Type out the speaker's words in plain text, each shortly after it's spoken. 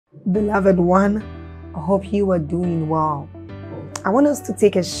Beloved one, I hope you are doing well. I want us to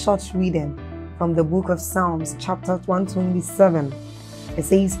take a short reading from the book of Psalms, chapter 127. It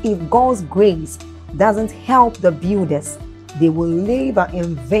says, if God's grace doesn't help the builders, they will labor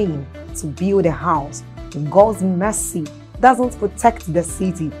in vain to build a house. If God's mercy doesn't protect the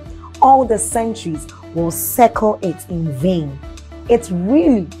city, all the centuries will circle it in vain. It's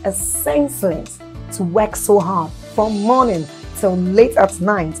really senseless to work so hard from morning till late at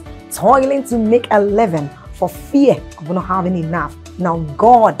night, toiling to make a living for fear of not having enough. Now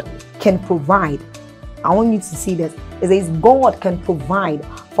God can provide. I want you to see this. It says God can provide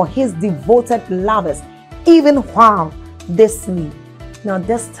for his devoted lovers even while they sleep. Now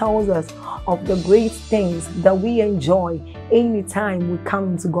this tells us of the great things that we enjoy anytime we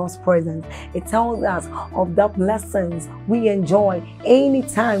come into God's presence. It tells us of the blessings we enjoy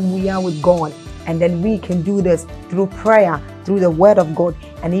anytime we are with God. And then we can do this through prayer, through the word of God,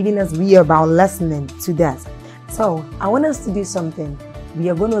 and even as we are about listening to that. So I want us to do something. We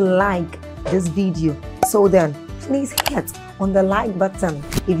are going to like this video. So then please hit on the like button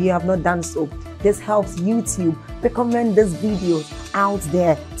if you have not done so. This helps YouTube recommend these videos out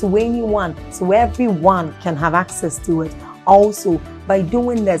there to anyone, so everyone can have access to it. Also, by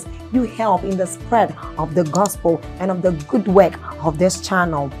doing this, you help in the spread of the gospel and of the good work of this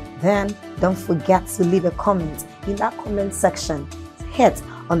channel. Then don't forget to leave a comment in that comment section. Hit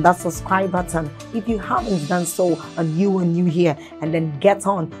on that subscribe button if you haven't done so and you are new here, and then get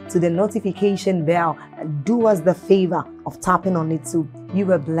on to the notification bell and do us the favor of tapping on it too.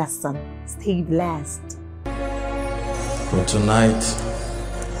 You are blessed. Stay blessed. For tonight,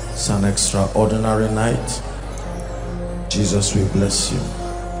 it's an extraordinary night. Jesus, we bless you.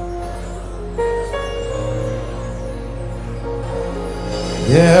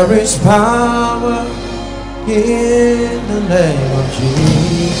 There is power in the name of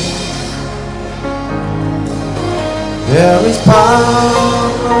Jesus. There is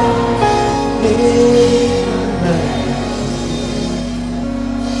power in the name.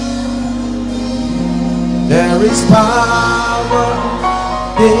 There is power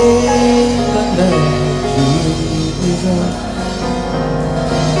in the name of Jesus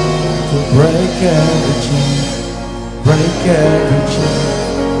to break every chain, break every chain.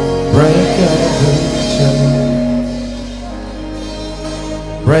 Break every chain,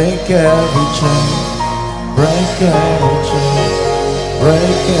 break every chain, break every chain,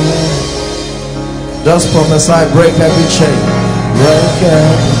 break every. Just prophesy, break every chain, break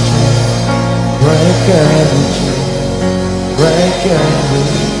every chain, break every chain, break every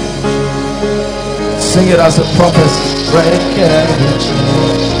chain. Sing it as a prophecy, break every chain,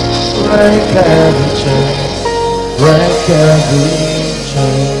 break every chain, break every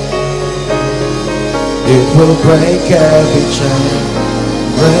chain. It will break every chain,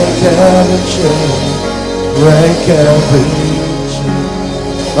 break every chain, break every chain.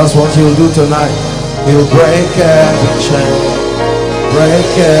 That's what he'll do tonight. He'll break every chain,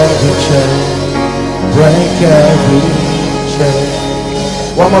 break every chain, break every chain.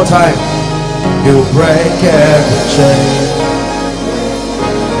 One more time. He'll break every chain.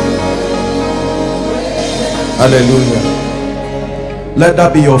 Hallelujah. Let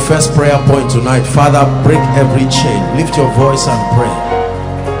that be your first prayer point tonight. Father, break every chain. Lift your voice and pray.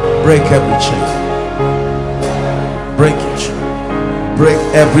 Break every chain. Break it. Break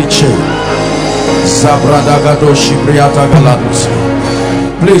every chain.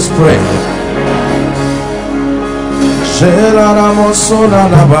 Please pray.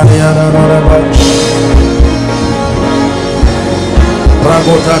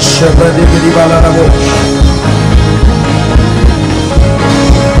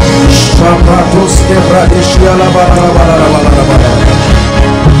 Sabratos quebradeshia la bala.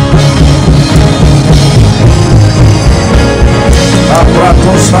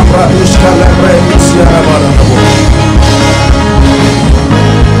 Abratos sabradeshia la bredeshia la bala.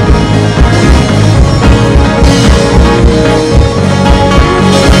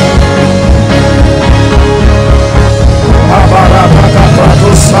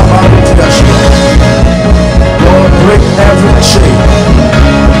 Abarabratos sabradeshia. Lord, break every chain.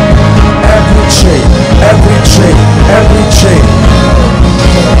 Every chain, every chain, every chain.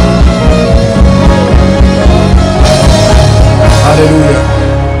 Hallelujah.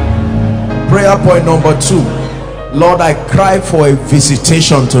 Prayer point number 2. Lord, I cry for a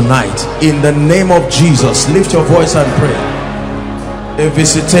visitation tonight. In the name of Jesus, lift your voice and pray. A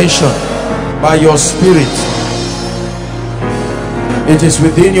visitation by your spirit. It is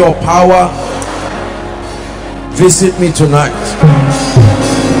within your power. Visit me tonight.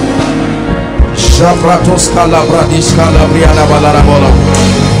 Shabratos calabradis calabriana balarabola.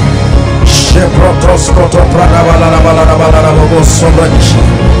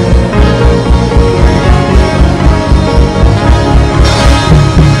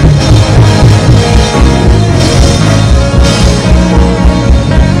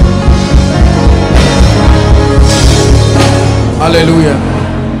 Hallelujah.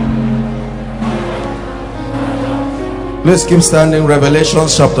 Let's keep standing. Revelation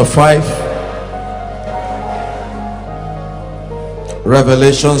chapter 5.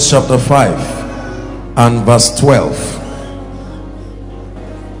 Revelation chapter 5 and verse 12.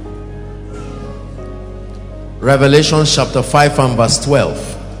 Revelation chapter 5 and verse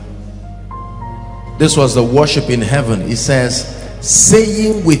 12. This was the worship in heaven. It says,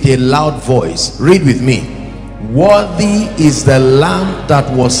 saying with a loud voice, read with me, worthy is the Lamb that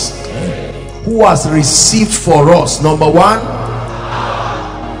was slain, who has received for us, number 1,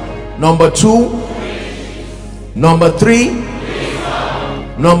 number 2, number 3,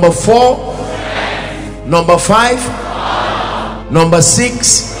 number 4, number 5, number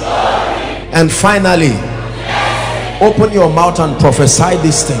 6, and finally, open your mouth and prophesy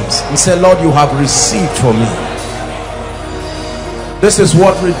these things and say, Lord, you have received for me. This is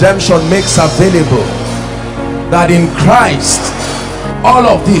what redemption makes available, that in Christ all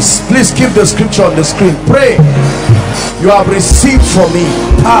of this, please keep the scripture on the screen. Pray, you have received for me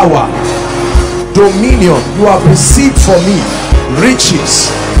power, dominion. You have received for me riches,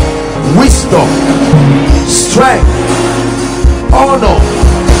 wisdom, strength, honor,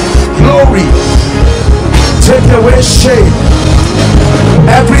 glory. Take away shame.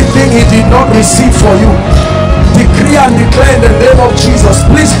 Everything he did not receive for you, decree and declare in the name of Jesus.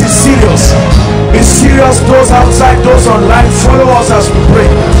 Please be serious. Be serious, those outside, those online. Follow us as we pray.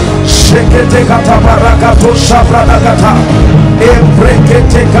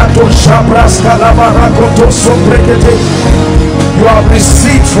 You have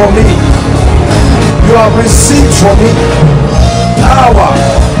received from me. You have received from me power,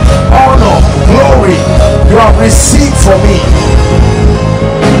 honor, glory. You have received from me.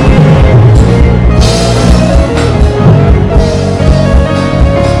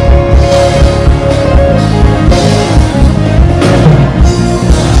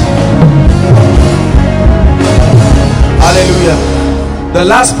 Hallelujah. The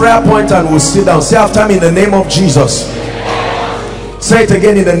last prayer point, and we'll sit down. Say after me, in the name of Jesus. Say it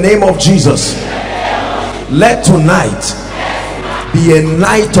again, in the name of Jesus. Let tonight be a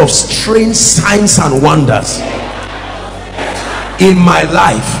night of strange signs and wonders in my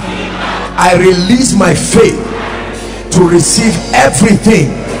life. I release my faith to receive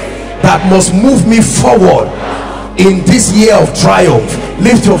everything that must move me forward in this year of triumph.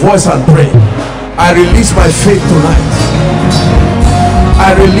 Lift your voice and pray. I release my faith tonight.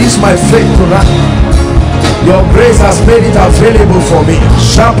 I release my faith tonight. Your grace has made it available for me.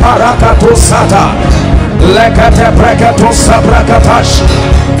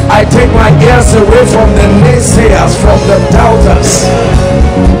 I take my ears away from the naysayers, from the doubters.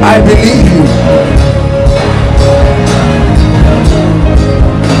 I believe you.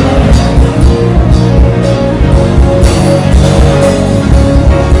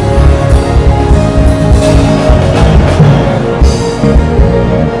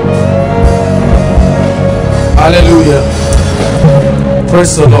 Hallelujah.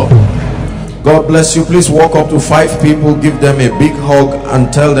 Praise the Lord. God bless you. Please walk up to 5 people, give them a big hug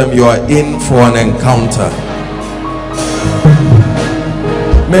and tell them you are in for an encounter.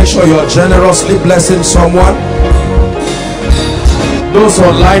 Make sure you're generously blessing someone. Those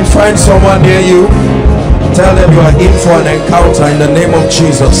online, find someone near you, tell them you are in for an encounter in the name of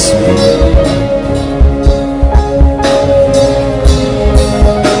Jesus.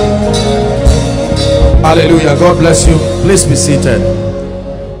 Hallelujah. God bless you. Please be seated.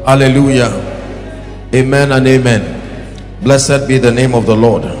 Hallelujah. Amen and amen. Blessed be the name of the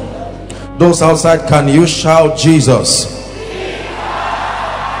Lord. Those outside, can you shout Jesus?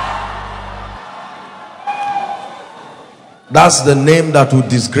 That's the name that will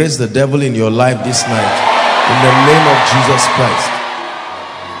disgrace the devil in your life this night, in the name of Jesus Christ.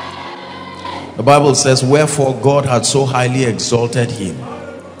 The Bible says, wherefore God had so highly exalted him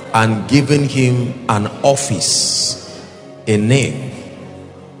and given him an office, a name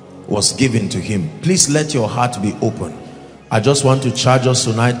was given to him. Please let your heart be open. I just want to charge us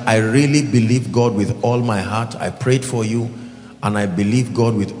tonight. I really believe God with all my heart. I prayed for you, and I believe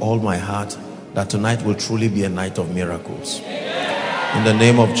God with all my heart that tonight will truly be a night of miracles. In the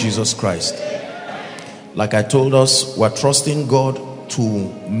name of Jesus Christ. Like I told us, we're trusting God to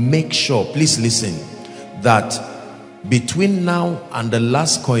make sure, please listen, that between now and the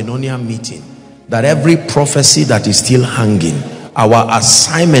last Koinonia meeting, that every prophecy that is still hanging our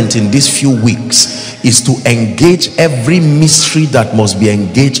assignment in these few weeks is to engage every mystery that must be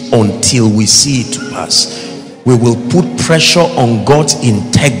engaged until we see it to pass. We will put pressure on God's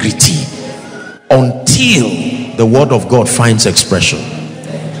integrity until the word of God finds expression.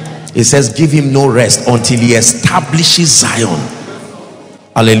 It says, give him no rest until he establishes Zion.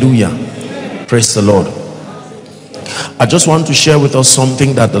 Hallelujah. Praise the Lord. I just want to share with us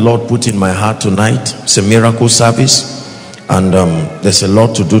something that the Lord put in my heart tonight. It's a miracle service, and there's a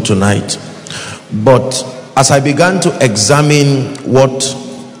lot to do tonight. But as I began to examine what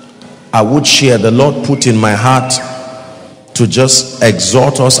I would share, the Lord put in my heart to just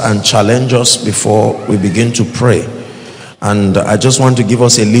exhort us and challenge us before we begin to pray. And I just want to give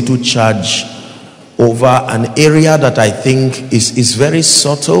us a little charge over an area that I think is very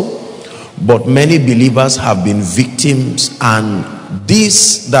subtle, but many believers have been victims. And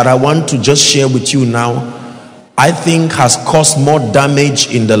this that I want to just share with you now, I think has caused more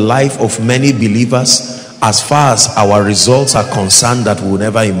damage in the life of many believers as far as our results are concerned that we would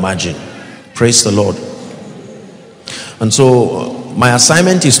never imagine. Praise the Lord. And so my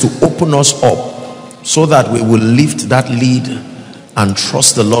assignment is to open us up so that we will lift that lead and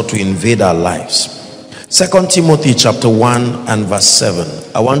trust the Lord to invade our lives. 2 Timothy chapter 1 and verse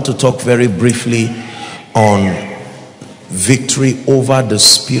 7. I want to talk very briefly on victory over the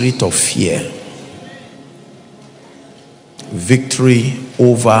spirit of fear. Victory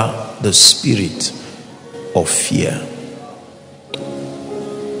over the spirit of fear.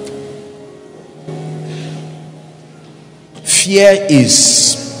 Fear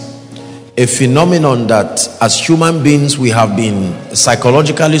is a phenomenon that as human beings we have been,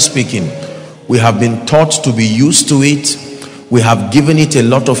 psychologically speaking, we have been taught to be used to it. We have given it a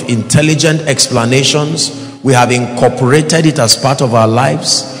lot of intelligent explanations. We have incorporated it as part of our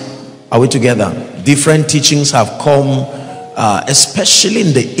lives. Are we together? Different teachings have come, especially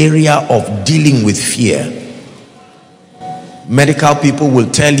in the area of dealing with fear. Medical people will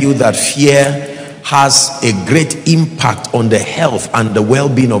tell you that fear has a great impact on the health and the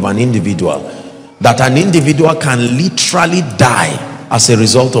well-being of an individual. That an individual can literally die as a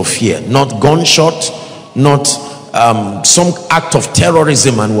result of fear. Not gunshot, not some act of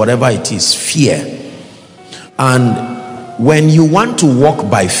terrorism and whatever it is. Fear. And when you want to walk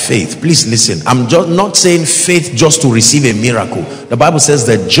by faith, please listen, I'm just not saying faith just to receive a miracle. The Bible says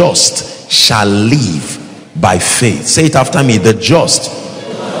the just shall live by faith. Say it after me. The just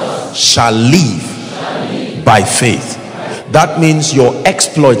shall live by faith. That means your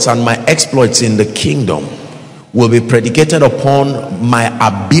exploits and my exploits in the kingdom will be predicated upon my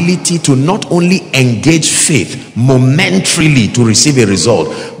ability to not only engage faith momentarily to receive a result,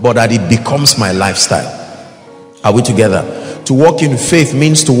 but that it becomes my lifestyle. Are we together? To walk in faith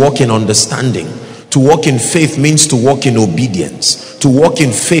means to walk in understanding. To walk in faith means to walk in obedience. To walk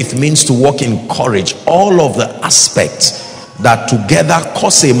in faith means to walk in courage. All of the aspects that together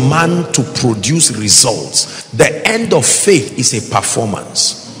cause a man to produce results. The end of faith is a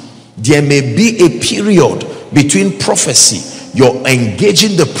performance. There may be a period between prophecy, you're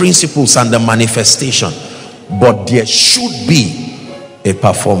engaging the principles and the manifestation, but there should be a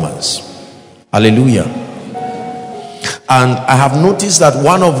performance. Hallelujah. And I have noticed that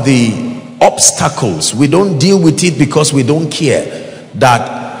one of the obstacles, we don't deal with it because we don't care,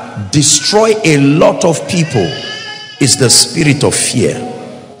 that destroy a lot of people is the spirit of fear.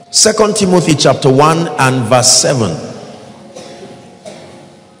 2 Timothy chapter 1 and verse 7.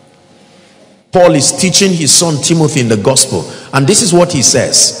 Paul is teaching his son Timothy in the gospel, and this is what he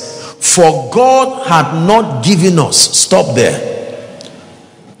says: for God had not given us, stop there.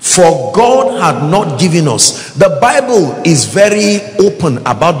 For God had not given us. The Bible is very open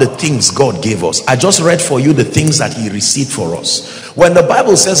about the things God gave us. I just read for you the things that he received for us. When the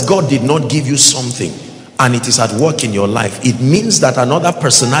Bible says God did not give you something and it is at work in your life, it means that another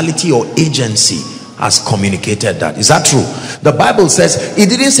personality or agency has communicated that. Is that true? The Bible says, it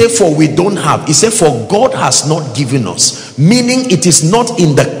didn't say for we don't have, it said for God has not given us, meaning it is not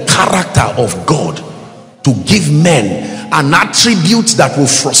in the character of God to give men an attribute that will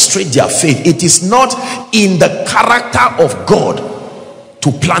frustrate their faith. It is not in the character of God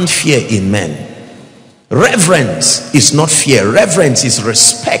to plant fear in men. Reverence is not fear. Reverence is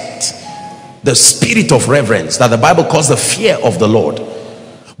respect. The spirit of reverence that the Bible calls the fear of the Lord.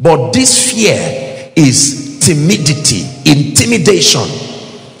 But this fear is timidity, intimidation,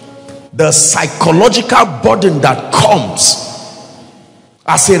 the psychological burden that comes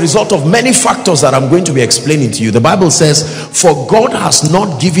as a result of many factors that I'm going to be explaining to you. The Bible says, for God has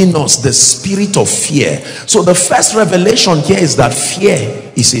not given us the spirit of fear. So the first revelation here is that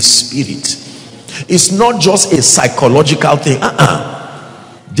fear is a spirit. It's not just a psychological thing.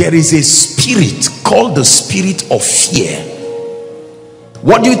 There is a spirit called the spirit of fear.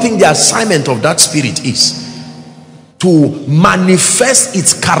 What do you think the assignment of that spirit is? To manifest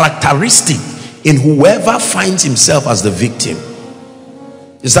its characteristic in whoever finds himself as the victim.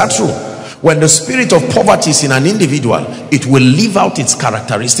 Is that true? When the spirit of poverty is in an individual, it will live out its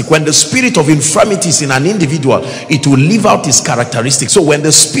characteristic. When the spirit of infirmity is in an individual, it will live out its characteristic. So when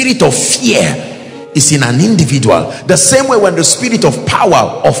the spirit of fear is in an individual, the same way when the spirit of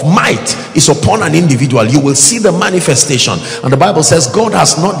power, of might is upon an individual, you will see the manifestation. And the Bible says God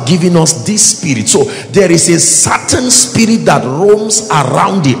has not given us this spirit. So there is a certain spirit that roams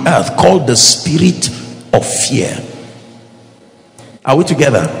around the earth called the spirit of fear. Are we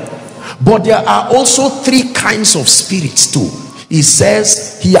together? But there are also three kinds of spirits too. He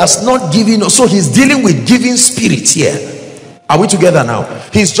says he has not given us, so he's dealing with giving spirits here. Are we together now?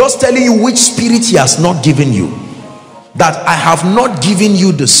 He's just telling you which spirit he has not given you. That I have not given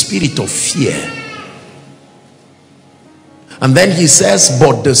you the spirit of fear. And then he says,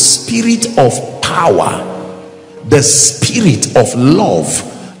 but the spirit of power, the spirit of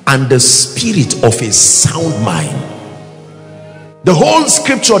love, and the spirit of a sound mind. The whole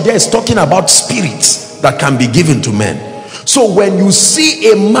scripture there is talking about spirits that can be given to men. So when you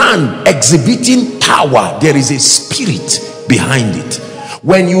see a man exhibiting power, there is a spirit behind it.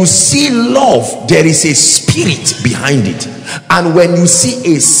 When you see love, there is a spirit behind it. And when you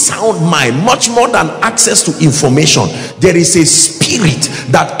see a sound mind, much more than access to information, there is a spirit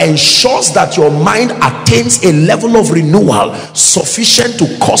that ensures that your mind attains a level of renewal sufficient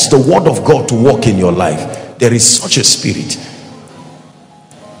to cause the word of God to work in your life. There is such a spirit.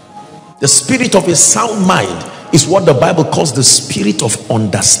 The spirit of a sound mind is what the Bible calls the spirit of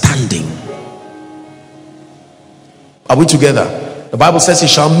understanding. Are we together? The Bible says he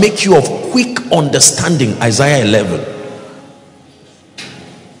shall make you of quick understanding. Isaiah 11.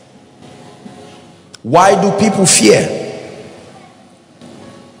 Why do people fear?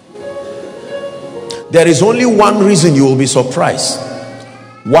 There is only one reason you will be surprised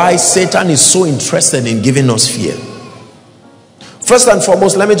why Satan is so interested in giving us fear. First and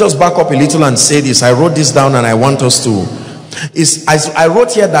foremost, let me just back up a little and say this. I wrote this down and I want us to. I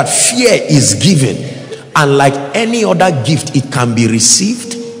wrote here that fear is given, and like any other gift, it can be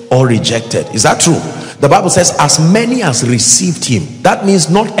received or rejected. Is that true? The Bible says as many as received him. That means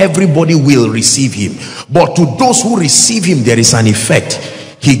not everybody will receive him, but to those who receive him, there is an effect.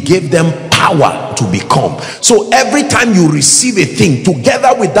 He gave them power to become. So every time you receive a thing,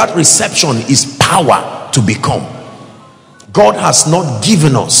 together with that reception is power to become. God has not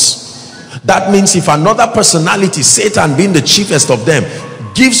given us. That means if another personality, Satan being the chiefest of them,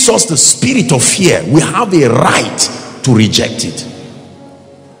 gives us the spirit of fear, we have a right to reject it.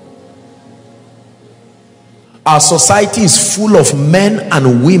 Our society is full of men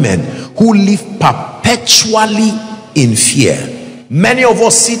and women who live perpetually in fear. Many of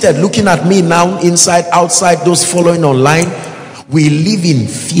us seated looking at me now, inside, outside, those following online, we live in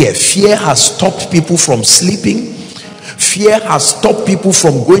fear. Fear has stopped people from sleeping. Fear has stopped people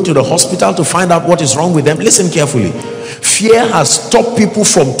from going to the hospital to find out what is wrong with them. Listen carefully. Fear has stopped people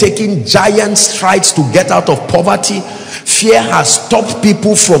from taking giant strides to get out of poverty. Fear has stopped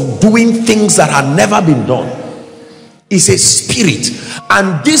people from doing things that had never been done. It's a spirit,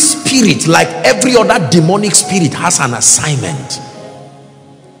 and this spirit, like every other demonic spirit, has an assignment.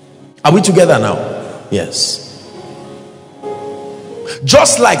 Are we together now? Yes.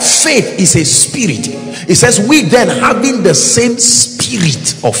 Just like faith is a spirit, it says we then, having the same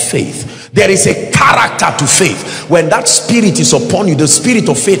spirit of faith, there is a character to faith. When that spirit is upon you, the spirit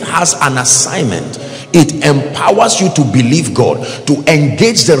of faith has an assignment. It empowers you to believe God, to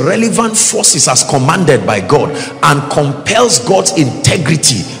engage the relevant forces as commanded by God, and compels God's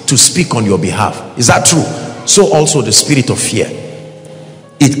integrity to speak on your behalf. Is that true? So also the spirit of fear.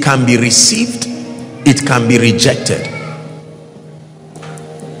 It can be received, it can be rejected.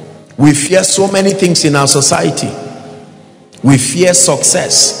 We fear so many things in our society. We fear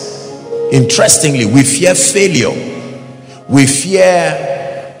success. Interestingly, we fear failure. We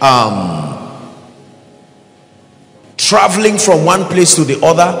fear traveling from one place to the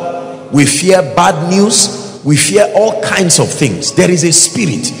other. We fear bad news. We fear all kinds of things. There is a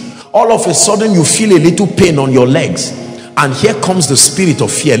spirit. All of a sudden you feel a little pain on your legs, and here comes the spirit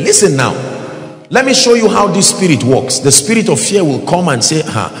of fear. Listen now, let me show you how this spirit works. The spirit of fear will come and say,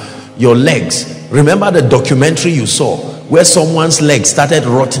 your legs. Remember the documentary you saw where someone's legs started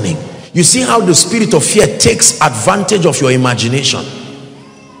rotting? You see how the spirit of fear takes advantage of your imagination.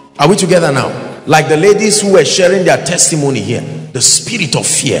 Are we together now? Like the ladies who were sharing their testimony here, the spirit of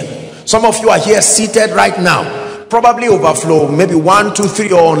fear. Some of you are here seated right now, probably overflow, maybe 1, 2,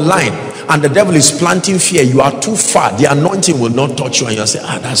 3 or online, and the devil is planting fear. You are too far, the anointing will not touch you, and you'll say,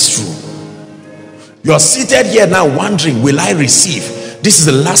 that's true. You are seated here now wondering, will I receive? This is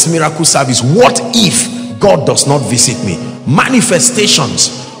the last miracle service. What if God does not visit me? Manifestations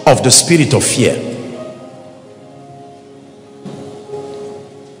of the spirit of fear.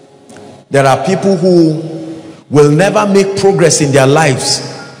 There are people who will never make progress in their lives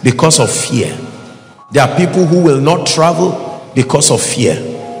because of fear. There are people who will not travel because of fear.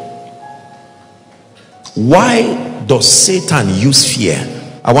 Why does Satan use fear?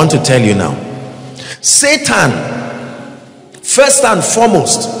 I want to tell you now. Satan, first and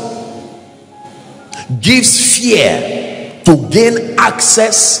foremost, gives fear to gain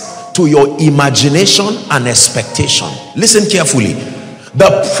access to your imagination and expectation. Listen carefully.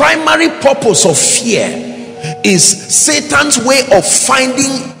 The primary purpose of fear is Satan's way of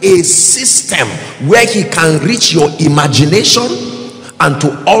finding a system where he can reach your imagination and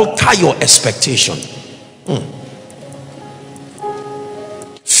to alter your expectation.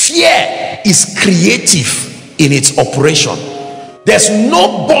 Fear is creative in its operation. There's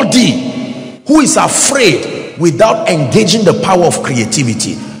nobody who is afraid without engaging the power of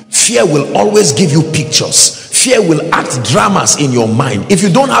creativity. Fear will always give you pictures. Fear will act dramas in your mind. If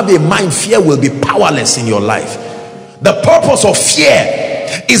you don't have a mind, fear will be powerless in your life. The purpose of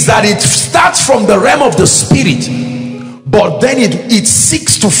fear is that it starts from the realm of the spirit, but then it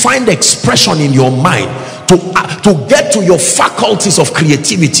seeks to find expression in your mind, to get to your faculties of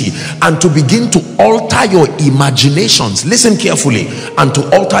creativity and to begin to alter your imaginations. Listen carefully. And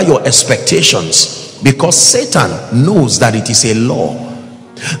to alter your expectations, because Satan knows that it is a law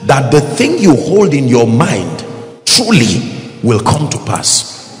that the thing you hold in your mind truly will come to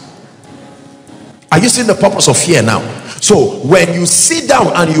pass. Are you seeing the purpose of fear now? So when you sit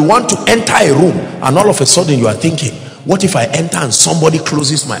down and you want to enter a room and all of a sudden you are thinking, what if I enter and somebody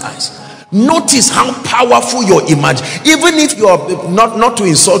closes my eyes? Notice how powerful your image, even if you are not to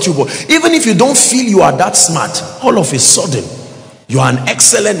insult you, but even if you don't feel you are that smart, all of a sudden you are an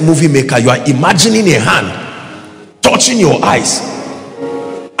excellent movie maker. You are imagining a hand touching your eyes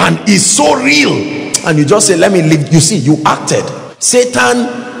and it's so real, and you just say, let me leave. You see, you acted. Satan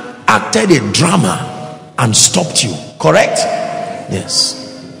acted a drama and stopped you. Correct? Yes.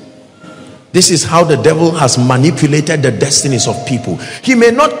 This is how the devil has manipulated the destinies of people. He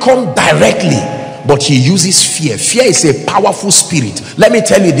may not come directly, but he uses fear. Fear is a powerful spirit. Let me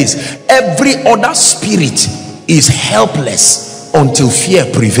tell you this. Every other spirit is helpless until fear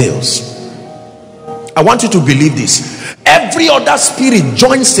prevails. I want you to believe this. Every other spirit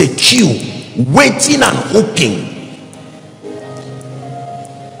joins a queue, waiting and hoping.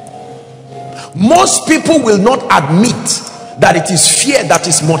 Most people will not admit that it is fear that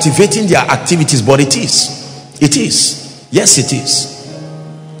is motivating their activities, but it is. It is. Yes, it is.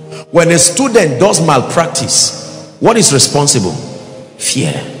 When a student does malpractice, what is responsible?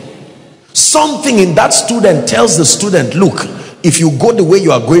 Fear. Something in that student tells the student, look, if you go the way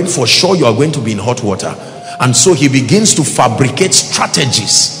you are going, for sure you are going to be in hot water. And so he begins to fabricate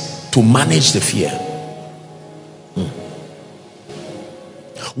strategies to manage the fear.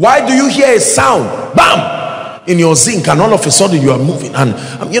 Why do you hear a sound, bam, in your zinc, and all of a sudden you are moving?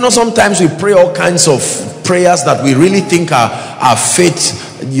 And you know, sometimes we pray all kinds of prayers that we really think are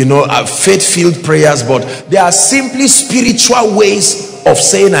faith, you know, are faith-filled prayers, but they are simply spiritual ways of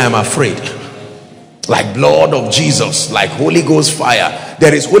saying I am afraid. Like blood of Jesus, like Holy Ghost fire.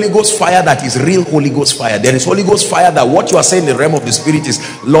 There is Holy Ghost fire that is real Holy Ghost fire. There is Holy Ghost fire that what you are saying in the realm of the spirit is,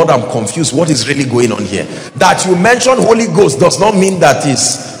 Lord, I'm confused. What is really going on here? That you mention Holy Ghost does not mean that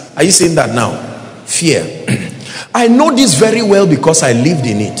is. Are you saying that now? Fear. I know this very well because I lived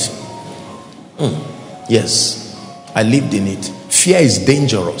in it. Yes, I lived in it. Fear is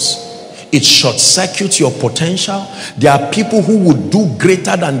dangerous. It short circuits your potential. There are people who would do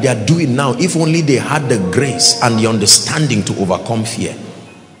greater than they are doing now if only they had the grace and the understanding to overcome fear.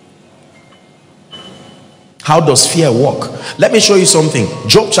 How does fear work? Let me show you something.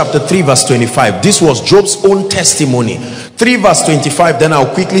 Job chapter 3 verse 25. This was Job's own testimony. 3 verse 25. Then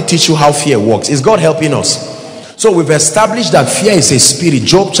I'll quickly teach you how fear works. Is God helping us? So we've established that fear is a spirit.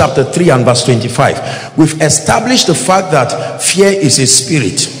 Job chapter 3 and verse 25. We've established the fact that fear is a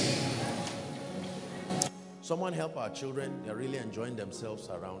spirit. Someone help our children. They're really enjoying themselves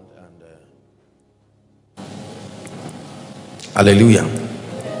around. And hallelujah.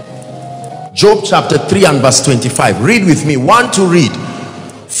 Job chapter 3 and verse 25. Read with me. 1 to read.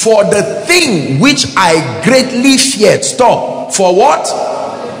 For the thing which I greatly feared. Stop. For what?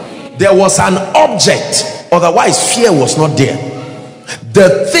 There was an object. Otherwise fear was not there.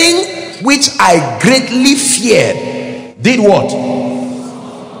 The thing which I greatly feared did what?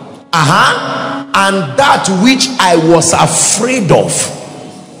 And that which I was afraid of.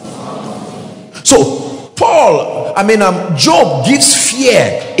 So Job gives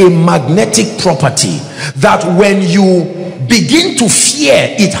fear a magnetic property, that when you begin to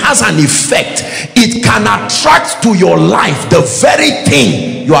fear, it has an effect. It can attract to your life the very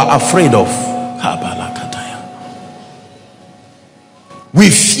thing you are afraid of. We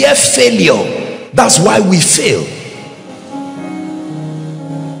fear failure. That's why we fail.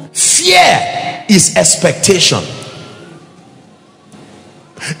 Fear is expectation.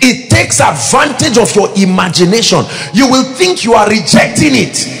 It takes advantage of your imagination. You will think you are rejecting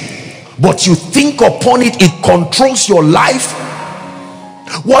it, but you think upon it, it controls your life.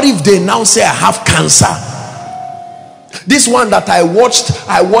 What if they now say I have cancer? This one that I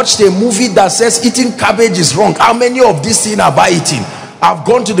watched a movie that says eating cabbage is wrong. How many of these things have I eaten? I've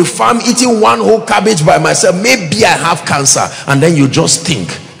gone to the farm eating one whole cabbage by myself. Maybe I have cancer. And then you just think,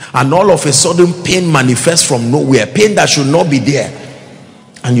 and all of a sudden pain manifests from nowhere, pain that should not be there,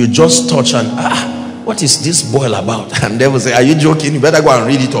 and you just touch and what is this boil about? And they will say, are you joking? You better go and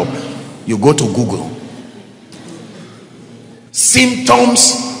read it up. You go to Google,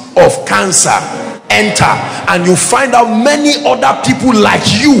 symptoms of cancer, enter, and you find out many other people like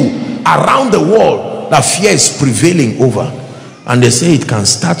you around the world that fear is prevailing over. And they say it can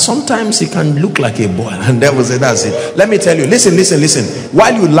start, sometimes it can look like a boil, and they will say that's it. Let me tell you, listen,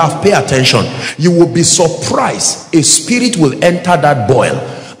 while you laugh, pay attention. You will be surprised. A spirit will enter that boil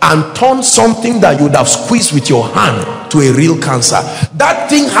and turn something that you would have squeezed with your hand to a real cancer. That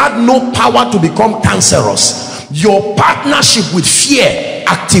thing had no power to become cancerous. Your partnership with fear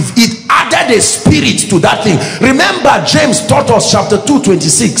it added a spirit to that thing. Remember, James taught us, chapter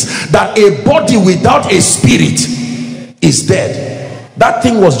 2:26, that a body without a spirit is dead. That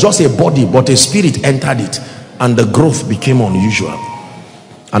thing was just a body, but a spirit entered it, and the growth became unusual.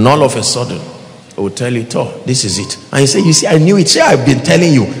 And all of a sudden, I will tell you, oh, this is it. And you say, you see, I knew it. Say, I've been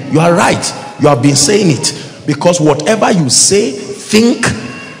telling you. You are right. You have been saying it. Because whatever you say, think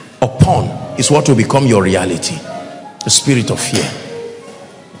upon is what will become your reality. The spirit of fear.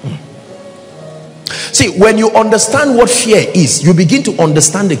 See, when you understand what fear is, you begin to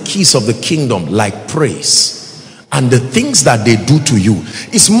understand the keys of the kingdom, like praise and the things that they do to you.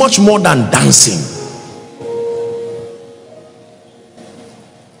 It's much more than dancing.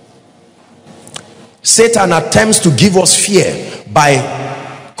 Satan attempts to give us fear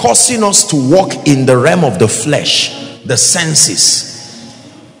by causing us to walk in the realm of the flesh, the senses.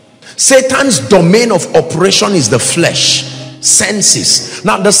 Satan's domain of operation is the flesh, senses.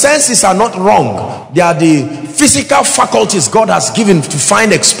 Now the senses are not wrong. They are the physical faculties God has given to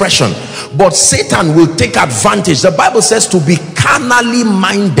find expression, but Satan will take advantage. The Bible says to be carnally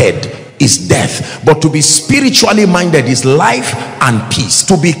minded is death, but to be spiritually minded is life and peace.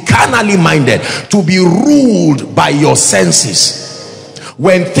 To be carnally minded, to be ruled by your senses.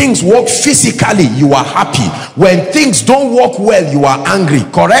 When things work physically, you are happy. When things don't work well, you are angry.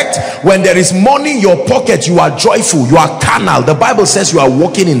 Correct? When there is money in your pocket, you are joyful. You are carnal. The Bible says you are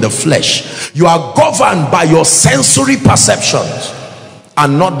walking in the flesh. You are governed by your sensory perceptions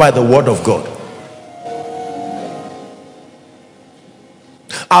and not by the word of God.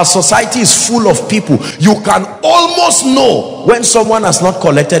 Our society is full of people. You can almost know when someone has not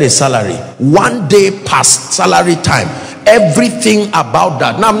collected a salary. One day past salary time, everything about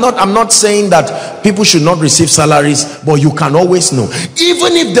that. Now I'm not saying that people should not receive salaries, but you can always know.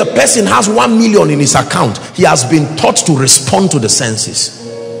 Even if the person has 1 million in his account, he has been taught to respond to the senses.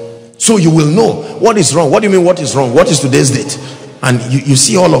 So you will know what is wrong. What do you mean what is wrong? What is today's date? And you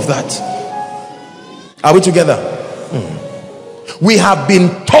see all of that. Are we together? We have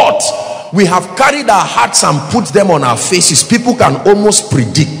been taught, we have carried our hearts and put them on our faces. People can almost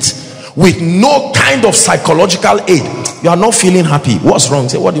predict with no kind of psychological aid. You are not feeling happy. What's wrong?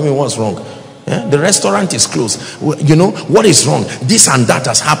 Say, what do you mean what's wrong? The restaurant is closed. You know, what is wrong? This and that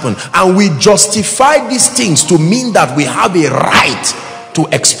has happened. And we justify these things to mean that we have a right to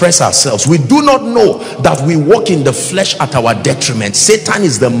express ourselves. We do not know that we walk in the flesh at our detriment. Satan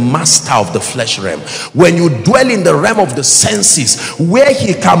is the master of the flesh realm. When you dwell in the realm of the senses, where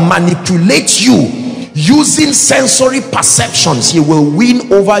he can manipulate you using sensory perceptions, he will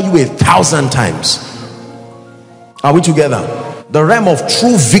win over you 1,000 times. Are we together? The realm of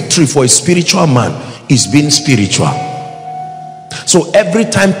true victory for a spiritual man is being spiritual. So every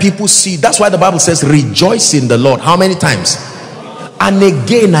time people see, that's why the Bible says rejoice in the Lord. How many times? And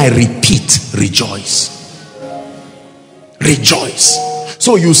again I repeat, rejoice. Rejoice.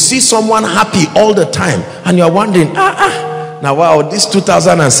 So you see someone happy all the time and you're wondering, Now, wow, this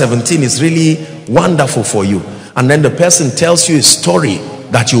 2017 is really wonderful for you. And then the person tells you a story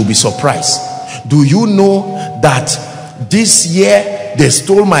that you'll be surprised. Do you know that this year they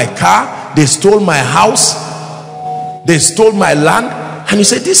stole my car, they stole my house, they stole my land? And you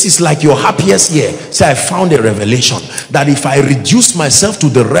say, this is like your happiest year. Say, I found a revelation that if I reduce myself to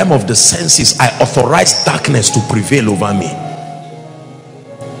the realm of the senses, I authorize darkness to prevail over me.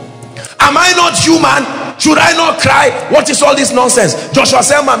 Am I not human? Should I not cry? What is all this nonsense? Joshua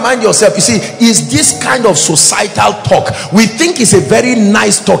Selman, mind yourself. You see, is this kind of societal talk, we think it's a very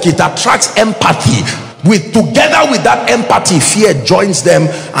nice talk. It attracts empathy. Together with that empathy, fear joins them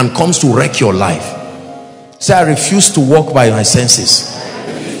and comes to wreck your life. Say, I refuse to walk by my senses.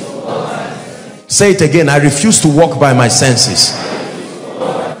 Say it again. I refuse to walk by my senses.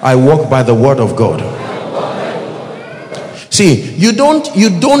 I walk by the word of God. See, you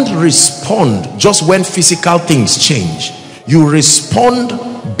don't respond just when physical things change. You respond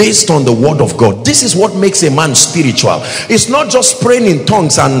based on the word of God. This is what makes a man spiritual. It's not just praying in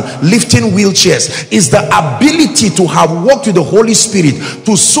tongues and lifting wheelchairs. It's the ability to have walked with the Holy Spirit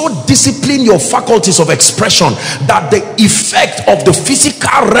to so discipline your faculties of expression that the effect of the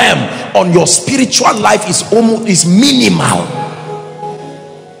physical realm on your spiritual life is minimal.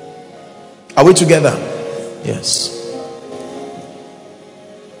 Are we together? Yes.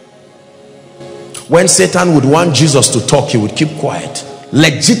 When Satan would want Jesus to talk, he would keep quiet.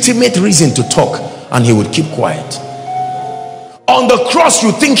 Legitimate reason to talk, and he would keep quiet. On the cross,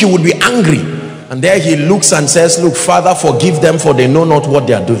 you think he would be angry, and there he looks and says, look, Father, forgive them, for they know not what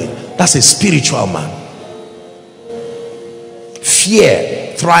they are doing. That's a spiritual man.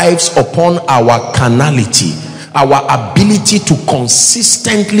 Fear thrives upon our carnality, our ability to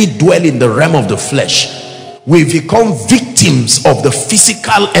consistently dwell in the realm of the flesh. We become victims of the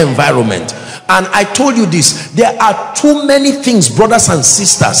physical environment. And I told you this, there are too many things, brothers and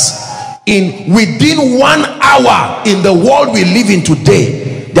sisters, within 1 hour in the world we live in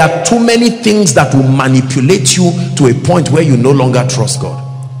today. There are too many things that will manipulate you to a point where you no longer trust God.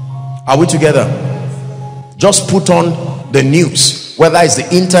 Are we together? Just put on the news, whether it's the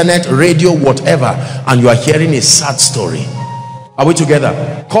internet, radio, whatever, and you are hearing a sad story. Are we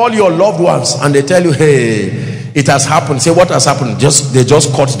together? Call your loved ones and they tell you, hey, it has happened. Say, what has happened? They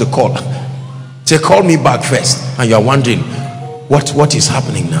just cut the call. Say, call me back first. And you are wondering, what is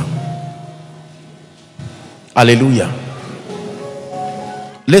happening now? Hallelujah.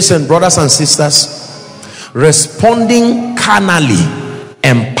 Listen, brothers and sisters, responding carnally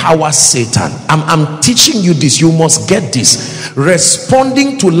empowers Satan. I'm teaching you this. You must get this.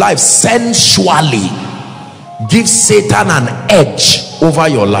 Responding to life sensually gives Satan an edge over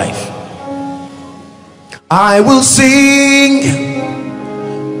your life. I will sing,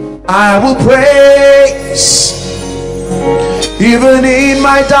 I will praise, even in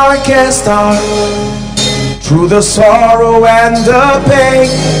my darkest hour, through the sorrow and the pain.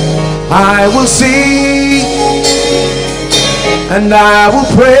 I will sing and I will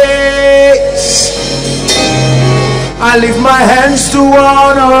praise. I lift my hands to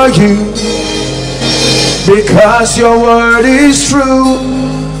honor you, because your word is true.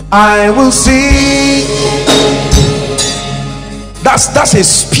 I will sing. That's a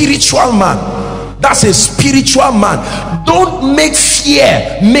spiritual man. That's a spiritual man. Don't make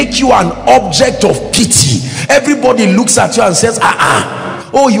fear make you an object of pity. Everybody looks at you and says,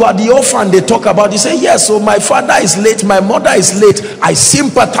 oh, you are the orphan they talk about. You say, yes, so my father is late, my mother is late. I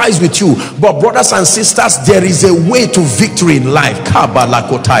sympathize with you. But brothers and sisters, there is a way to victory in life.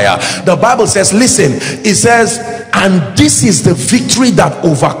 The Bible says, listen, it says, and this is the victory that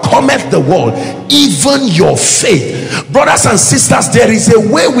overcometh the world, even your faith. Brothers and sisters, there is a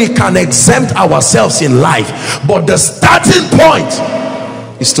way we can exempt ourselves in life, but the starting point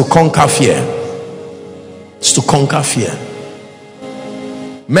is to conquer fear. It's to conquer fear.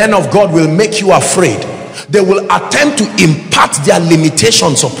 Men of God will make you afraid. They will attempt to impart their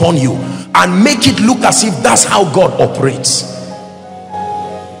limitations upon you and make it look as if that's how God operates.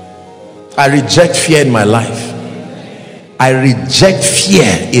 I reject fear in my life. I reject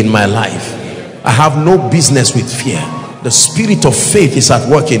fear in my life. I have no business with fear. The spirit of faith is at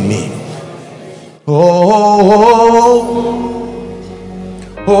work in me.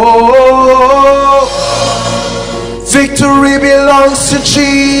 Victory belongs to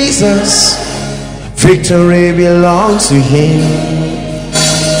Jesus. Victory belongs to him.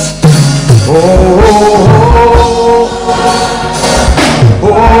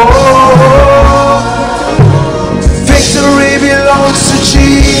 Victory belongs to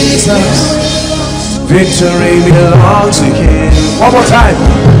Jesus. Victory belongs to him. One more time.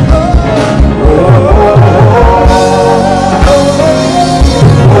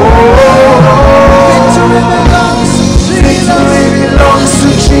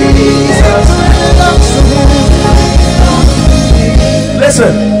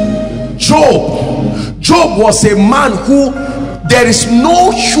 Job was a man who, there is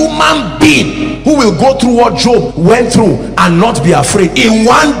no human being who will go through what Job went through and not be afraid. In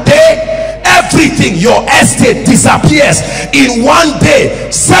one day, everything, your estate disappears. In one day,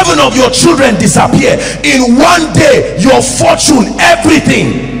 7 of your children disappear. In one day, your fortune,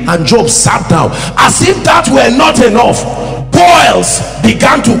 everything. And Job sat down. As if that were not enough, boils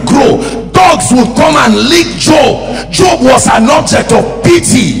began to grow. Dogs would come and lick Job. Job was an object of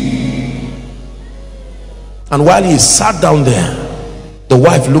pity. And while he sat down there, the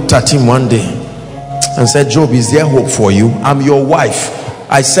wife looked at him one day and said, Job, is there hope for you? I'm your wife.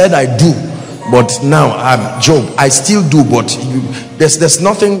 I said I do, but now I'm Job. I still do, but there's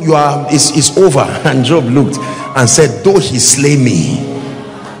nothing. You are, it's over. And Job looked and said, though he slay me,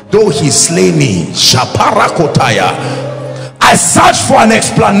 though he slay me, Shaparakotaya. I searched for an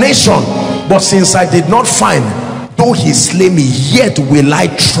explanation, but since I did not find, though he slay me, yet will I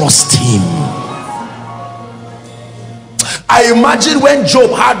trust him. I imagine when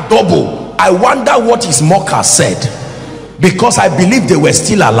Job had double, I wonder what his mocker said, because I believe they were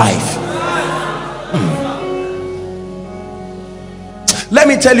still alive. Let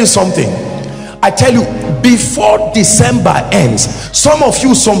me tell you something. I tell you, before December ends, some of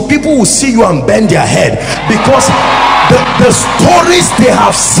you, some people will see you and bend their head, because the stories they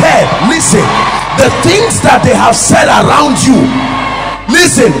have said, listen, the things that they have said around you,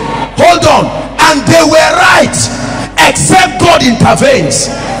 listen, hold on, and they were right, except God intervenes.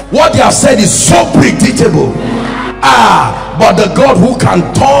 What they have said is so predictable. But the God who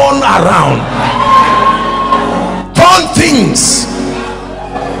can turn around, turn things.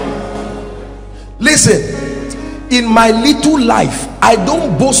 Listen, in my little life, I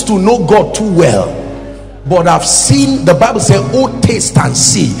don't boast to know God too well, but I've seen, the Bible says, oh, taste and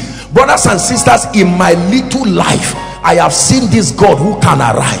see. Brothers and sisters, in my little life, I have seen this God who can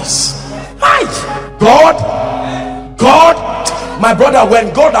arise. Right? God, my brother,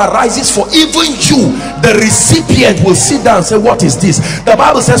 when God arises for even you, the recipient will sit down and say, what is this? The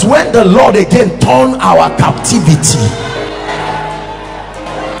Bible says, when the Lord again turn our captivity.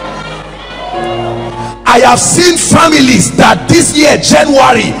 I have seen families that this year,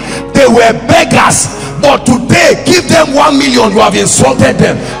 January, they were beggars, but today, give them 1 million, you have insulted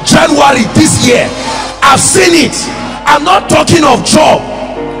them. January this year, I've seen it. I'm not talking of job.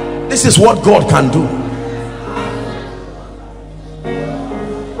 This is what God can do.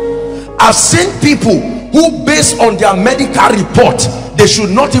 I've seen people who, based on their medical report, they should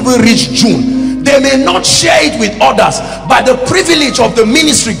not even reach June. They may not share it with others. By the privilege of the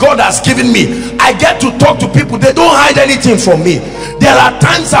ministry God has given me, I get to talk to people. They don't hide anything from me. There are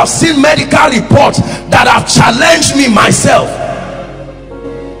times I've seen medical reports that have challenged me myself,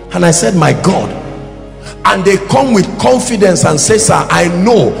 and I said, my God. And they come with confidence and say, sir, I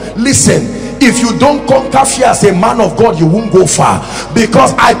know. Listen, if you don't conquer fear as a man of God, you won't go far.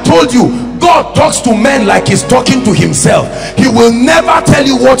 Because I told you, God talks to men like he's talking to himself. He will never tell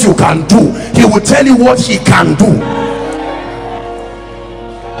you what you can do. He will tell you what he can do.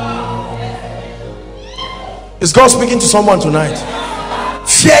 Is God speaking to someone tonight?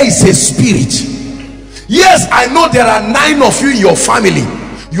 Fear is a spirit. Yes, I know there are 9 of you in your family.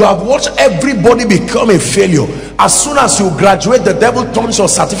 You have watched everybody become a failure. As soon as you graduate, the devil turns your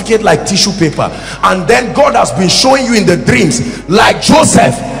certificate like tissue paper. And then God has been showing you in the dreams, like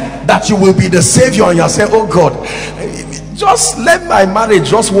Joseph, that you will be the savior, and you'll say, oh God, just let my marriage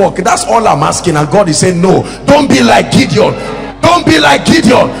just work. That's all I'm asking. And God is saying, no, don't be like Gideon. Don't be like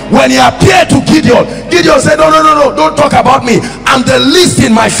Gideon. When he appeared to Gideon, Gideon said, no, don't talk about me. I'm the least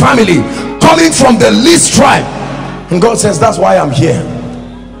in my family, coming from the least tribe. And God says, that's why I'm here.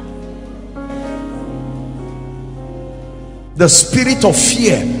 The spirit of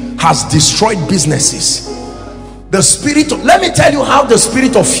fear has destroyed businesses. The spirit of, let me tell you how the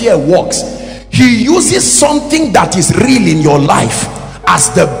spirit of fear works. He uses something that is real in your life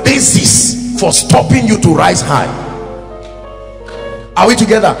as the basis for stopping you to rise high. Are we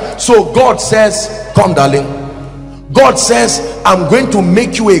together? So God says, come darling, God says, I'm going to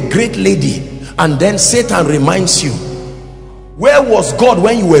make you a great lady. And then Satan reminds you, where was God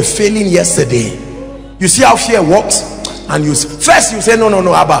when you were failing yesterday? You see how fear works? And you first you say,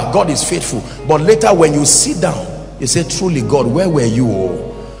 no, Abba, God is faithful. But later when you sit down, you say, truly God, where were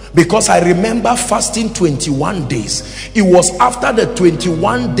you? Because I remember fasting 21 days. It was after the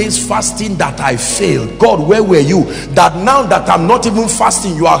 21 days fasting that I failed. God, where were you? That now that I'm not even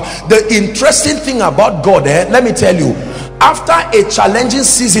fasting, you are. The interesting thing about God, let me tell you, after a challenging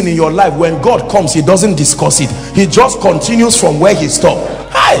season in your life, when God comes, he doesn't discuss it. He just continues from where he stopped.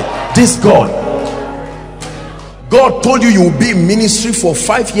 Hi, this God God told you you will be in ministry for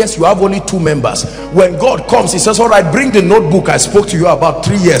 5 years, you have only 2 members. When God comes, he says, all right, bring the notebook I spoke to you about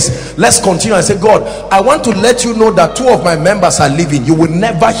 3 years, let's continue. I say, God, I want to let you know that 2 of my members are leaving. You will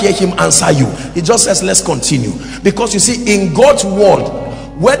never hear him answer you. He just says, let's continue. Because you see, in God's word,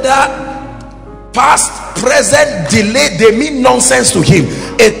 whether past, present, delay, they mean nonsense to him.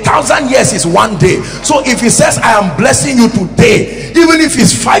 1,000 years is 1 day. So if he says, I am blessing you today, even if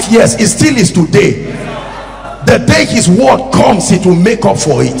it's 5 years, it still is today. The day his word comes, it will make up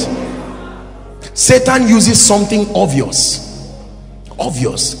for it. Satan uses something obvious.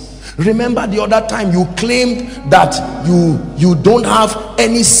 Remember the other time you claimed that you don't have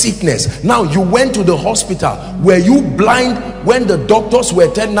any sickness. Now you went to the hospital. Were you blind when the doctors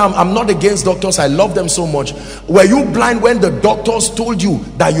were telling? Now I'm not against doctors, I love them so much. Were you blind when the doctors told you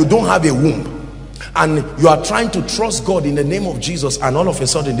that you don't have a womb? And you are trying to trust God in the name of Jesus, and all of a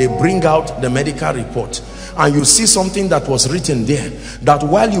sudden they bring out the medical report, and you see something that was written there, that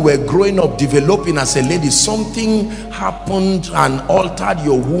while you were growing up, developing as a lady, something happened and altered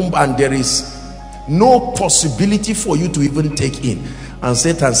your womb, and there is no possibility for you to even take in. And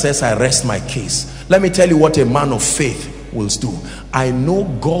Satan says, I rest my case. Let me tell you what a man of faith will do. I know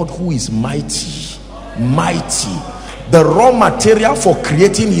God who is mighty. The raw material for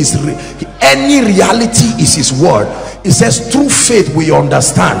creating any reality is his word. It says, through faith we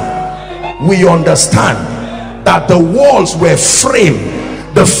understand that the walls were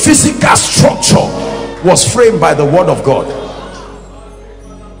framed, the physical structure was framed by the word of God.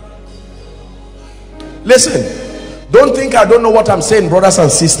 Listen, don't think I don't know what I'm saying, brothers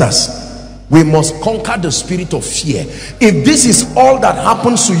and sisters. We must conquer the spirit of fear. If this is all that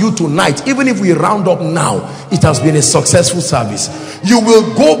happens to you tonight, even if we round up now, it has been a successful service. You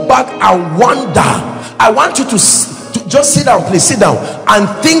will go back and wonder. I want you to just sit down, please sit down, and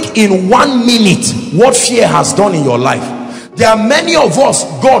think in 1 minute what fear has done in your life. There are many of us,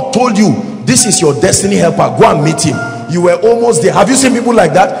 God told you, this is your destiny helper, go and meet him. You were almost there. Have you seen people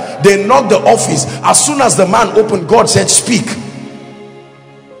like that? They knocked the office. As soon as the man opened, God said, speak.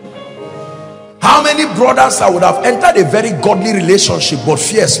 How many brothers that would have entered a very godly relationship, but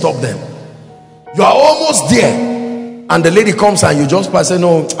fear stopped them? You are almost there, and the lady comes and you just pass, say,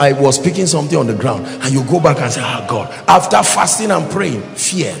 no, I was picking something on the ground, and you go back and say, oh God, after fasting and praying,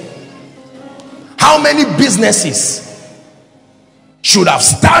 fear. How many businesses should have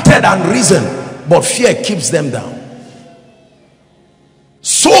started and risen, but fear keeps them down?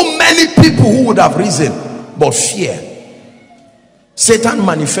 So many people who would have risen, but fear. Satan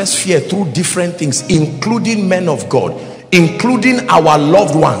manifests fear through different things, including men of God, including our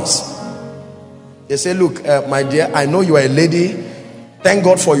loved ones. They say, look, my dear, I know you are a lady. Thank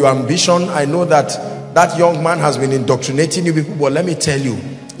God for your ambition. I know that that young man has been indoctrinating you people, but let me tell you,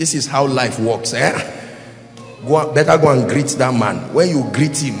 this is how life works. Better go and greet that man. When you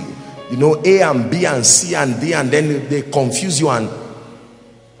greet him, you know, A and B and C and D, and then they confuse you. And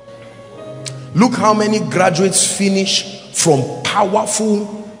look how many graduates finish from powerful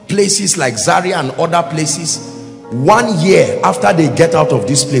places like Zaria and other places. 1 year after they get out of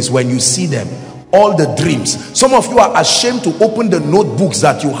this place, when you see them, all the dreams. Some of you are ashamed to open the notebooks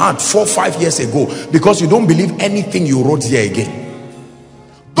that you had 4 or 5 years ago, because you don't believe anything you wrote there again.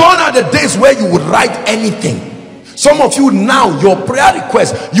 Gone are the days where you would write anything. Some of you now, your prayer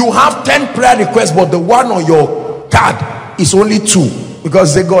request, you have 10 prayer requests, but the one on your card is only 2,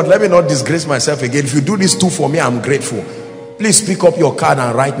 because say, God, let me not disgrace myself again. If you do this 2 for me, I'm grateful. Please pick up your card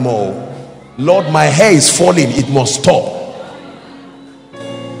and write more. Lord, my hair is falling, it must stop.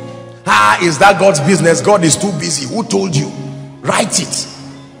 Is that God's business? God is too busy. Who told you? Write it.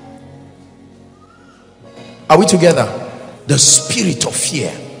 Are we together? The spirit of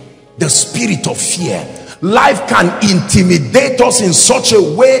fear. The spirit of fear. Life can intimidate us in such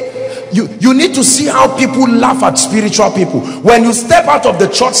a way. You need to see how people laugh at spiritual people. When you step out of the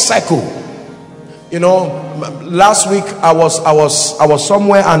church cycle, you know, last week I was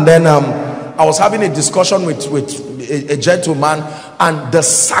somewhere, and then I was having a discussion with a gentleman, and the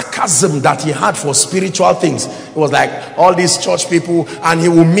sarcasm that he had for spiritual things, it was like all these church people, and he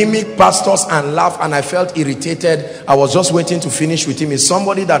will mimic pastors and laugh, and I felt irritated. I was just waiting to finish with him. He's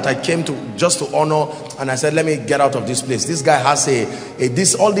somebody that I came to just to honor, and I said, let me get out of this place. This guy has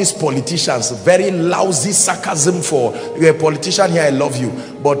all these politicians, very lousy sarcasm for, you're a politician here, I love you,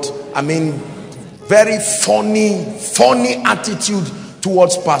 but I mean, very funny attitude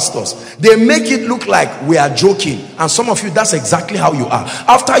towards pastors. They make it look like we are joking, and some of you, that's exactly how you are.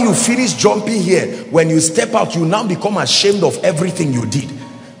 After you finish jumping here, when you step out, you now become ashamed of everything you did.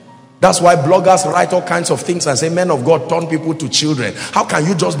 That's why bloggers write all kinds of things and say, men of God turn people to children. How can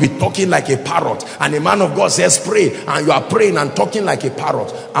you just be talking like a parrot? And a man of God says pray, and you are praying and talking like a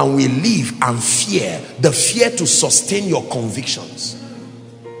parrot. And we live and fear. The fear to sustain your convictions.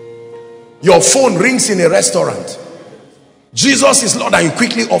 Your phone rings in a restaurant. Jesus is Lord, and you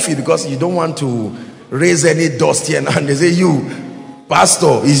quickly off it because you don't want to raise any dust here. And they say, you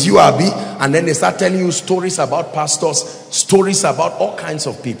pastor, is you Abi? And then they start telling you stories about pastors, stories about all kinds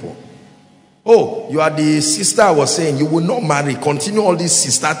of people. Oh, you are the sister I was saying, you will not marry. Continue all this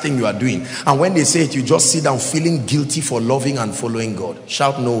sister thing you are doing. And when they say it, you just sit down feeling guilty for loving and following God.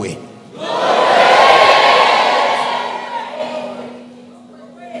 Shout no way.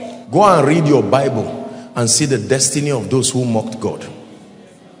 Go and read your Bible and see the destiny of those who mocked God.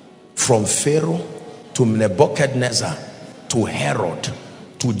 From Pharaoh to Nebuchadnezzar to Herod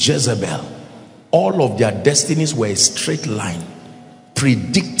to Jezebel. All of their destinies were a straight line.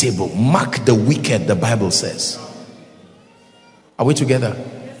 Predictable. Mark the wicked, the Bible says. Are we together?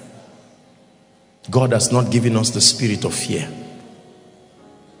 God has not given us the spirit of fear.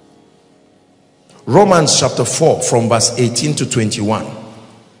 Romans chapter 4 from verse 18 to 21.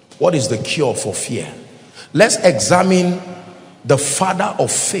 What is the cure for fear? Let's examine the father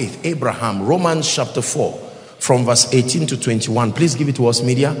of faith, Abraham. Romans chapter 4 from verse 18 to 21. Please give it to us,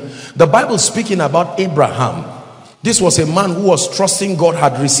 media. The Bible speaking about Abraham. This was a man who was trusting God,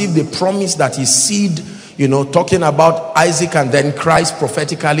 had received the promise that his seed, you know, talking about Isaac and then Christ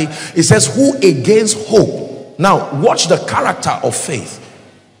prophetically. It says, who against hope. Now, watch the character of faith.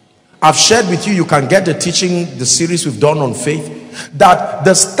 I've shared with you, you can get the teaching, the series we've done on faith, that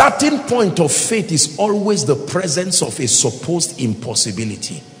the starting point of faith is always the presence of a supposed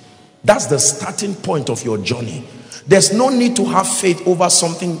impossibility. That's the starting point of your journey. There's no need to have faith over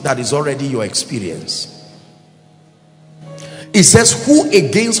something that is already your experience. It says, who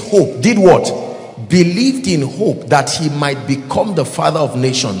against hope did what? Believed in hope that he might become the father of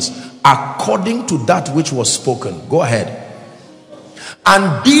nations according to that which was spoken. Go ahead.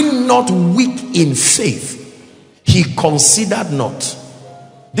 And being not weak in faith, he considered not.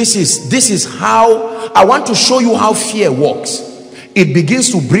 This is how I want to show you how fear works. It begins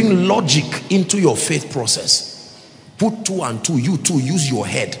to bring logic into your faith process. Put 2 and 2, you too, use your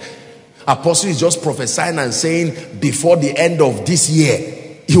head. Apostle is just prophesying and saying before the end of this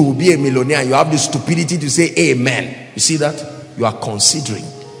year you will be a millionaire. You have the stupidity to say amen. You see that? You are considering.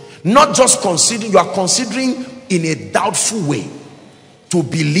 Not just considering, you are considering in a doubtful way. To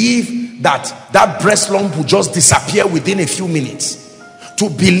believe that that breast lump will just disappear within a few minutes. To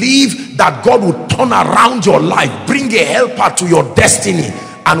believe that God will turn around your life, bring a helper to your destiny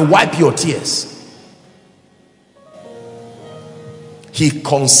and wipe your tears. He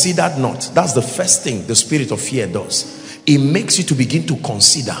considered not. That's the first thing the spirit of fear does. It makes you to begin to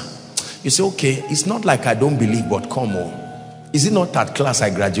consider. You say, okay, it's not like I don't believe, but come on. Is it not that class I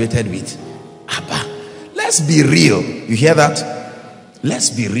graduated with? Abba, let's be real. You hear that?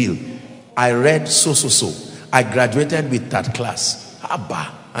 Let's be real. I read so. I graduated with that class.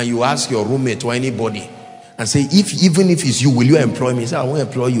 Abba. And you ask your roommate or anybody and say, even if it's you, will you employ me? Say, I won't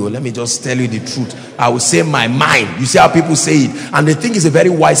employ you. Let me just tell you the truth. I will say my mind. You see how people say it. And they think it's a very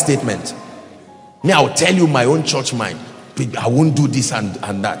wise statement. Me, I'll tell you my own church mind. I won't do this and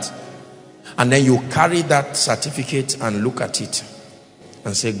that. And then you carry that certificate and look at it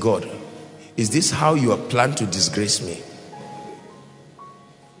and say, God, is this how you are planned to disgrace me?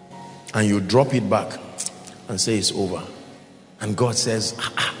 And you drop it back and say it's over. And God says,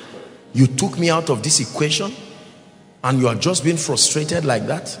 you took me out of this equation and you are just being frustrated like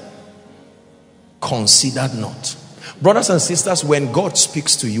that? Consider not. Brothers and sisters, when God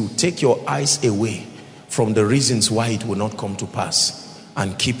speaks to you, take your eyes away from the reasons why it will not come to pass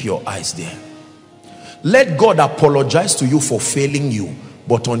and keep your eyes there. Let God apologize to you for failing you,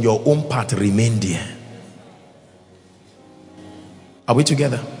 but on your own part remain there. Are we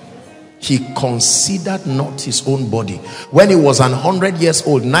together? He considered not his own body. When he was 100 years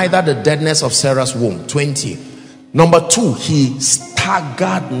old, neither the deadness of Sarah's womb, 20. Number 2, he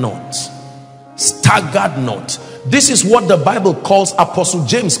staggered not. Staggered not. This is what the Bible calls, Apostle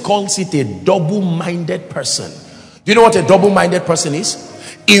James calls it a double-minded person. Do you know what a double-minded person is?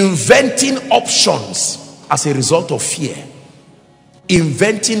 Inventing options as a result of fear.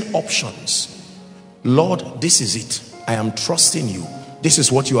 Inventing options. Lord, this is it. I am trusting you. This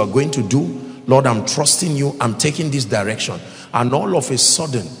is what you are going to do. Lord, I'm trusting you. I'm taking this direction. And all of a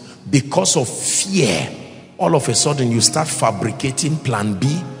sudden, because of fear, all of a sudden you start fabricating plan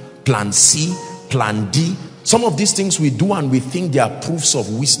B, plan C, plan D. Some of these things we do and we think they are proofs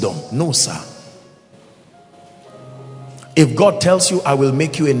of wisdom. No, sir. If God tells you, I will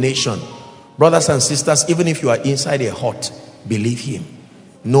make you a nation, brothers and sisters, even if you are inside a hut, believe him.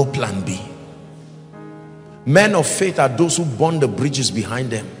 No plan B. Men of faith are those who burn the bridges behind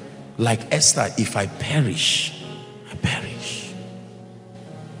them. Like Esther, if I perish, I perish.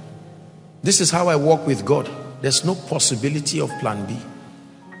 This is how I walk with God. There's no possibility of plan B.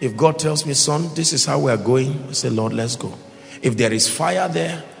 If God tells me, son, this is how we are going, I say, Lord, let's go. If there is fire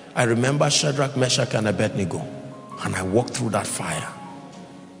there, I remember Shadrach, Meshach, and Abednego, and I walk through that fire.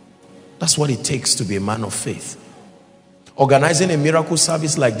 That's what it takes to be a man of faith. Organizing a miracle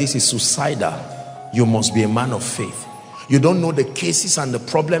service like this is suicidal. You must be a man of faith. You don't know the cases and the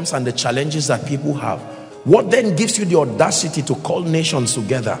problems and the challenges that people have. What then gives you the audacity to call nations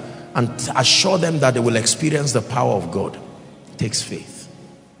together and assure them that they will experience the power of God? It takes faith.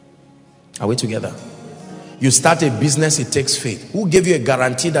 Are we together? You start a business, it takes faith. Who gave you a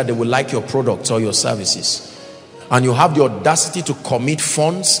guarantee that they will like your products or your services? And you have the audacity to commit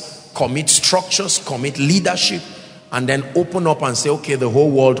funds, commit structures, commit leadership, and then open up and say, okay, the whole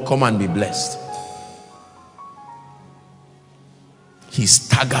world, come and be blessed. He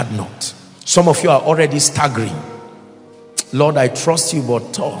staggered not. Some of you are already staggering. Lord, I trust you,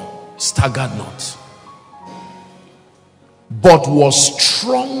 but staggered not. But was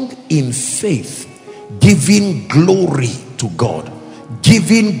strong in faith, giving glory to God.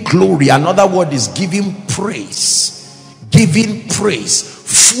 Giving glory. Another word is giving praise. Giving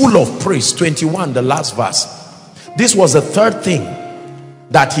praise. Full of praise. 21, the last verse. This was the third thing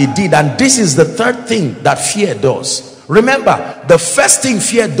that he did. And this is the third thing that fear does. Remember, the first thing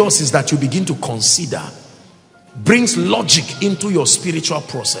fear does is that you begin to consider. Brings logic into your spiritual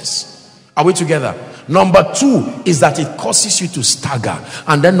process. Are we together? Number two is that it causes you to stagger.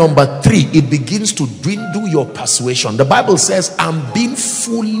 And then number three, it begins to dwindle your persuasion. The Bible says, I'm being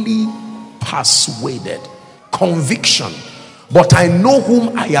fully persuaded. Conviction. But I know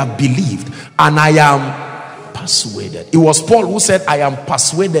whom I have believed, and I am persuaded. It was Paul who said, I am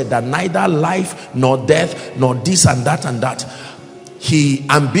persuaded that neither life nor death nor this and that and that.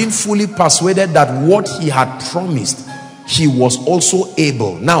 I'm being fully persuaded that what he had promised, he was also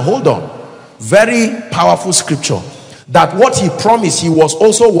able. Now hold on. Very powerful scripture. That what he promised, he was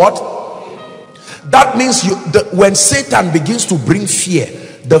also what? That means when Satan begins to bring fear,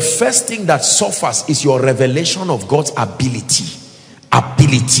 the first thing that suffers is your revelation of God's ability.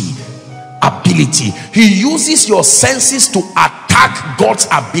 Ability. He uses your senses to attack God's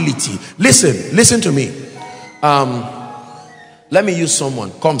ability. Listen to me. Let me use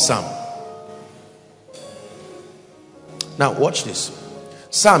someone. Come, Sam. Now watch this.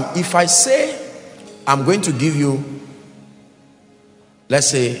 Sam, if I say I'm going to give you, let's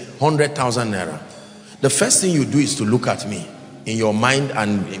say 100,000 naira, the first thing you do is to look at me in your mind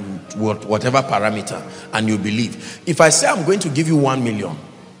and in whatever parameter, and you believe. If I say I'm going to give you 1 million,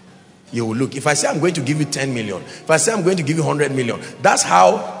 you will look. If I say I'm going to give you 10 million, if I say I'm going to give you 100 million, that's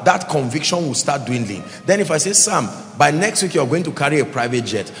how that conviction will start dwindling. Then if I say, Sam, by next week you're going to carry a private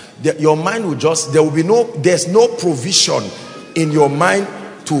jet, your mind will just, there's no provision in your mind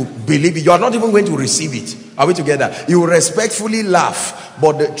to believe it. You are not even going to receive it. Are we together? You will respectfully laugh,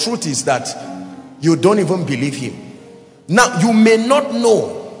 but the truth is that you don't even believe him. Now you may not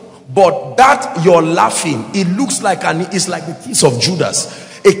know, but that you're laughing, it looks like it's like the kiss of Judas.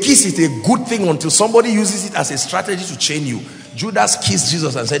 A kiss is a good thing until somebody uses it as a strategy to chain you. Judas kissed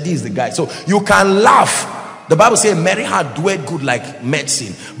Jesus and said, this is the guy. So you can laugh. The Bible says, merry heart doeth good like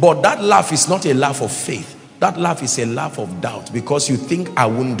medicine. But that laugh is not a laugh of faith. That laugh is a laugh of doubt, because you think I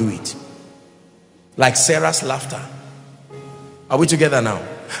won't do it. Like Sarah's laughter. Are we together now?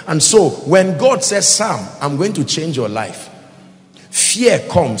 And so when God says, Sam, I'm going to change your life, fear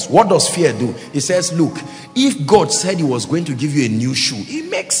comes. What does fear do? It says, look, if God said he was going to give you a new shoe, it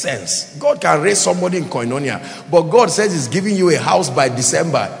makes sense. God can raise somebody in Koinonia, but God says he's giving you a house by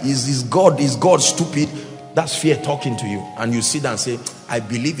December. Is God stupid? That's fear talking to you. And you sit and say, I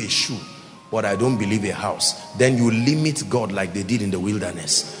believe a shoe, but I don't believe a house. Then you limit God like they did in the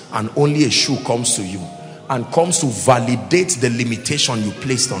wilderness, and only a shoe comes to you and comes to validate the limitation you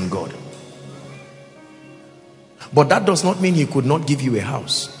placed on God. But that does not mean he could not give you a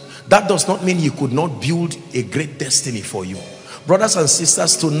house. That does not mean he could not build a great destiny for you. Brothers and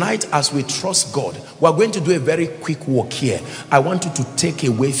sisters, tonight as we trust God, we're going to do a very quick walk here. I want you to take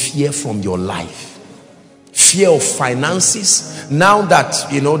away fear from your life. Fear of finances. Now that,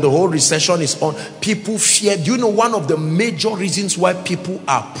 the whole recession is on, people fear. Do you know one of the major reasons why people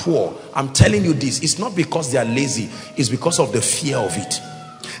are poor? I'm telling you this. It's not because they are lazy. It's because of the fear of it.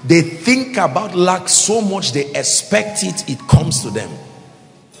 They think about lack so much, they expect it comes to them.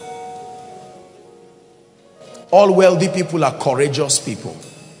 All wealthy people are courageous people.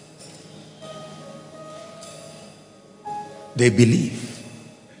 They believe.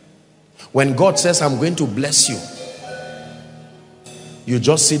 When God says, I'm going to bless you, you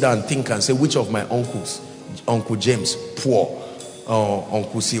just sit down and think and say, which of my uncles? Uncle James, poor.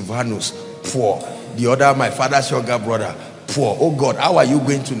 Uncle Silvanus, poor. The other, my father's younger brother, poor. Oh God, how are you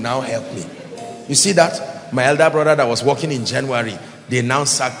going to now help me? You see that? My elder brother that was working in January, they now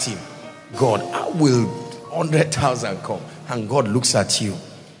sacked him. God, how will 100,000 come? And God looks at you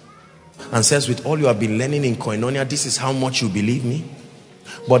and says, with all you have been learning in Koinonia, this is how much you believe me.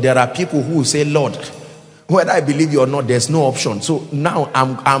 But there are people who will say, Lord, whether I believe you or not, there's no option. So now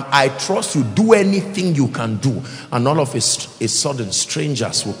I trust you. Do anything you can do. And all of a sudden,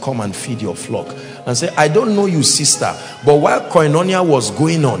 strangers will come and feed your flock and say, I don't know you, sister, but while Koinonia was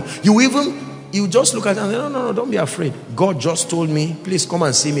going on, you just look at it and say, no, don't be afraid. God just told me, please come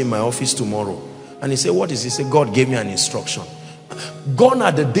and see me in my office tomorrow. And he said, what is he? He said, God gave me an instruction. Gone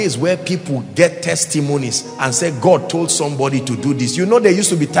are the days where people get testimonies and say, God told somebody to do this. You know, there used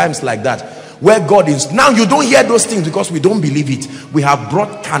to be times like that where God is. Now you don't hear those things because we don't believe it. We have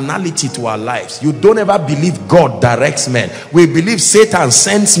brought carnality to our lives. You don't ever believe God directs men. We believe Satan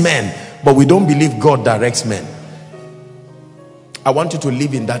sends men, but we don't believe God directs men. I want you to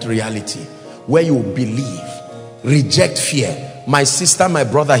live in that reality where you believe. Reject fear. My sister, my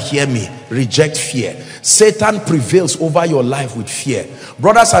brother, hear me. Reject fear. Satan prevails over your life with fear.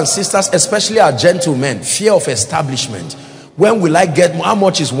 Brothers and sisters, especially our gentlemen, fear of establishment. When will I get, how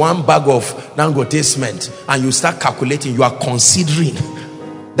much is one bag of Dangote cement? And you start calculating, you are considering.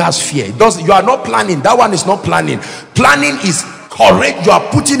 That's fear. You are not planning. That one is not planning. Planning is correct. You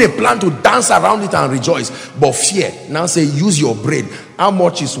are putting a plan to dance around it and rejoice. But fear, now say, use your brain. How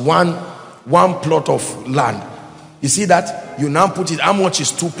much is one plot of land? You see that? You now put it, how much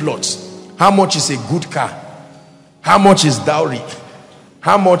is 2 plots? How much is a good car? How much is dowry?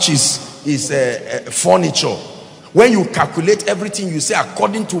 How much is furniture? When you calculate everything, you say,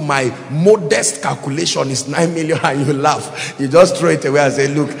 according to my modest calculation, is 9 million, and you laugh. You just throw it away and say,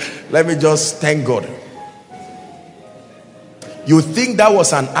 look, let me just thank God. You think that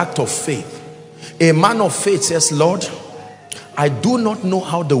was an act of faith. A man of faith says, Lord, I do not know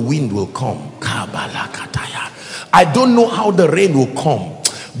how the wind will come. I don't know how the rain will come.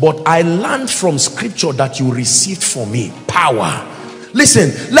 But I learned from scripture that you received for me power.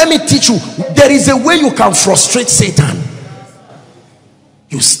 Listen, let me teach you. There is a way you can frustrate Satan.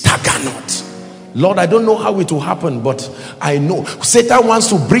 You stagger not. Lord, I don't know how it will happen, but I know. Satan wants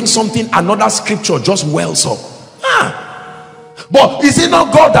to bring something, another scripture just wells up. But is it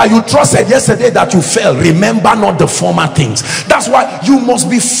not God that you trusted yesterday that you fell? Remember not the former things. That's why you must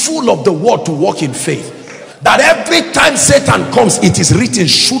be full of the word to walk in faith. That every time Satan comes, it is written,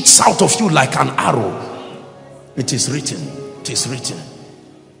 shoots out of you like an arrow. It is written. It is written.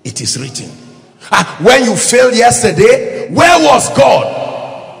 It is written. When you failed yesterday, where was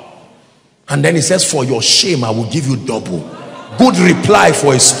God? And then he says, for your shame I will give you double. Good reply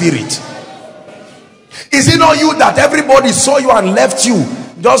for a spirit. Is it not you that everybody saw you and left you,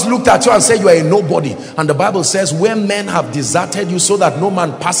 just looked at you and said you are a nobody? And the Bible says, when men have deserted you so that no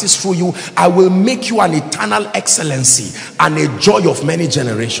man passes through you, I will make you an eternal excellency and a joy of many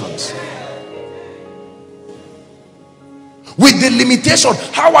generations. With the limitation,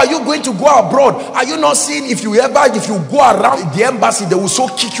 how are you going to go abroad? Are you not seeing if you go around the embassy, they will so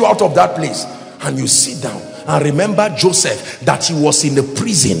kick you out of that place? And you sit down and remember Joseph, that he was in the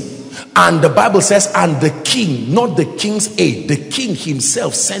prison. And the Bible says, and the king, not the king's aide, the king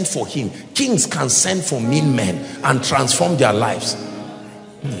himself sent for him. Kings can send for mean men and transform their lives.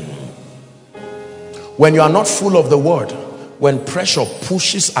 When you are not full of the word, when pressure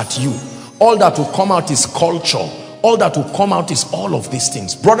pushes at you, all that will come out is culture. All that will come out is all of these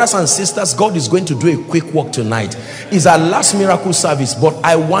things. Brothers and sisters, God is going to do a quick work tonight. It's our last miracle service, but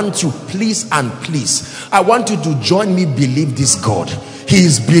I want you, please and please, I want you to join me believe this God. He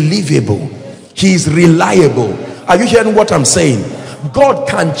is believable. He is reliable. Are you hearing what I'm saying? God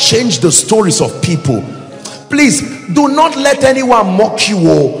can change the stories of people. Please do not let anyone mock you.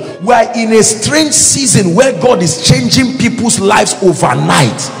 We are in a strange season where God is changing people's lives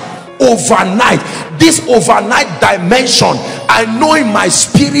overnight. Overnight. This overnight dimension, I know in my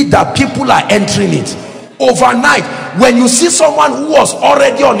spirit that people are entering it. Overnight. When you see someone who was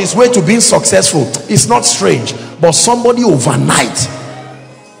already on his way to being successful, it's not strange. But somebody overnight.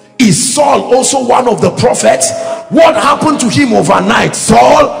 Is Saul also one of the prophets? What happened to him overnight?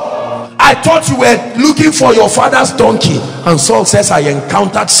 Saul, I thought you were looking for your father's donkey. And Saul says, I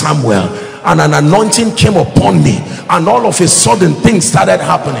encountered Samuel and an anointing came upon me, and all of a sudden things started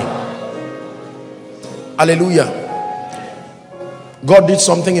happening. Hallelujah. God did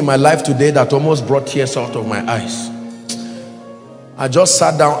something in my life today that almost brought tears out of my eyes. I just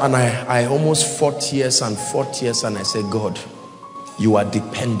sat down and I almost fought tears and I said, God, you are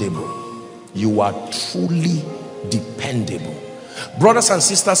dependable. You are truly dependable. Brothers and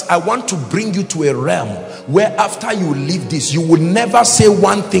sisters, I want to bring you to a realm where after you leave this, you will never say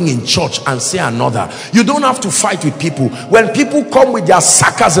one thing in church and say another. You don't have to fight with people. When people come with their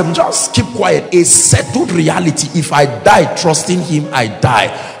sarcasm, just keep quiet. A settled reality. If I die trusting him, I die.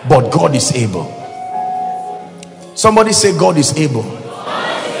 But God is able. Somebody say, God is able.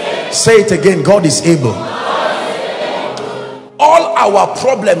 Say it again, God is able. All our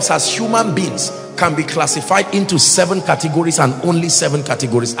problems as human beings can be classified into 7 categories and only 7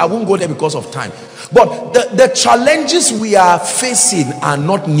 categories. I won't go there because of time. But the challenges we are facing are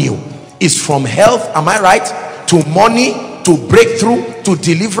not new. It's from health, am I right? To money, to breakthrough, to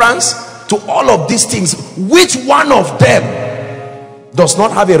deliverance, to all of these things. Which one of them does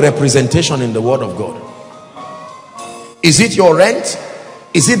not have a representation in the Word of God? Is it your rent?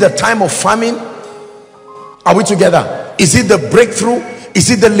 Is it the time of famine? Are we together? Is it the breakthrough?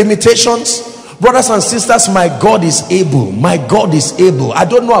 Is it the limitations? Brothers and sisters, my God is able. My God is able. I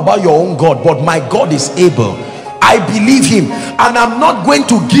don't know about your own God, but my God is able. I believe him, and I'm not going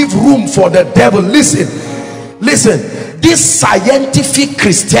to give room for the devil. Listen, this scientific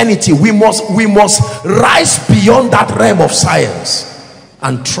Christianity, we must rise beyond that realm of science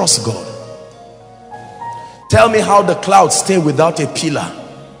and trust God. Tell me how the clouds stay without a pillar.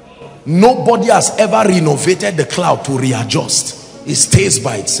 Nobody has ever renovated the cloud to readjust. It stays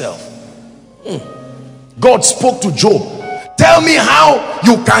by itself. God spoke to Job. Tell me how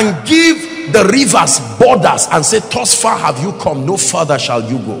you can give the rivers borders and say, thus far have you come, no further shall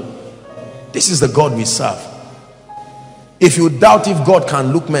you go. This is the God we serve. If you doubt if God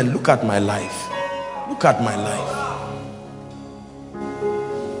can look, man, look at my life. Look at my life.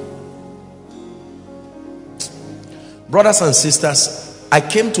 Brothers and sisters, I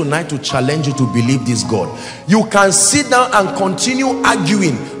came tonight to challenge you to believe this God. You can sit down and continue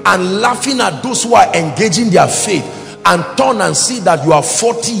arguing and laughing at those who are engaging their faith and turn and see that you are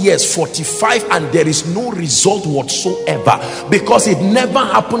 40 years, 45, and there is no result whatsoever, because it never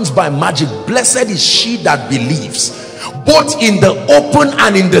happens by magic. Blessed is she that believes, both in the open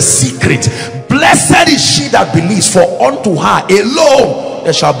and in the secret. Blessed is she that believes, for unto her alone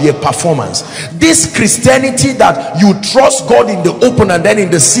there shall be a performance. This Christianity that you trust God in the open and then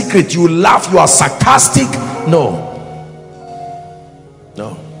in the secret you laugh, you are sarcastic. No.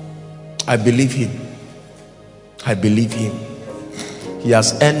 I believe him. I believe him. He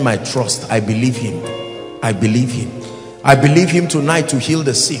has earned my trust. I believe him. I believe him. I believe him tonight to heal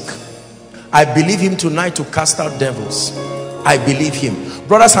the sick. I believe him tonight to cast out devils. I believe him.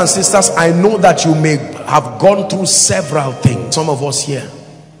 Brothers and sisters, I know that you may have gone through several things. Some of us here,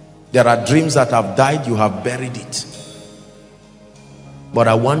 there are dreams that have died, you have buried it. But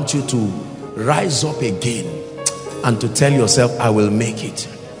I want you to rise up again and to tell yourself, I will make it.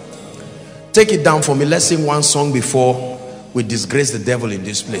 Take it down for me. Let's sing one song before we disgrace the devil in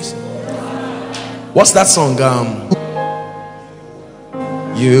this place. What's that song?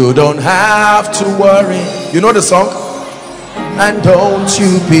 You don't have to worry. You know the song? And don't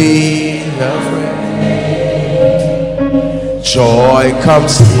you be afraid. Joy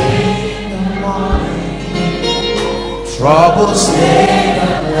comes in the morning. Troubles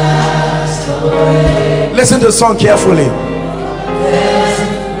never last away. Listen to the song carefully. There's a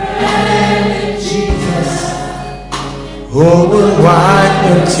friend in Jesus who will wipe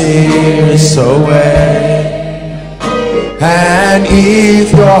your tears away. And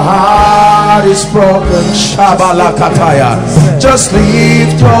if your heart is broken, Shabalakataya, just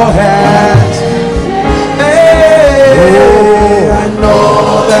lift your hands. Hey, I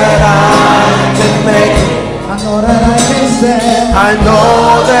know that I can make it. I know that I can stand. I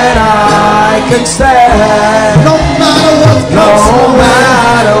know that I can stand. No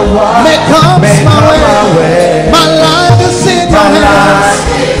matter what may come my way. My life is in your hands.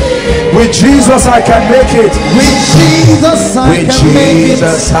 With Jesus I can make it. With Jesus I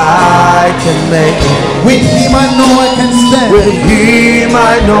can make it. With him I know I can stand. With him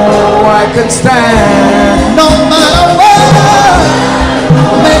I know I can stand. No matter what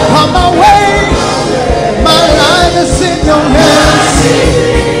may come my way, my life is in your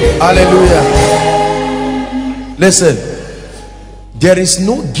hands. Hallelujah. Listen, there is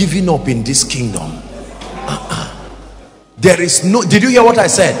no giving up in this kingdom. There is no, did you hear what I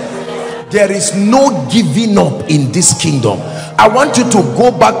said? There is no giving up in this kingdom. I want you to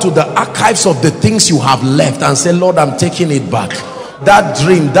go back to the archives of the things you have left and say, Lord, I'm taking it back. That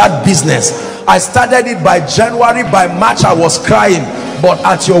dream, that business, I started it by January, by March I was crying, but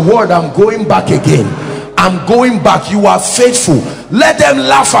at your word I'm going back again. I'm going back. You are faithful. Let them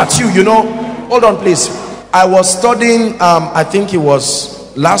laugh at you, you know. Hold on please. I was studying, I think it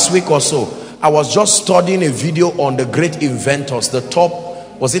was last week or so, I was just studying a video on the great inventors, the top,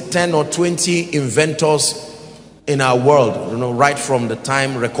 was it 10 or 20 inventors in our world, you know, right from the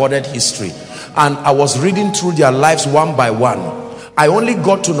time recorded history. And I was reading through their lives one by one. I only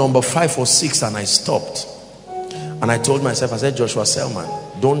got to number 5 or 6 and I stopped. And I told myself, I said, Joshua Selman,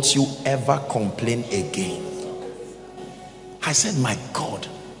 don't you ever complain again. I said, my God,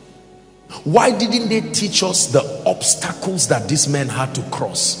 why didn't they teach us the obstacles that these men had to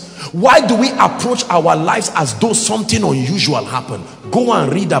cross? Why do we approach our lives as though something unusual happened? Go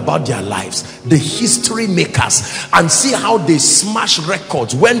and read about their lives, the history makers, and see how they smash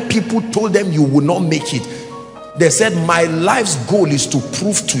records. When people told them you will not make it, they said, my life's goal is to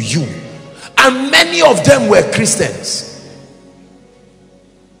prove to you. And many of them were Christians.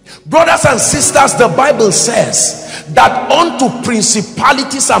 Brothers and sisters, the Bible says that unto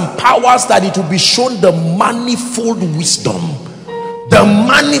principalities and powers that it will be shown the manifold wisdom. The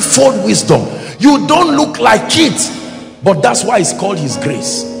manifold wisdom. You don't look like it, but that's why it's called his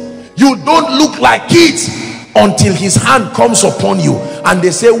grace. You don't look like it until his hand comes upon you and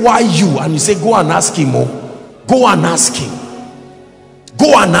they say, why you? And you say, go and ask him. Oh, go and ask him.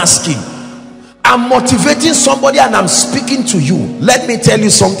 Go and ask him. I'm motivating somebody and I'm speaking to you. Let me tell you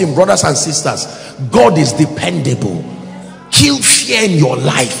something, brothers and sisters. God is dependable. Kill fear in your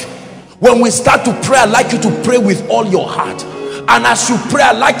life. When we start to pray, I'd like you to pray with all your heart. And as you pray,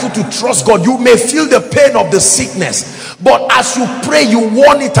 I'd like you to trust God. You may feel the pain of the sickness, but as you pray, you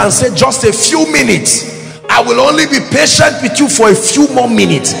warn it and say, just a few minutes. I will only be patient with you for a few more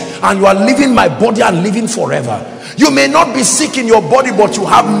minutes. And you are leaving my body and living forever. You may not be sick in your body, but you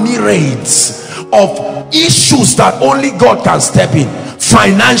have myriads of issues that only God can step in.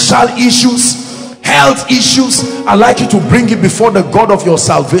 Financial issues, health issues. I'd like you to bring it before the God of your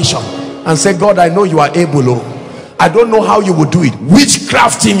salvation and say, God, I know you are able. Oh, I don't know how you will do it.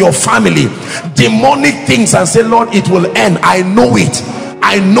 Witchcraft in your family, demonic things, and say, Lord, it will end. I know it.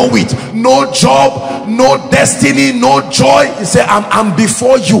 I know it. No job, no destiny, no joy. You say, I'm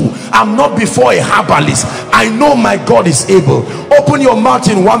before you. I'm not before a herbalist. I know my God is able. Open your mouth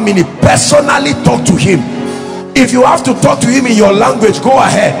in 1 minute. Personally talk to him. If you have to talk to him in your language, go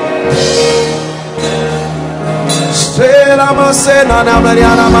ahead.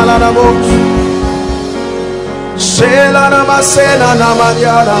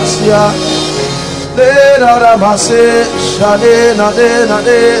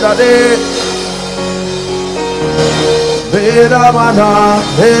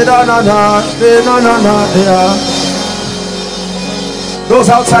 Those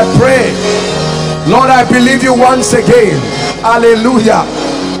outside, pray. Lord, I believe you once again. Hallelujah.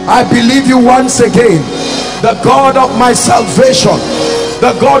 I believe you once again. The God of my salvation,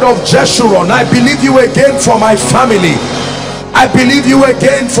 the God of Jeshurun, I believe you again for my family. I believe you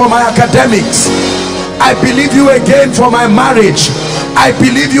again for my academics. I believe you again for my marriage. I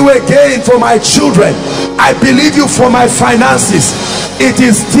believe you again for my children. I believe you for my finances. It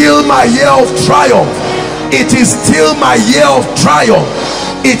is still my year of triumph. It is still my year of triumph.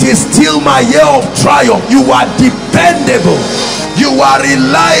 It is still my year of triumph. You are dependable. You are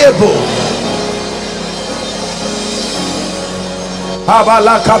reliable.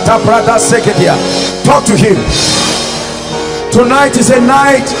 Talk to him. Tonight is a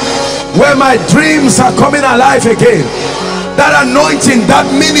night where my dreams are coming alive again. That anointing, that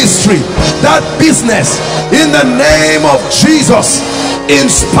ministry, that business, in the name of Jesus, in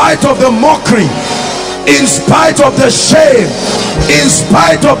spite of the mockery, in spite of the shame, in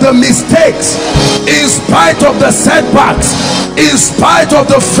spite of the mistakes, in spite of the setbacks, in spite of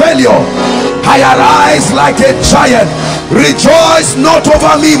the failure, I arise like a giant. Rejoice not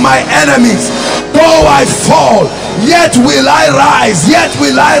over me, my enemies. Though I fall, yet will I rise. Yet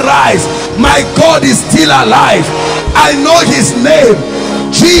will I rise. My God is still alive. I know his name,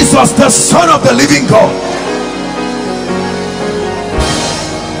 Jesus, the Son of the living God.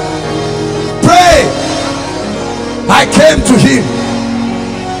 Pray. I came to him,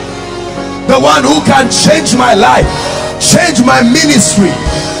 the one who can change my life, change my ministry.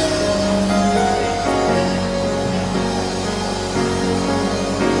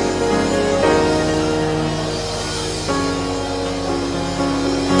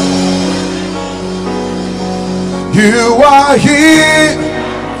 You are here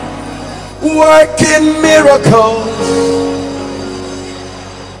working miracles.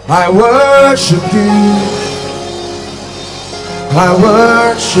 I worship you. I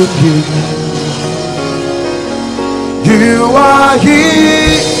worship you. You are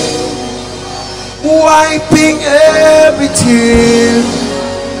here, wiping every tear.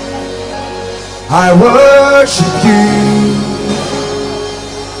 I worship you,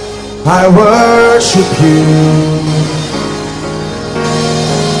 I worship you.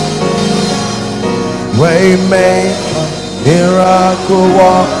 Waymaker, miracle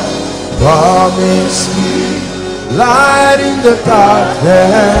worker, promise me light in the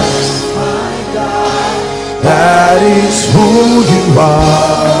darkness. That is who you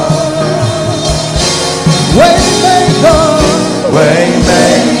are. Waymaker,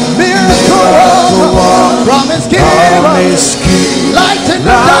 miracle worker, promise keeper, light in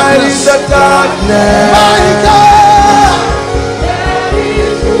the darkness. My God, that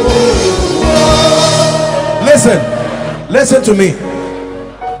is who you are. Listen to me.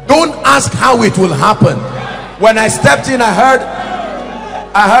 Don't ask how it will happen. When I stepped in, I heard,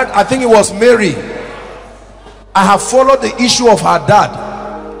 I think it was Mary. I have followed the issue of her dad.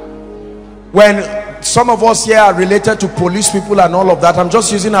 When some of us here are related to police people and all of that, I'm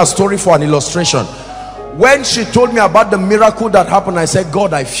just using her story for an illustration. When she told me about the miracle that happened, I said,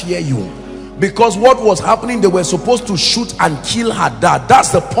 God, I fear you. Because what was happening, they were supposed to shoot and kill her dad. That's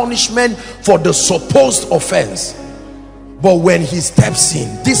the punishment for the supposed offense. But when he steps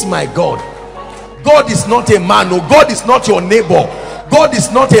in, this my God. God is not a man. No, God is not your neighbor. God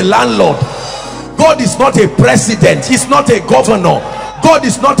is not a landlord. God is not a president. He's not a governor. God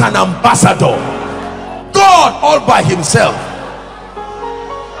is not an ambassador. God all by himself.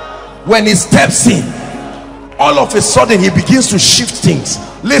 When he steps in, all of a sudden he begins to shift things.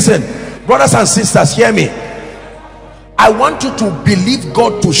 Listen, brothers and sisters, hear me. I want you to believe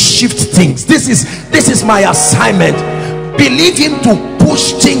God to shift things. This is my assignment. Believe him to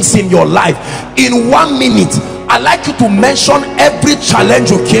push things in your life. In 1 minute, I'd like you to mention every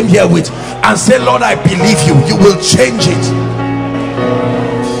challenge you came here with and say, Lord, I believe you. You will change it.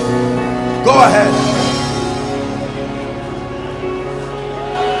 Go ahead.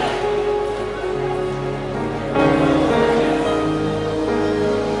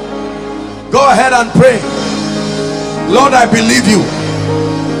 Go ahead and pray. Lord, I believe you.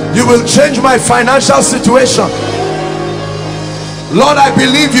 You will change my financial situation. Lord, I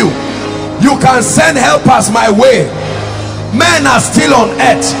believe you. You can send helpers my way. Men are still on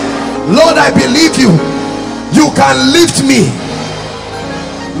earth. Lord, I believe you. You can lift me.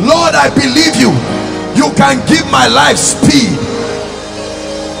 Lord, I believe you. You can give my life speed.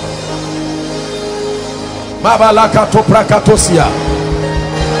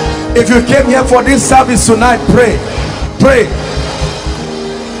 If you came here for this service tonight, pray. Pray.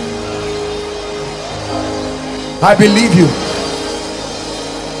 I believe you.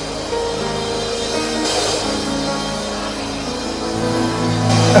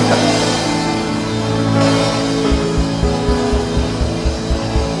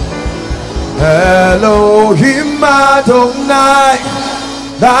 Elohim Adonai,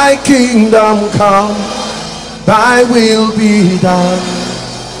 thy kingdom come, thy will be done.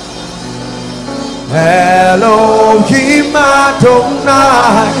 Elohim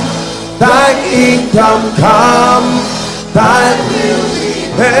Adonai, thy kingdom come, thy will be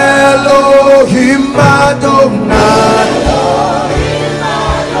done. Elohim Adonai,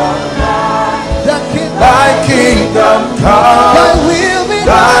 thy kingdom come, thy will be done.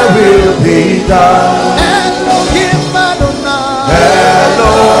 Thy will be done. Elohim Adonai,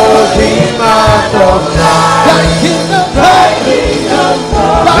 Elohim Adonai, thy kingdom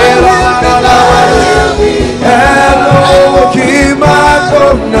come, thy will be done. Elohim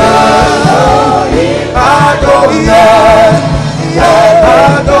Adonai, Adonai, Adonai,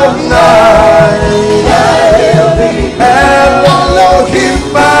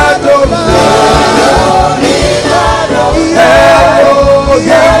 Elohim Adonai.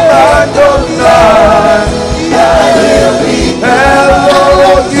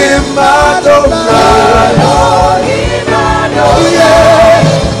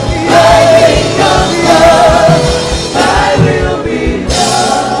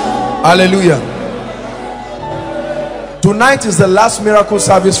 Hallelujah. Tonight is the last miracle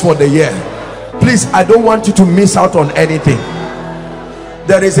service for the year. Please, I don't want you to miss out on anything.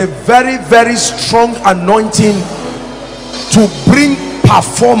 There is a very, very strong anointing to bring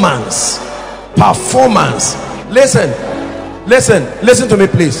performance. Listen to me,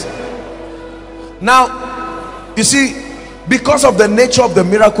 please. Now, you see, because of the nature of the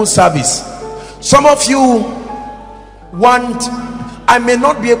miracle service, some of you want, I may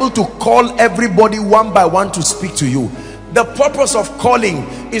not be able to call everybody one by one to speak to you. The purpose of calling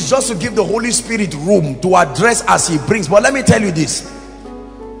is just to give the Holy Spirit room to address as he brings. But let me tell you this,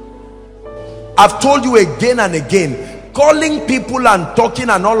 I've told you again and again, Calling people and talking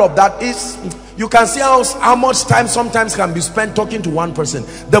and all of that is, you can see how much time sometimes can be spent talking to one person.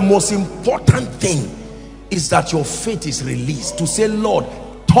 The most important thing is that your faith is released to say, Lord,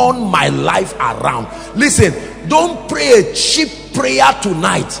 turn my life around. Listen, don't pray a cheap prayer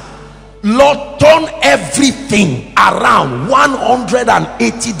tonight. Lord, turn everything around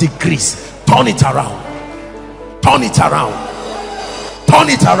 180 degrees. Turn it around. Turn it around. Turn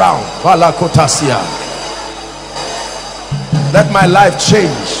it around. Let my life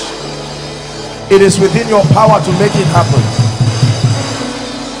change. It is within your power to make it happen.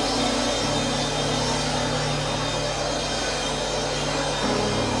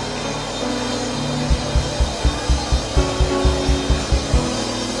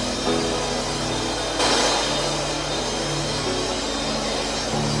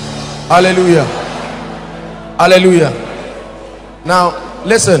 Hallelujah. Hallelujah. Now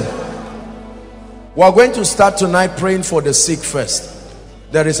listen, we're going to start tonight praying for the sick first.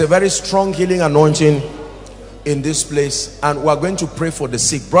 There is a very strong healing anointing in this place, and we're going to pray for the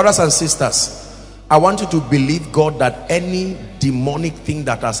sick. Brothers and sisters, I want you to believe God that any demonic thing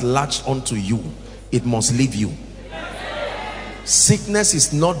that has latched onto you, it must leave you. Sickness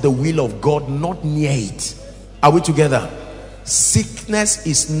is not the will of God, not near it. Are we together? Sickness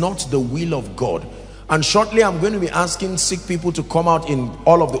is not the will of God. And shortly I'm going to be asking sick people to come out in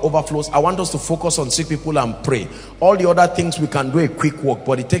all of the overflows. I want us to focus on sick people and pray. All the other things we can do a quick walk,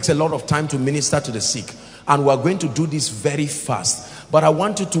 but it takes a lot of time to minister to the sick, and we're going to do this very fast. But I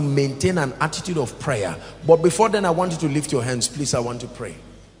want you to maintain an attitude of prayer. But before then, I want you to lift your hands. Please, I want to pray.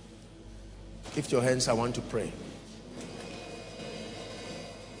 Lift your hands. I want to pray.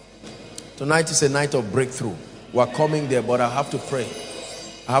 Tonight is a night of breakthrough. We're coming there, but I have to pray.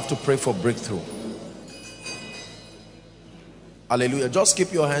 I have to pray for breakthrough. Hallelujah. Just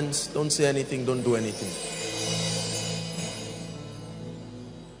keep your hands. Don't say anything. Don't do anything.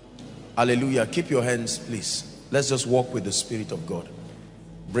 Hallelujah. Keep your hands, please. Let's just walk with the Spirit of God.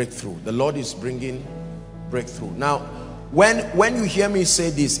 Breakthrough. The Lord is bringing breakthrough. Now, when you hear me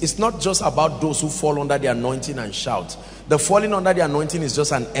say this, it's not just about those who fall under the anointing and shout. The falling under the anointing is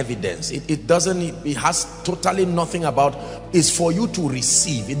just an evidence. It has totally nothing about, it's for you to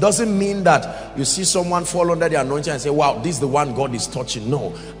receive. It doesn't mean that you see someone fall under the anointing and say, wow, this is the one God is touching.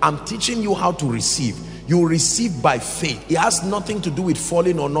 No, I'm teaching you how to receive. You receive by faith. It has nothing to do with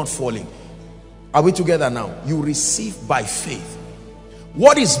falling or not falling. Are we together now? You receive by faith.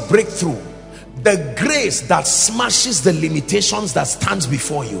 What is breakthrough? The grace that smashes the limitations that stands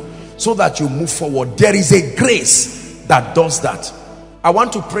before you so that you move forward. There is a grace that does that. I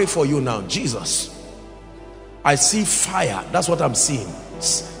want to pray for you now. Jesus, I see fire. That's what I'm seeing.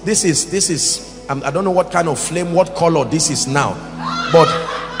 This is I don't know what kind of flame, what color this is now, but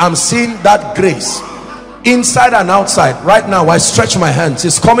I'm seeing that grace inside and outside. Right now I stretch my hands.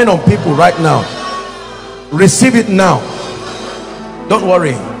 It's coming on people right now. Receive it now. Don't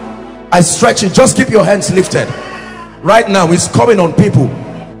worry. I stretch it. Just keep your hands lifted. Right now it's coming on people.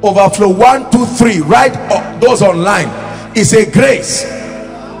 Overflow 1, 2, 3. Right, those online. It's a grace.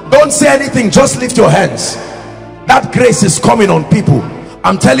 Don't say anything. Just lift your hands. That grace is coming on people.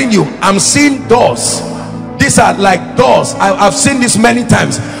 I'm telling you, I'm seeing doors. These are like doors. I've seen this many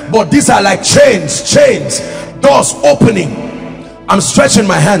times, but these are like chains. Doors opening. I'm stretching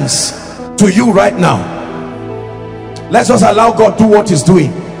my hands to you right now. Let's just allow God to do what he's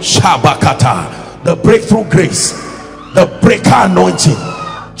doing. Shabakata, the breakthrough grace, the breaker anointing,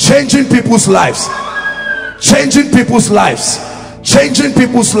 changing people's lives, changing people's lives, changing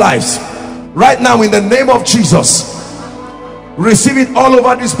people's lives right now in the name of Jesus. Receive it all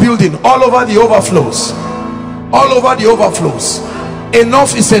over this building, all over the overflows, all over the overflows.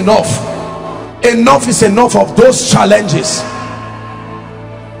 Enough is enough. Enough is enough of those challenges.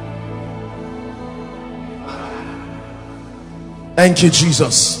 Thank you,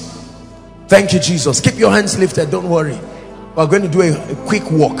 Jesus. Thank you, Jesus. Keep your hands lifted. Don't worry. We're going to do a quick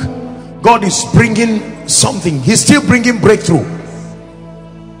walk. God is bringing something. He's still bringing breakthrough.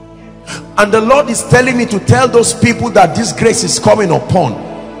 And the Lord is telling me to tell those people that this grace is coming upon.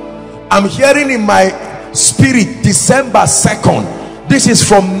 I'm hearing in my spirit December 2nd. This is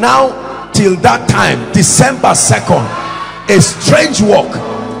from now till that time. December 2nd. A strange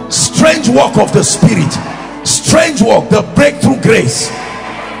walk of the Spirit. Strange walk, the breakthrough grace,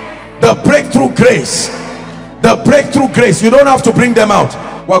 the breakthrough grace, the breakthrough grace. You don't have to bring them out.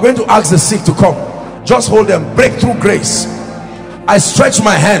 We're going to ask the sick to come. Just hold them. Breakthrough grace. I stretch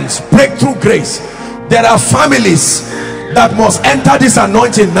my hands. Breakthrough grace. There are families that must enter this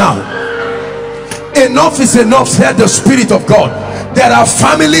anointing now. Enough is enough, said the Spirit of God. There are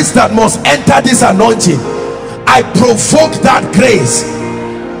families that must enter this anointing. I provoke that grace.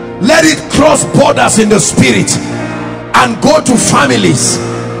 Let it cross borders in the spirit and go to families.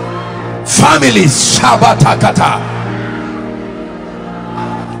 Families, Shabatakata.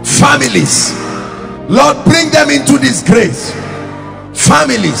 Families, Lord, bring them into this grace.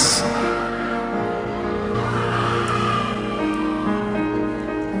 Families.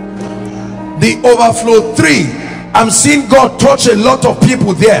 The overflow 3, I'm seeing God touch a lot of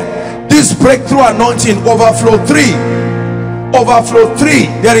people there. This breakthrough anointing, overflow 3. Overflow 3,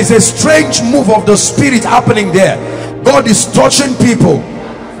 there is a strange move of the spirit happening there. God is touching people.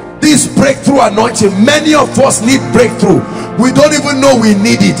 This breakthrough anointing, many of us need breakthrough. We don't even know we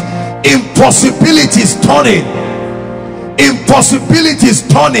need it. Impossibilities turning. Impossibilities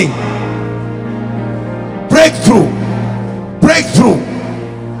turning. Breakthrough. Breakthrough.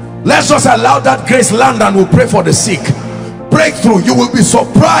 Let's just allow that grace land and we'll pray for the sick. Breakthrough. You will be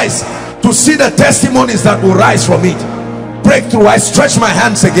surprised to see the testimonies that will rise from it. Breakthrough. I stretch my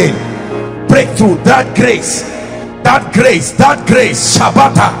hands again. Breakthrough. That grace. That grace. That grace.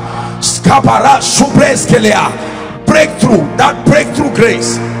 Shabata. Skapara. Shubreskelea. Breakthrough. That breakthrough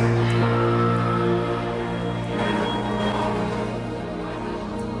grace.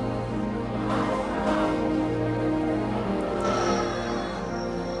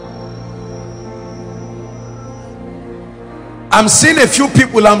 I'm seeing a few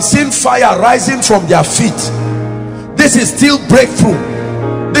people, I'm seeing fire rising from their feet. This is still breakthrough.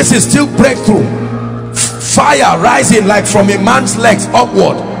 This is still breakthrough. Fire rising like from a man's legs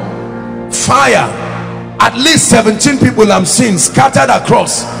upward. Fire. At least 17 people I'm seeing scattered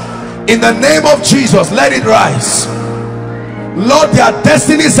across. In the name of Jesus, let it rise. Lord, their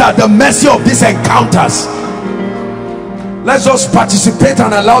destinies are at the mercy of these encounters. Let's just participate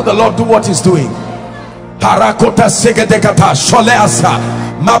and allow the Lord do what he's doing. Parakota segedekata sholeasa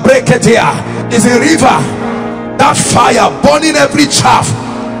mabreketea is a river. That fire burning every chaff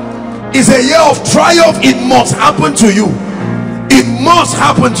is a year of triumph. It must happen to you. It must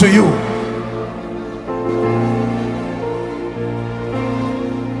happen to you.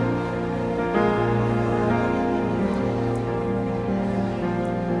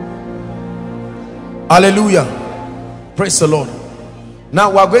 Hallelujah. Praise the Lord. Now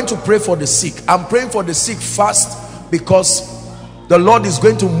we are going to pray for the sick. I'm praying for the sick fast because the Lord is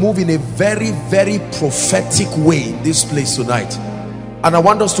going to move in a very, very prophetic way in this place tonight. And I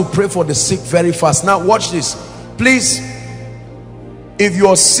want us to pray for the sick very fast. Now watch this. Please, if you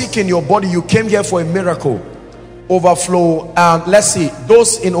are sick in your body, you came here for a miracle. Overflow, let's see,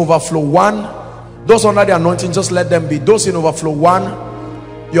 those in overflow 1, those under the anointing, just let them be. Those in overflow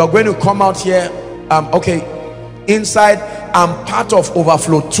 1, you are going to come out here. Okay, inside. I'm part of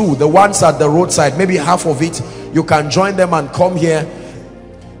overflow 2, the ones at the roadside, maybe half of it. You can join them and come here.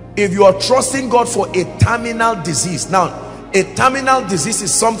 If you are trusting God for a terminal disease, now a terminal disease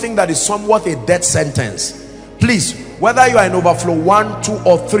is something that is somewhat a death sentence. Please, whether you are in overflow 1, 2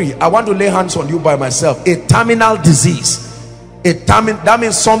 or 3, I want to lay hands on you by myself. A terminal disease, that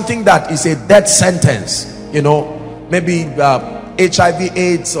means something that is a death sentence, you know, maybe HIV,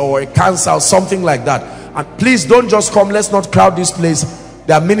 AIDS or a cancer or something like that. And please don't just come. Let's not crowd this place.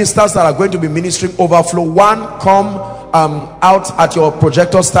 There are ministers that are going to be ministering. Overflow 1, come out at your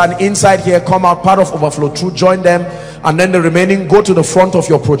projector stand. Inside here, come out part of overflow 2, join them, and then the remaining go to the front of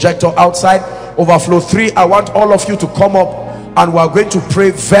your projector outside. Overflow 3, I want all of you to come up and we're going to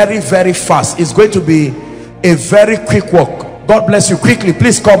pray very, very fast. It's going to be a very quick walk. God bless you. Quickly,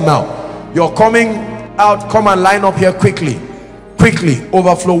 please come now. You're coming out. Come and line up here quickly. Quickly.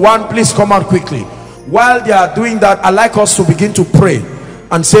 Overflow 1, please come out quickly. While they are doing that, I'd like us to begin to pray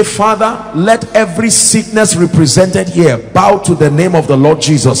and say, Father, let every sickness represented here bow to the name of the Lord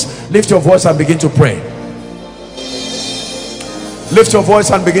Jesus. Lift your voice and begin to pray. Lift your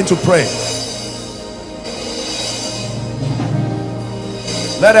voice and begin to pray.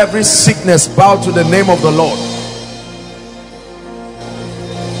 Let every sickness bow to the name of the Lord.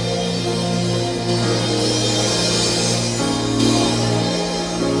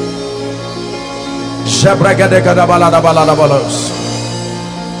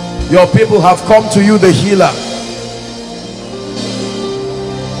 Your people have come to you, the healer.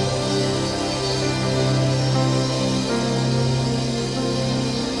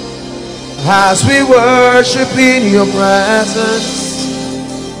 As we worship in your presence,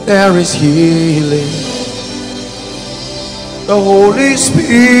 there is healing. The Holy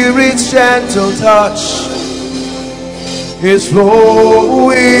Spirit's gentle touch is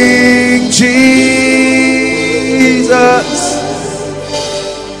flowing. Jesus,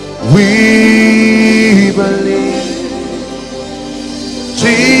 we believe.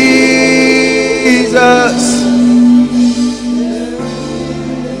 Jesus,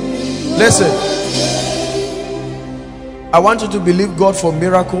 I want you to believe God for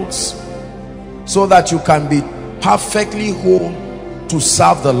miracles so that you can be perfectly whole to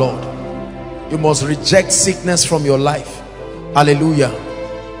serve the Lord. You must reject sickness from your life. Hallelujah.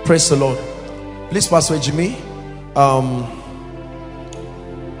 Praise the Lord. Please, Pastor Jimmy,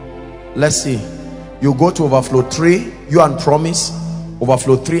 let's see. You go to overflow 3, you and promise.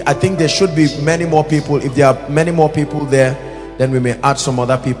 Overflow 3. I think there should be many more people. If there are many more people there, then we may add some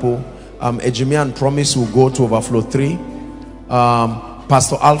other people. Ejimi and promise will go to overflow 3.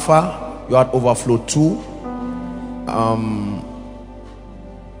 Pastor Alpha, you are at overflow 2.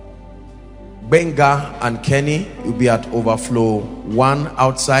 Benga and Kenny, you'll be at overflow 1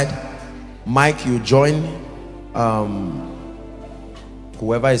 outside. Mike, you join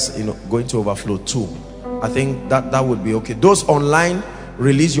whoever is going to overflow 2. I think that would be okay. Those online,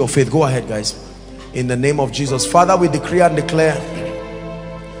 release your faith. Go ahead, guys, in the name of Jesus. Father, we decree and declare,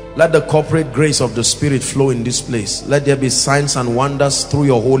 let the corporate grace of the Spirit flow in this place. Let there be signs and wonders through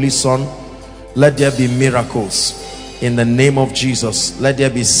your Holy Son. Let there be miracles in the name of Jesus. Let there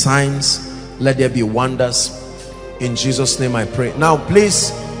be signs, let there be wonders. In Jesus' name I pray. Now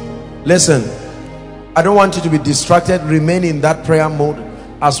please listen, I don't want you to be distracted. Remain in that prayer mode.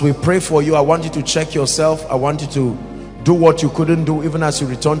 As we pray for you, I want you to check yourself. I want you to do what you couldn't do even as you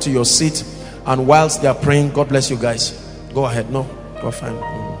return to your seat. And whilst they are praying, God bless you guys. Go ahead. No, go fine.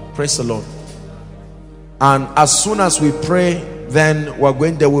 Praise the Lord. And as soon as we pray, then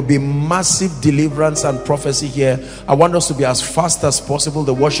there will be massive deliverance and prophecy here. I want us to be as fast as possible.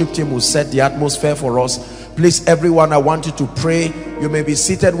 The worship team will set the atmosphere for us. Please, everyone, I want you to pray. You may be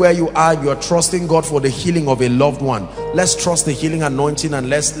seated where you are. You are trusting God for the healing of a loved one. Let's trust the healing anointing and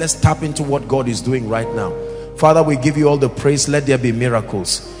let's tap into what God is doing right now. Father, we give you all the praise. Let there be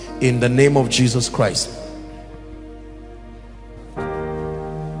miracles in the name of Jesus Christ.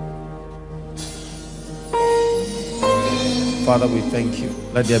 Father, we thank you.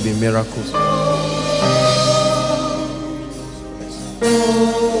 Let there be miracles.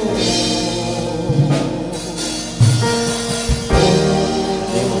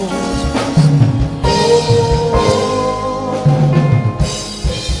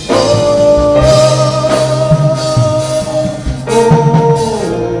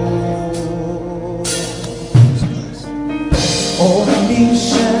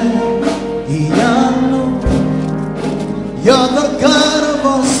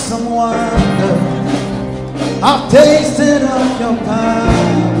 I've tasted of your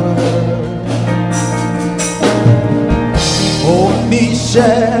power. Oh,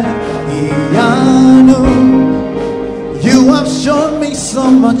 Misha, you have shown me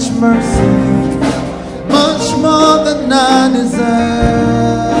so much mercy, much more than I deserve.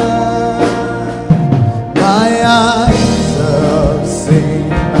 My eyes have seen,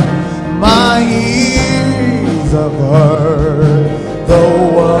 my ears have heard the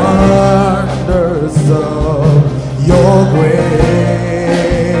wonders of your grace.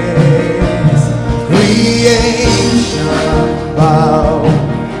 Creation bow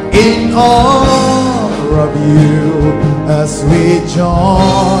in awe of you as we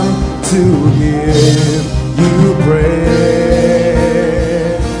join to give you praise.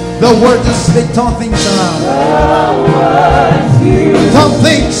 The word to speak, turn things around. Turn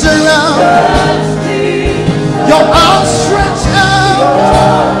things around. Your arms stretched out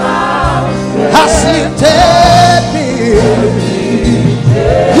has lifted me.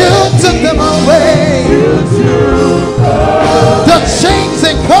 You took them away. The chains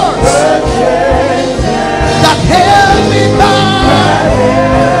and cords that held me bound.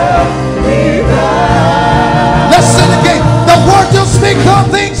 Let's sing again. The word you speak, turn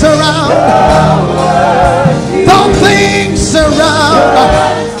things around. Turn things around.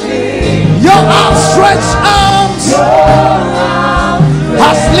 Your outstretched arms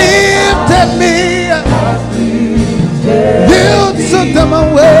has lifted me. You took them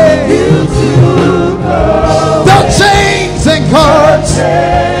away. The chains and cords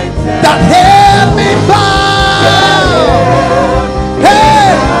that held me bound.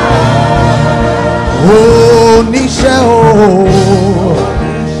 Hey! Oh, Nisha, oh,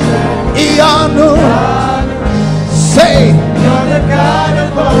 Iano, say, you're the God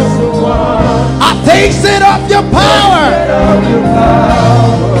of awesome one. I tasted of your power.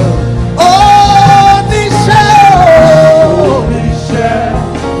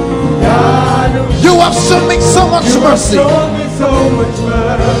 You have shown me so much mercy,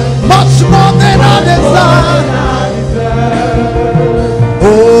 much more than I deserve.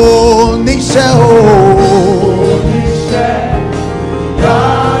 Oh, Nisha,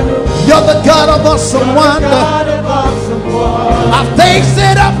 you're the God of awesome wonder. I've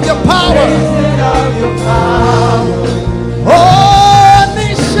tasted of your power.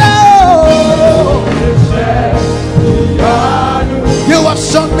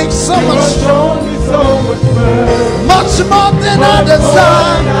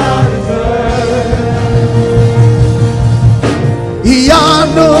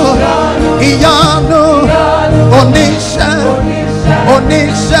 Iyanu, Iyanu, Onisha,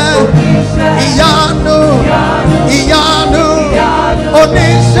 Onisha, Iyanu, Iyanu,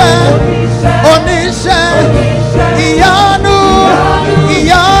 Onisha, Onisha, Iyanu,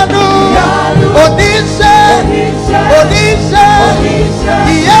 Iyanu, Onisha, Onisha,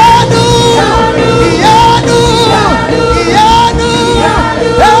 Iyanu, Iyanu, Iyanu,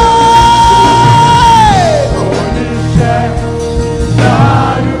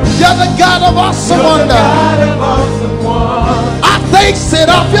 You're the God of awesome wonder. I taste it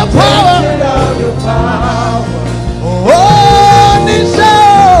of your power. Oh, Nisha,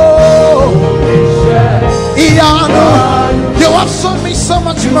 Iyanu, you have shown me so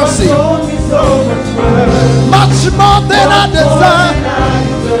much mercy, much more than I deserve.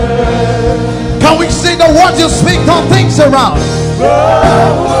 Can we see the words you speak? Turn things around.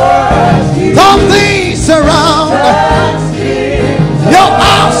 Turn things around. Your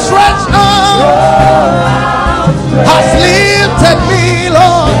outstretched arm has lifted me,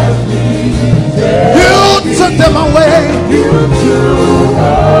 Lord. You took them away.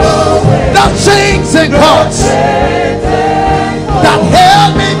 The chains and cords that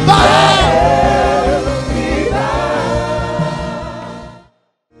held me back.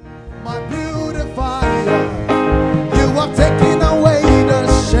 My beautifier, you have taken away the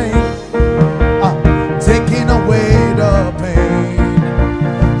shame, taken away the pain.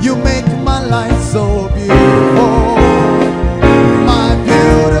 You make my life so beautiful. My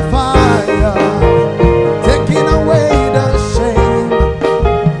beautifier, taking away the shame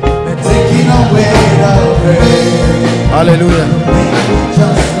and taking away the pain. Hallelujah.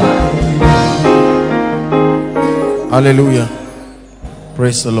 Just like you. Hallelujah.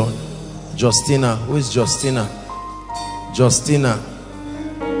 Praise the Lord. Justina. Who is Justina? Justina.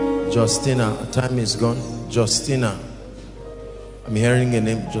 Justina. Time is gone. Justina. I'm hearing a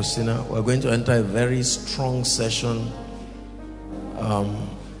name, Justina. We're going to enter a very strong session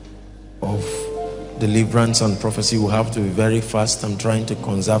of deliverance and prophecy. We'll have to be very fast. I'm trying to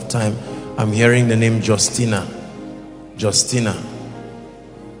conserve time. I'm hearing the name Justina. Justina.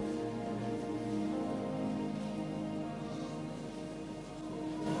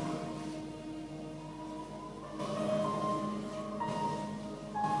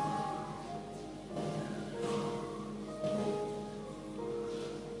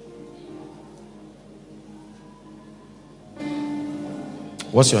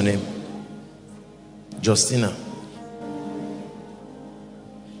 What's your name? Justina.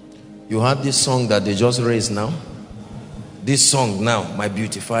 You had this song that they just raised now. This song now, My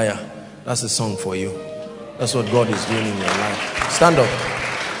Beautifier. That's a song for you. That's what God is doing in your life. Stand up.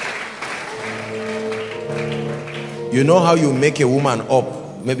 You know how you make a woman up,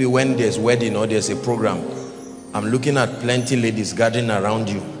 maybe when there's wedding or there's a program. I'm looking at plenty ladies gathering around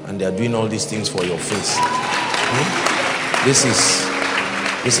you and they are doing all these things for your face. This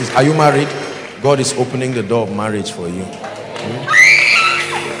is, are you married? God is opening the door of marriage for you.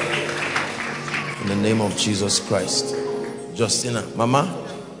 In the name of Jesus Christ. Justina. Mama?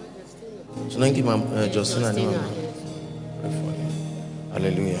 Justina.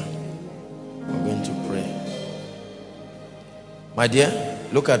 Hallelujah. We're going to pray. My dear,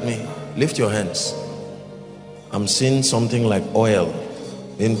 look at me. Lift your hands. I'm seeing something like oil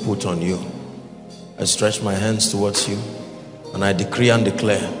being put on you. I stretch my hands towards you. And I decree and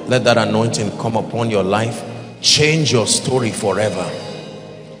declare, let that anointing come upon your life. Change your story forever.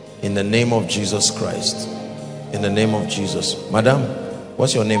 In the name of Jesus Christ. In the name of Jesus. Madam,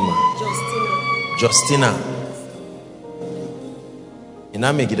 what's your name, ma? Justina.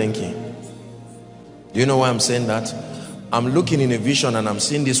 Justina. Do you know why I'm saying that? I'm looking in a vision and I'm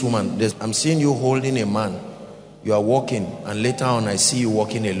seeing this woman. I'm seeing you holding a man. You are walking and later on I see you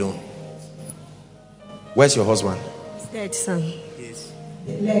walking alone. Where's your husband? Dead, son. Yes.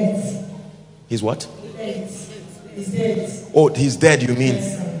 Dead. He's what? Dead. He's dead. Oh, he's dead, you mean?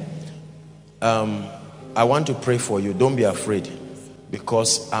 Yes, I want to pray for you. Don't be afraid.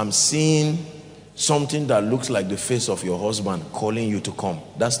 Because I'm seeing something that looks like the face of your husband calling you to come.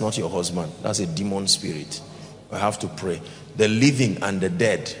 That's not your husband. That's a demon spirit. I have to pray. The living and the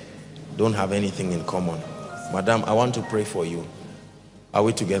dead don't have anything in common. Madam, I want to pray for you. Are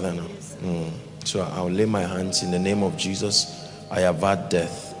we together now? So I'll lay my hands in the name of Jesus. I avert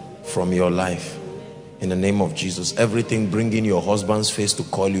death from your life. In the name of Jesus. Everything bringing your husband's face to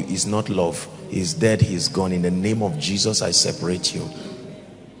call you is not love. He's dead. He's gone. In the name of Jesus, I separate you.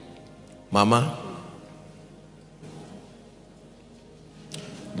 Mama,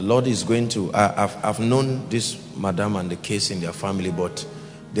 the Lord is going to, I've known this madam and the case in their family, but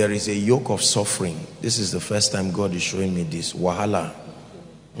There is a yoke of suffering. This is the first time God is showing me this. Wahala.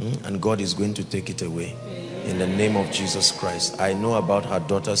 And God is going to take it away. In the name of Jesus Christ. I know about her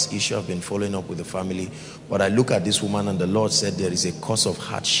daughter's issue. I've been following up with the family. But I look at this woman and the Lord said there is a cause of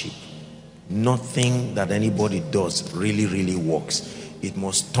hardship. Nothing that anybody does really works. It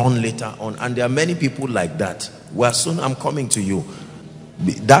must turn later on. And there are many people like that. Well, soon I'm coming to you.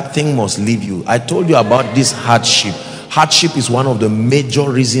 That thing must leave you. I told you about this hardship. Hardship is one of the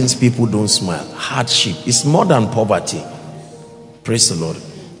major reasons people don't smile. Hardship is more than poverty. Praise the Lord.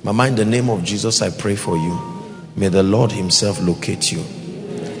 Mama, in the name of Jesus, I pray for you. May the Lord himself locate you.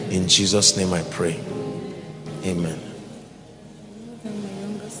 In Jesus' name I pray. Amen.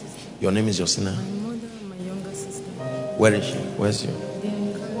 Your name is Josina? My mother and my younger sister. Where is she? Where's you?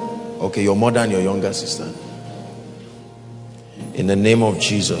 Okay, your mother and your younger sister. In the name of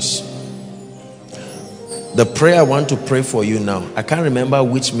Jesus. The prayer I want to pray for you now. I can't remember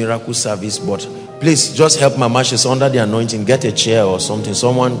which miracle service, but please just help Mama. She's under the anointing. Get a chair or something.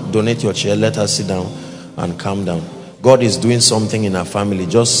 Someone donate your chair. Let her sit down and calm down. God is doing something in her family.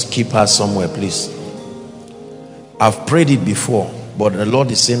 Just keep her somewhere, please. I've prayed it before, but the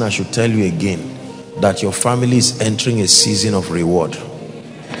Lord is saying I should tell you again that your family is entering a season of reward.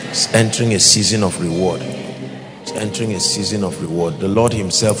 It's entering a season of reward. It's entering a season of reward. The Lord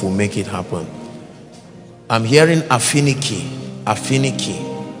himself will make it happen. I'm hearing affinity.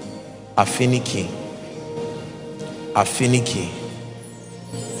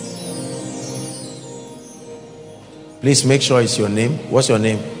 Please make sure it's your name. What's your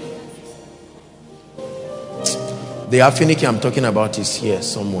name? The affinity I'm talking about is here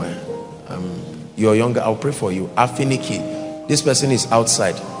somewhere. You're younger. I'll pray for you. Affinity. This person is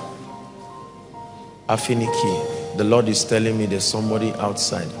outside. Affinity. The Lord is telling me there's somebody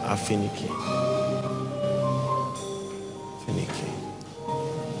outside. Affinity.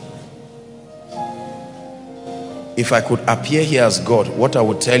 If I could appear here as God, what I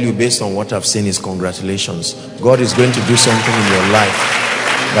would tell you based on what I've seen is congratulations. God is going to do something in your life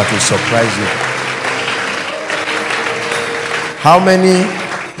that will surprise you. How many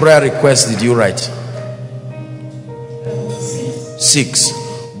prayer requests did you write? 6.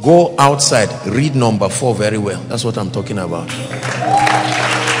 Go outside. Read number 4 very well. That's what I'm talking about.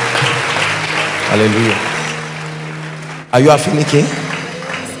 Hallelujah. Are you affinity?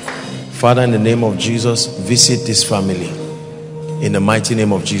 Father, in the name of Jesus, visit this family in the mighty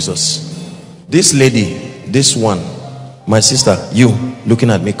name of Jesus. This lady, this one, my sister, you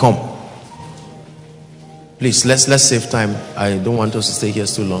looking at me, come. Please, let's save time. I don't want us to stay here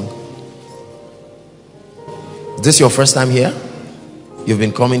too long. Is this your first time here? You've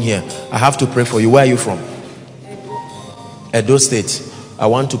been coming here. I have to pray for you. Where are you from? Edo State. I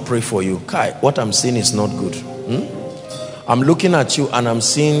want to pray for you. Kai, what I'm seeing is not good. I'm looking at you and I'm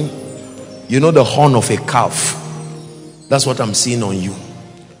seeing, you know, the horn of a calf. That's what I'm seeing on you.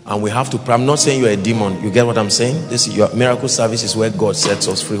 And we have to pray. I'm not saying you're a demon. You get what I'm saying? This is your miracle service is where God sets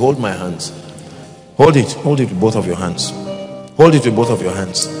us free. Hold my hands. Hold it with both of your hands. Hold it with both of your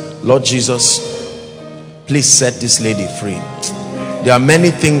hands. Lord Jesus, please set this lady free. There are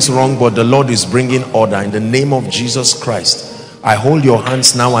many things wrong, but the Lord is bringing order. In the name of Jesus Christ, I hold your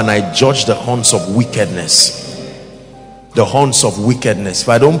hands now and I judge the horns of wickedness. The horns of wickedness. If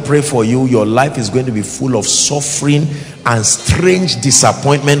I don't pray for you, your life is going to be full of suffering and strange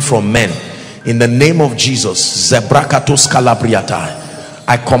disappointment from men. In the name of Jesus, Zebrakatos Calabriata,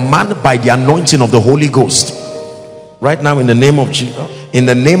 I command by the anointing of the Holy Ghost right now, in the name of Jesus, in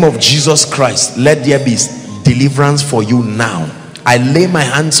the name of Jesus Christ, let there be deliverance for you now. I lay my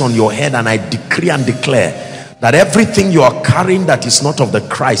hands on your head and I decree and declare that everything you are carrying that is not of the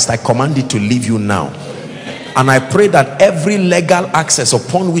Christ, I command it to leave you now. And I pray that every legal access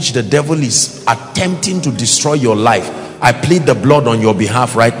upon which the devil is attempting to destroy your life, I plead the blood on your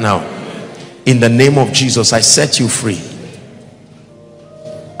behalf right now. In the name of Jesus, I set you free.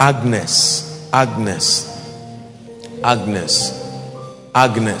 Agnes.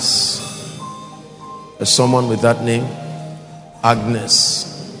 There's someone with that name? Agnes.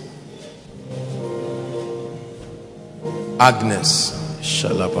 Agnes.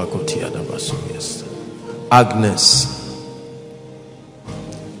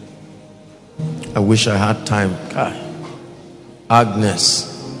 I wish I had time. Agnes.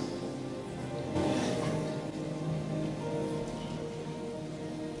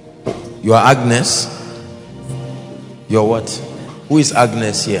 You are Agnes? You're what? Who is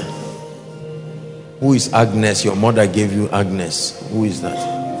Agnes here? Who is Agnes? Your mother gave you Agnes. Who is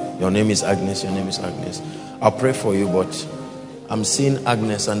that? Your name is Agnes. Your name is Agnes. I'll pray for you, but I'm seeing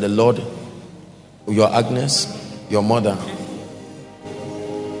Agnes and the Lord. You're Agnes, your mother.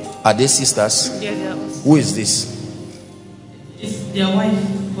 Are they sisters? Yeah, they are all sisters. Who is this? It's their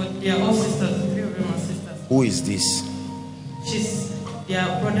wife, but they are all sisters. 3 of them are sisters. Who is this? She's their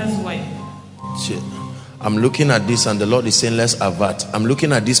brother's wife. I'm looking at this and the Lord is saying let's avert. I'm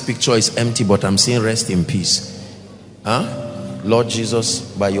looking at this picture, it's empty, but I'm saying rest in peace. Huh? Lord Jesus,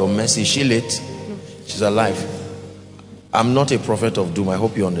 by your mercy, is she late? She's alive. I'm not a prophet of doom. I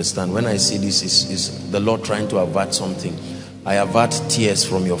hope you understand. When I see this, is the Lord trying to avert something. I avert tears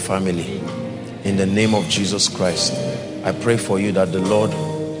from your family in the name of Jesus Christ. I pray for you that the Lord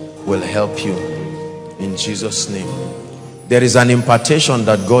will help you in Jesus' name. There is an impartation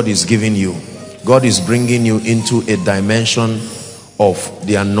that God is giving you. God is bringing you into a dimension of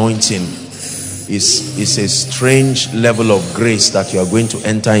the anointing. It's a strange level of grace that you are going to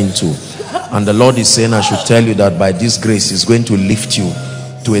enter into. And the Lord is saying I should tell you that by this grace is going to lift you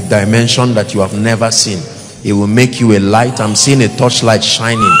to a dimension that you have never seen. It will make you a light. I'm seeing a torchlight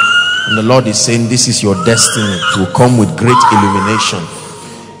shining. And the Lord is saying this is your destiny. It will come with great illumination.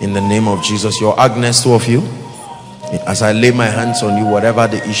 In the name of Jesus. Your Agnes, two of you. As I lay my hands on you, whatever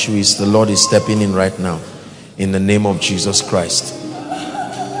the issue is, the Lord is stepping in right now. In the name of Jesus Christ.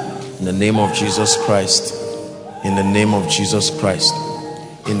 In the name of Jesus Christ. In the name of Jesus Christ.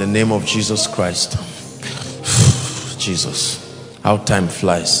 In the name of Jesus Christ. Jesus. How time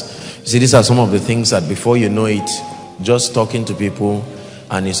flies. You see, these are some of the things that before you know it, just talking to people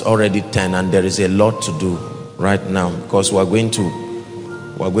and it's already 10 and there is a lot to do right now because we're going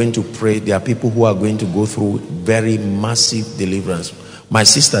to pray. There are people who are going to go through very massive deliverance. My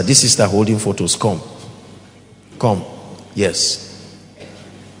sister, this sister holding photos, come. Yes.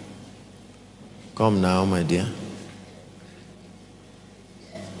 Come now, my dear.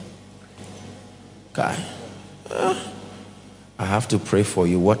 Kai. I have to pray for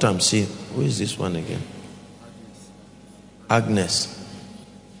you. What I'm seeing. Who is this one again? Agnes.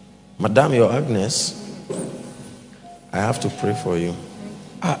 Madam, you're Agnes. I have to pray for you.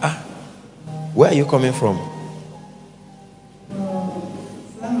 Where are you coming from?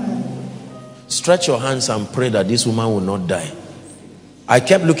 Stretch your hands and pray that this woman will not die. I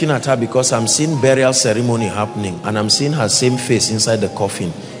kept looking at her because I'm seeing burial ceremony happening and I'm seeing her same face inside the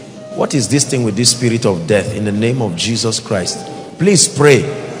coffin. What is this thing with this spirit of death? In the name of Jesus Christ, please pray.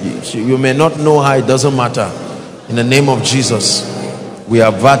 You may not know how, it doesn't matter. In the name of Jesus, we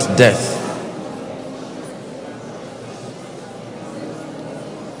avert death.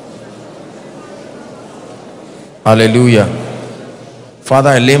 Hallelujah. Father,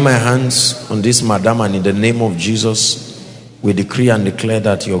 I lay my hands on this madam and in the name of Jesus we decree and declare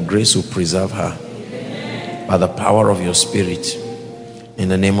that your grace will preserve her by the power of your spirit in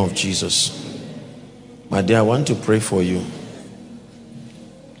the name of Jesus. My dear, I want to pray for you.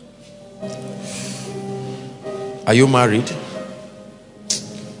 Are you married?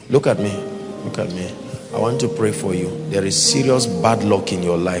 Look at me. Look at me. I want to pray for you. There is serious bad luck in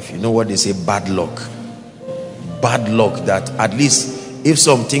your life. You know what they say, bad luck? Bad luck that at least if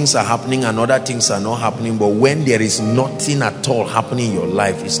some things are happening and other things are not happening, but when there is nothing at all happening in your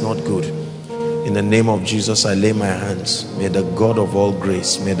life, it's not good. In the name of Jesus, I lay my hands. May the God of all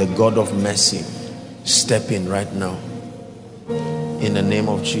grace, may the God of mercy step in right now. In the name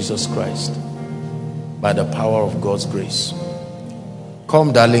of Jesus Christ, by the power of God's grace.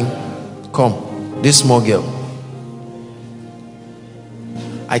 Come, darling. Come. This small girl.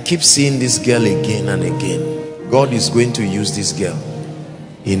 I keep seeing this girl again and again. God is going to use this girl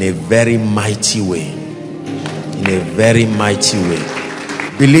in a very mighty way. In a very mighty way.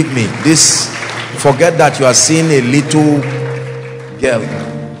 Believe me, forget that you are seeing a little girl.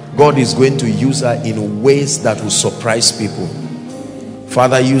 God is going to use her in ways that will surprise people.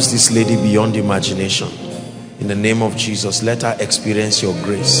 Father, use this lady beyond imagination. In the name of Jesus, let her experience your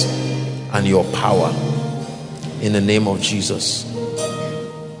grace and your power. In the name of Jesus.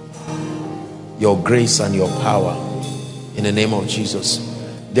 Your grace and your power. In the name of Jesus.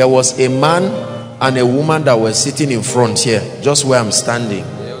 There was a man and a woman that were sitting in front here, just where I'm standing.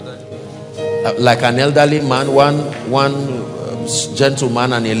 Like an elderly man, one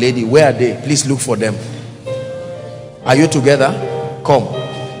gentleman and a lady. Where are they? Please look for them. Are you together? Come.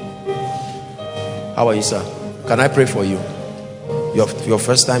 How are you, sir? Can I pray for you? Your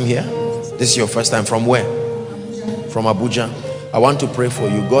first time here? This is your first time. From where? From Abuja. I want to pray for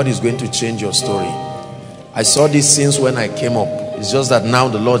you. God is going to change your story. I saw this since when I came up. It's just that now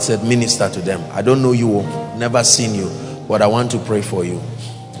the Lord said minister to them. I don't know you, never seen you, but I want to pray for you.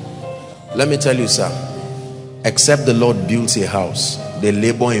 Let me tell you, sir, except the Lord builds a house, they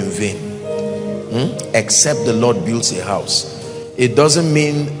labor in vain. Except the Lord builds a house. It doesn't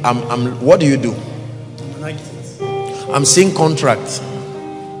mean what do you do? I'm seeing contract.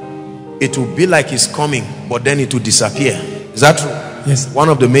 it will be like it's coming, but then it will disappear. Is that true? Yes. One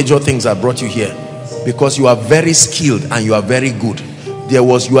of the major things that brought you here, because you are very skilled and you are very good.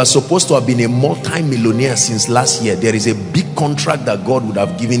 You are supposed to have been a multi-millionaire since last year. There is a big contract that God would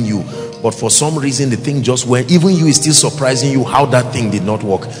have given you, but for some reason the thing just went. Even you is still surprising you how that thing did not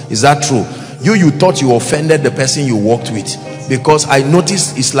work. Is that true? You thought you offended the person you worked with, because I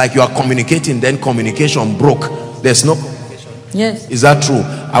noticed it's like you are communicating, then communication broke. There's no communication. Yes. Is that true?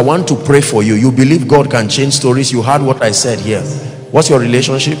 I want to pray for you. You believe God can change stories. You heard what I said here. What's your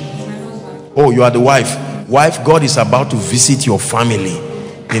relationship? Oh, you are the wife. God is about to visit your family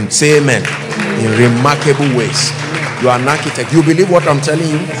in Selman in remarkable ways. You are an architect. You believe what I'm telling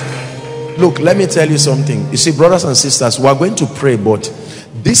you? Look, let me tell you something. You see, brothers and sisters, we are going to pray, but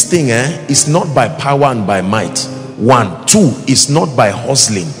this thing is not by power and by might. 1, 2, it's not by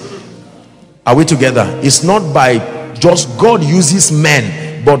hustling. Are we together? It's not by just God uses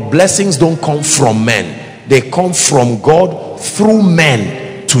men, but blessings don't come from men. They come from God through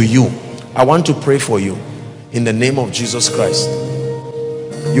men to you. I want to pray for you in the name of Jesus Christ.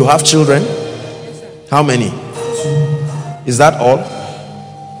 You have children? How many? Is that all?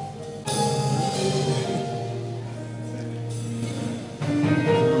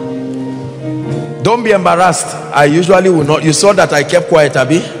 Don't be embarrassed. I usually will not. You saw that I kept quiet,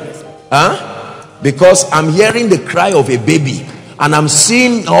 Abi? Huh? Because I'm hearing the cry of a baby, and I'm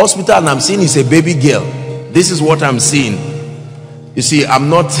seeing the hospital, and I'm seeing it's a baby girl. This is what I'm seeing. You see, I'm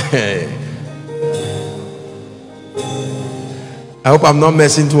not I hope I'm not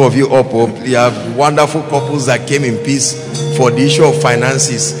messing two of you up. You have wonderful couples that came in peace for the issue of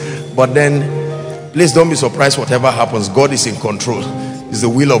finances, but then please don't be surprised whatever happens. God is in control. It's the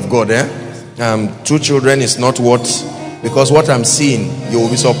will of God. 2 children is not what, because what I'm seeing, you will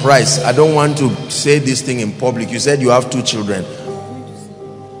be surprised. I don't want to say this thing in public. You said you have 2 children.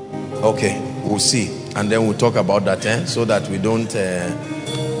 Okay, we'll see, and then we'll talk about that, so that we don't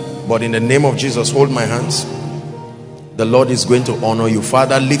but in the name of Jesus, hold my hands. The Lord is going to honor you.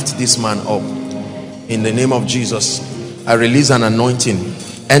 Father, lift this man up in the name of Jesus. I release an anointing.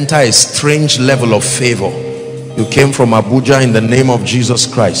 Enter a strange level of favor. You came from Abuja in the name of Jesus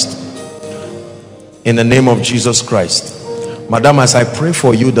Christ. In the name of Jesus Christ. Madam, as I pray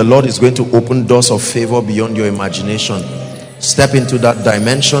for you, the Lord is going to open doors of favor beyond your imagination. Step into that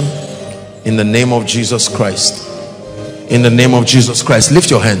dimension in the name of Jesus Christ. In the name of Jesus Christ. Lift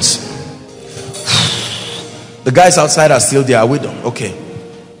your hands. The guys outside are still there. Are we done? Okay.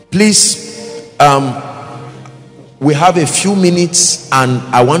 Please, we have a few minutes and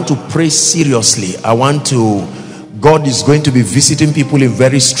I want to pray seriously. God is going to be visiting people in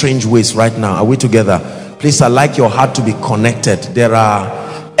very strange ways right now. Are we together? Please, I'd like your heart to be connected. There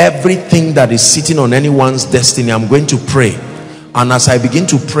are everything that is sitting on anyone's destiny. I'm going to pray. And as I begin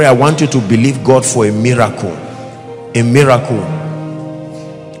to pray, I want you to believe God for a miracle. A miracle.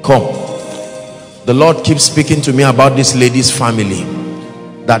 Come. The Lord keeps speaking to me about this lady's family,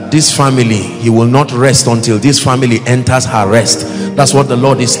 that this family, he will not rest until this family enters her rest. That's what the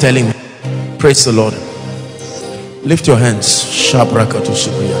Lord is telling me. Praise the Lord. Lift your hands.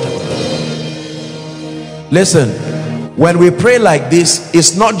 Listen, when we pray like this,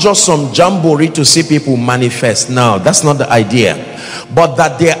 it's not just some jamboree to see people manifest. Now, that's not the idea, but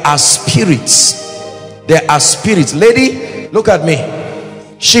that there are spirits. There are spirits. Lady, look at me.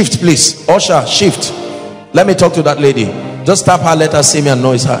 Shift, please. Usher, shift. Let me talk to that lady. Just tap her, let her see me and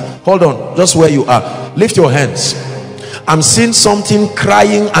noise her. Hold on, just where you are. Lift your hands. I'm seeing something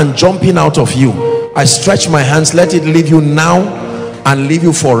crying and jumping out of you. I stretch my hands. Let it leave you now and leave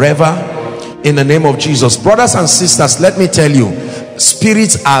you forever in the name of Jesus. Brothers and sisters, let me tell you,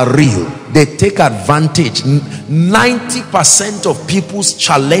 spirits are real. They take advantage. 90% of people's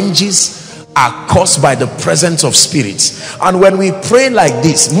challenges are caused by the presence of spirits. And when we pray like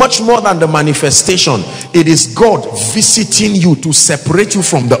this, much more than the manifestation, it is God visiting you to separate you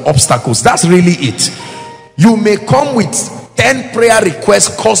from the obstacles. That's really it. You may come with 10 prayer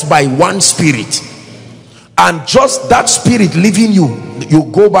requests caused by one spirit, and just that spirit leaving you, you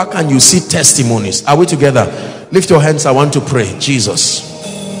go back and you see testimonies. Are we together? Lift your hands. I want to pray. Jesus.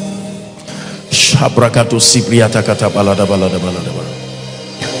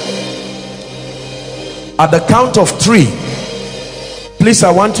 At the count of 3, please,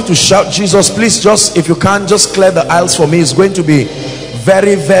 I want you to shout Jesus. Please, just if you can, just clear the aisles for me. It's going to be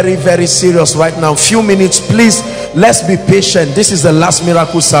very, very, very serious right now. Few minutes, please. Let's be patient. This is the last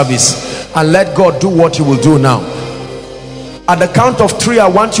miracle service, and let God do what he will do now. At the count of 3, I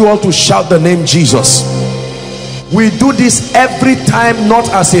want you all to shout the name Jesus. We do this every time, not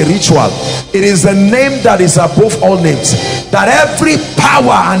as a ritual. It is the name that is above all names. That every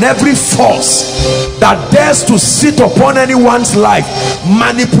power and every force that dares to sit upon anyone's life,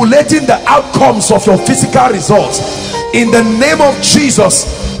 manipulating the outcomes of your physical results, in the name of Jesus,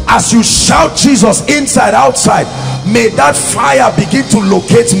 as you shout Jesus inside, outside, may that fire begin to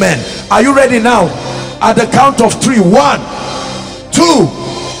locate men. Are you ready now? At the count of 3. 1, 2,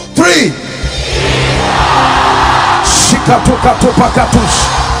 3.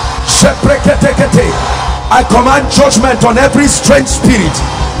 I command judgment on every strange spirit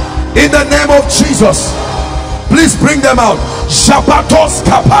in the name of Jesus. Please bring them out. Shabatos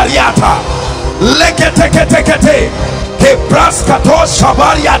kapariata leketeketekete kebraskatos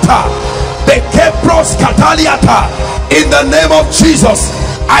shabariata bekebros kataliata. In the name of Jesus,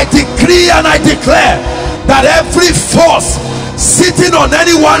 I decree and I declare that every force sitting on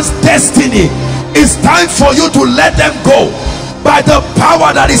anyone's destiny, it's time for you to let them go by the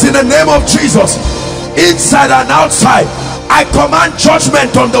power that is in the name of Jesus. Inside and outside, I command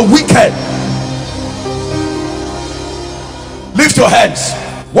judgment on the wicked. Lift your hands.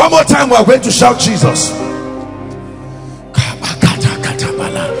 One more time, we're going to shout Jesus.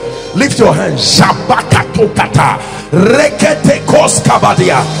 Lift your hands. At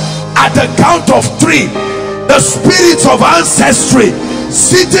the count of 3, the spirits of ancestry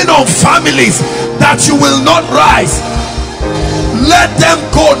sitting on families that you will not rise, let them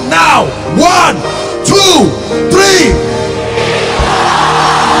go now. 1, 2, 3.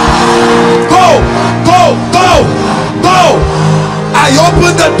 Go, go, go, go. I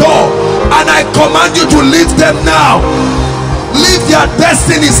open the door and I command you to leave them now. Leave their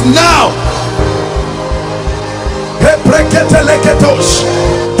destinies now.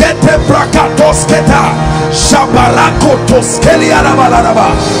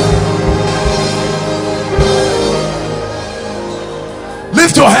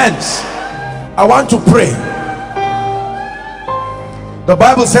 Lift your hands. I want to pray. The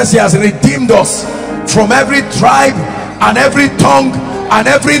Bible says he has redeemed us from every tribe and every tongue and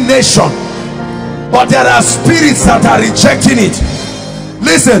every nation, but there are spirits that are rejecting it.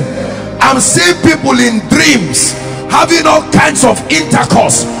 Listen, I'm seeing people in dreams having all kinds of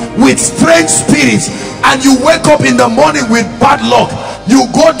intercourse with strange spirits, and you wake up in the morning with bad luck. You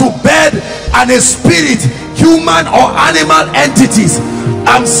go to bed and a spirit, human or animal entities,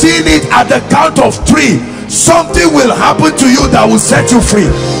 I'm seeing it at the count of 3. Something will happen to you that will set you free.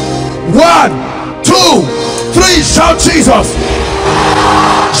 1, 2, 3. Shout Jesus.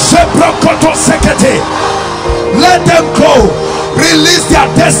 Let them go. Release their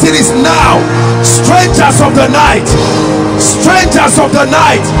destinies now. Strangers of the night, strangers of the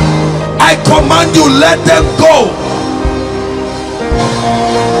night, I command you, let them go.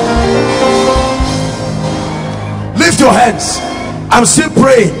 Lift your hands. I'm still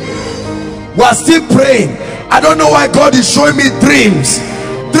praying. We're still praying. I don't know why God is showing me dreams.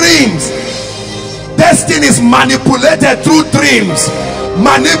 Dreams. Destiny is manipulated through dreams.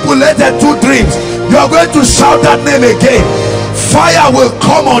 Manipulated through dreams. You are going to shout that name again. Fire will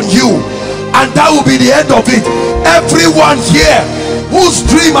come on you, and that will be the end of it. Everyone here whose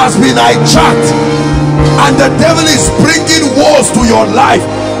dream has been hijacked and the devil is bringing wars to your life,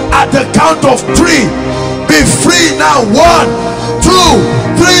 at the count of 3, be free now. 1, 2,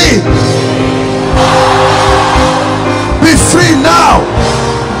 3. Be free now.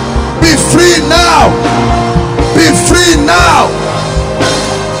 Be free now. Be free now.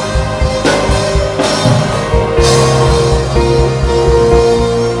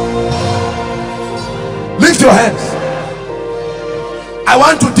 Lift your hands. I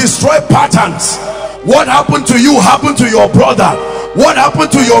want to destroy patterns. What happened to you happened to your brother. What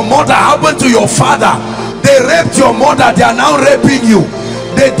happened to your mother happened to your father. They raped your mother, they are now raping you.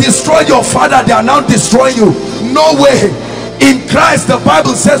 They destroyed your father, they are now destroying you. No way. In Christ, the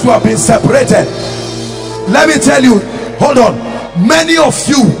Bible says we have been separated. Let me tell you, hold on, many of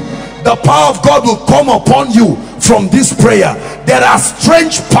you, the power of God will come upon you from this prayer. There are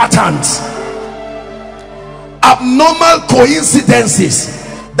strange patterns, abnormal coincidences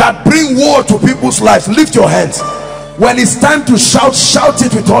that bring war to people's lives. Lift your hands. When it's time to shout, shout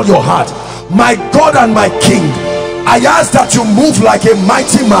it with all your heart. My God and my King, I ask that you move like a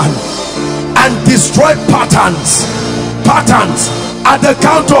mighty man and destroy patterns. Patterns. At the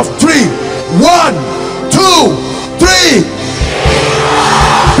count of 3. 1, 2, 3.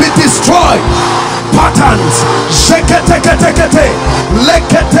 Be destroyed. Patterns.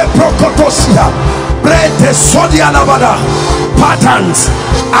 Patterns.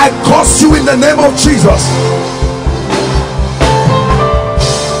 I curse you in the name of Jesus.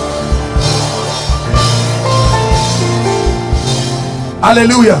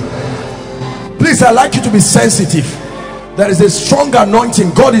 Hallelujah. Please, I'd like you to be sensitive. There is a strong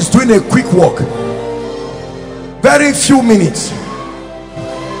anointing. God is doing a quick work. Very few minutes.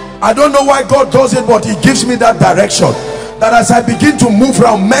 I don't know why God does it, but he gives me that direction, that as I begin to move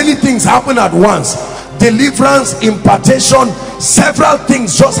around, many things happen at once. Deliverance, impartation, several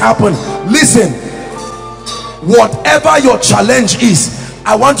things just happen. Listen, whatever your challenge is,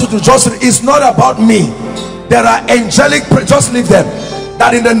 I want you to just, it's not about me. There are angelic, just leave them.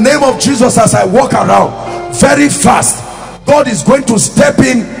 That in the name of Jesus, as I walk around very fast, God is going to step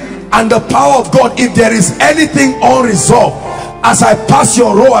in, and the power of God, if there is anything unresolved, as I pass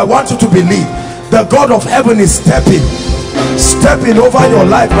your row, I want you to believe the God of heaven is stepping over your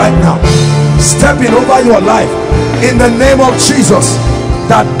life right now, stepping over your life in the name of Jesus.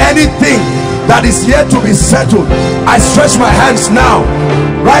 That anything that is yet to be settled, I stretch my hands now,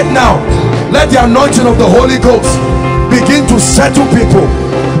 right now. Let the anointing of the Holy Ghost begin to settle people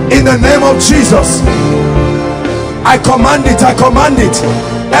in the name of Jesus. I command it, I command it.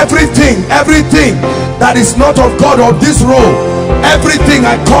 Everything that is not of God or this role, everything,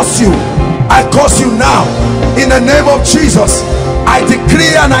 I curse you now in the name of Jesus. I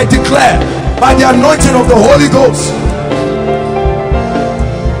decree and I declare by the anointing of the Holy Ghost,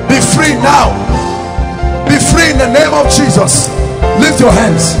 be free now, be free in the name of Jesus. Lift your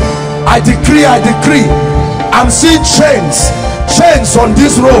hands. I decree, I'm seeing chains on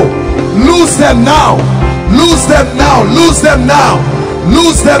this road. Loose them now, loose them now, loose them now,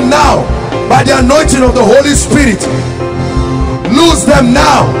 loose them now by the anointing of the Holy Spirit. Lose them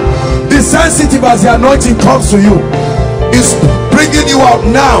now. Be sensitive as the anointing comes to you. It's bringing you out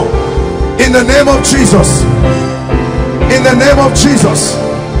now in the name of Jesus, in the name of Jesus,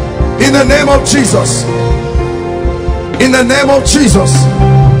 in the name of Jesus, in the name of Jesus,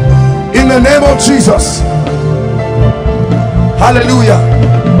 in the name of Jesus. Hallelujah.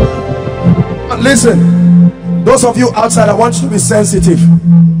 Listen, those of you outside, I want you to be sensitive.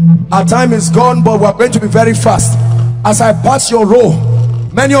 Our time is gone, but we're going to be very fast. As I pass your row,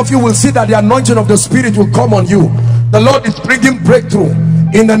 many of you will see that the anointing of the Spirit will come on you. The Lord is bringing breakthrough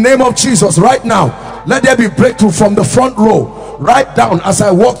in the name of Jesus right now. Let there be breakthrough from the front row right down as I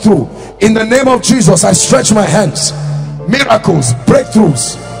walk through. In the name of Jesus, I stretch my hands. Miracles,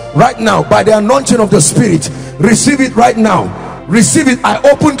 breakthroughs right now by the anointing of the Spirit. Receive it right now. Receive it. I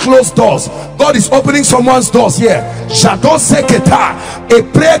open closed doors. God is opening someone's doors here.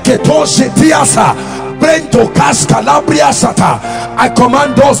 I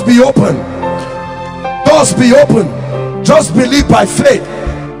command doors be open. Doors be open. Just believe by faith.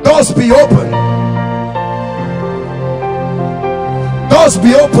 Doors be open. Doors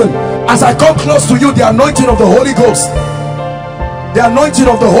be open. As I come close to you, the anointing of the Holy Ghost, the anointing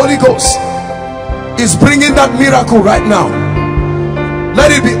of the Holy Ghost is bringing that miracle right now. Let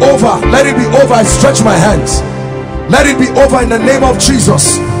it be over. Let it be over. I stretch my hands. Let it be over in the name of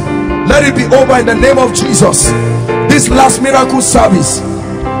Jesus. Let it be over in the name of Jesus. This last miracle service,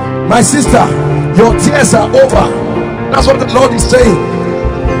 my sister, your tears are over. That's what the Lord is saying.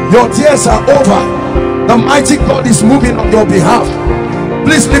 Your tears are over. The mighty God is moving on your behalf.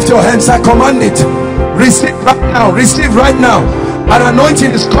 Please lift your hands. I command it. Receive right now. Receive right now. An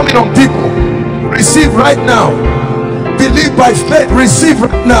anointing is coming on people. Receive right now. Believe by faith. Receive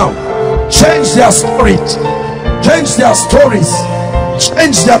right now. Change their stories. Change their stories.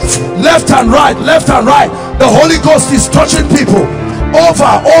 Change their left and right. Left and right. The Holy Ghost is touching people.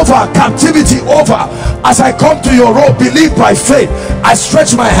 Over captivity over. As I come to your row, believe by faith. I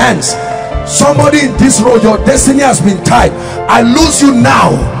stretch my hands. Somebody in this row, your destiny has been tied. I lose you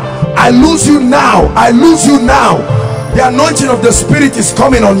now. I lose you now. I lose you now. The anointing of the Spirit is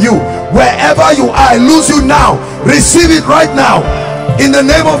coming on you. Wherever you are, I lose you now. Receive it right now in the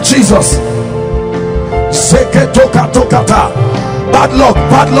name of Jesus. Bad luck,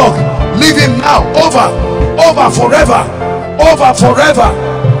 bad luck. Leave him now. Over forever. Over forever.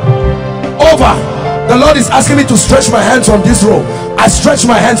 Over. The Lord is asking me to stretch my hands on this row. I stretch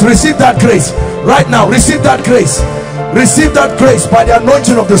my hands. Receive that grace right now. Receive that grace. Receive that grace by the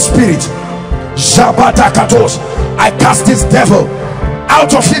anointing of the Spirit. I cast this devil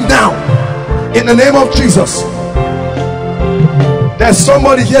out of him now in the name of Jesus. There's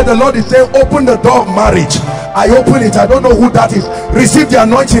somebody here. The Lord is saying, open the door of marriage. I open it. I don't know who that is. Receive the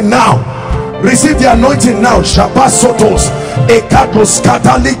anointing now. Receive the anointing now. Shabasotos ekatos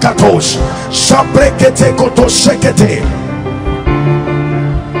katalikatos shabrekete kotos shekete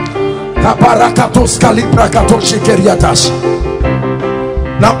kabarakatos kalibrakatos shekeriatas.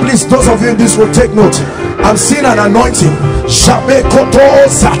 Now please, those of you in this will take note. I'm seeing an anointing. Shabekoto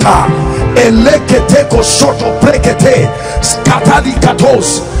zata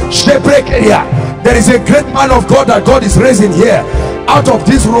There is a great man of God that God is raising here. Out of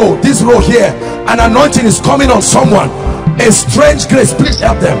this row here, an anointing is coming on someone. A strange grace. Please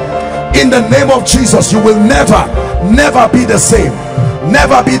help them. In the name of Jesus, you will never be the same.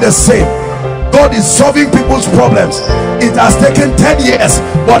 Never be the same. God is solving people's problems. It has taken 10 years,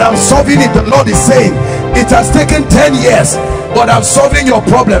 but I'm solving it. The Lord is saying, it has taken 10 years, but I'm solving your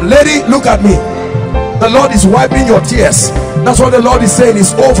problem. Lady, look at me. The Lord is wiping your tears. That's what the Lord is saying.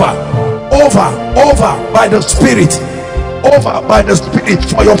 Is over by the Spirit. Over by the Spirit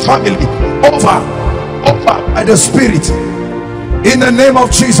for your family. Over by the Spirit. In the name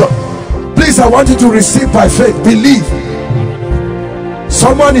of Jesus. Please, I want you to receive by faith. Believe.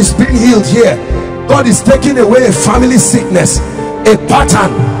 Someone is being healed here. God is taking away a family sickness, a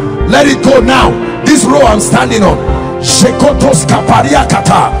pattern. Let it go now. This row I'm standing on.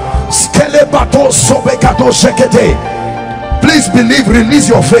 Please believe. Release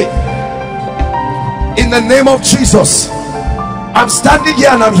your faith. In the name of Jesus. I'm standing here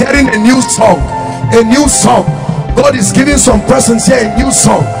and I'm hearing a new song. A new song. God is giving some persons here a new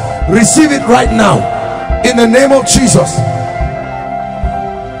song. Receive it right now. In the name of Jesus.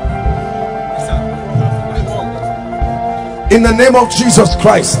 In the name of Jesus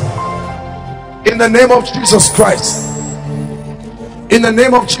Christ. In the name of Jesus Christ. In the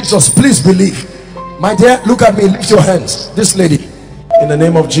name of Jesus. Please believe. My dear, look at me. Lift your hands. This lady. In the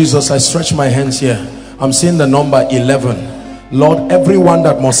name of Jesus, I stretch my hands here. I'm seeing the number 11. Lord, everyone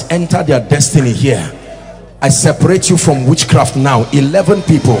that must enter their destiny here, I separate you from witchcraft now. 11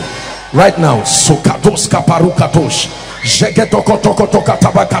 people right now. Sokatos kaparukatosh jegetokotokotokata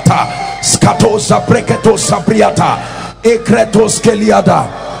tabakata skatos zabreketos sabriata ekretos keliada.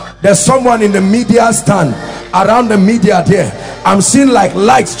 There's someone in the media stand, around the media there. I'm seeing like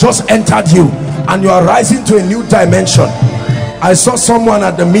lights just entered you and you are rising to a new dimension. I saw someone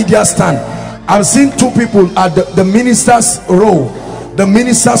at the media stand. I'm seeing two people at the minister's row. The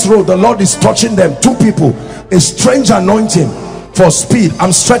minister's row, the Lord is touching them. Two people, a strange anointing for speed.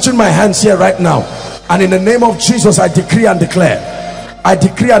 I'm stretching my hands here right now, and in the name of Jesus, I decree and declare,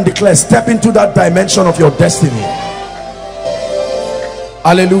 step into that dimension of your destiny.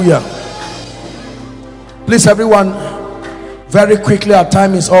 Hallelujah. Please, everyone, very quickly, our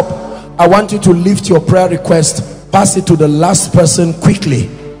time is up. I want you to lift your prayer request, pass it to the last person quickly,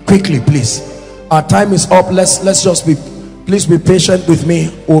 please. Our time is up. Let's just be, please be patient with me.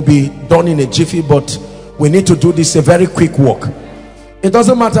 We'll be done in a jiffy, but we need to do this a very quick walk. It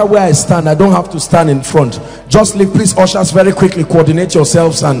doesn't matter where I stand. I don't have to stand in front. Just lift, please, ushers, very quickly coordinate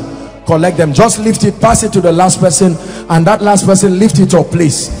yourselves and collect them. Just lift it, pass it to the last person, and that last person lift it up,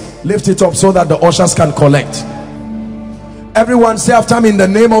 please. Lift it up so that the ushers can collect. Everyone say after me, in the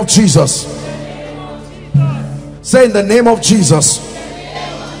name of Jesus. Say, in the name of Jesus,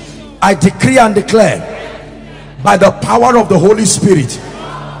 I decree and declare by the power of the Holy Spirit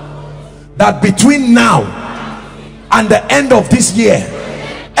that between now and the end of this year,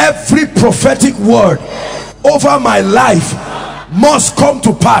 every prophetic word over my life must come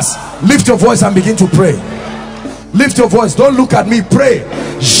to pass. Lift your voice and begin to pray. Lift your voice. Don't look at me. Pray.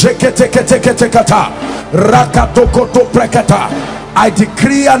 I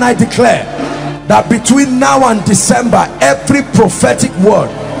decree and I declare that between now and December, every prophetic word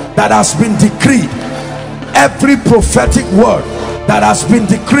that has been decreed, every prophetic word that has been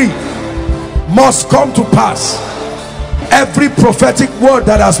decreed must come to pass. Every prophetic word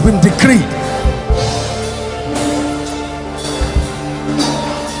that has been decreed.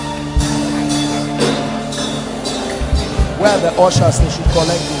 Where the ushers, they should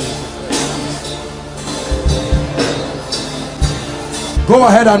collect you. Go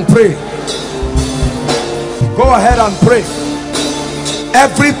ahead and pray. Go ahead and pray.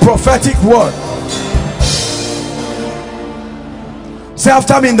 Every prophetic word. Say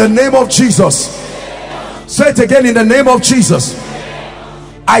after me, in the name of Jesus. Say it again, in the name of Jesus.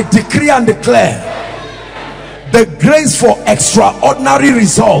 I decree and declare the grace for extraordinary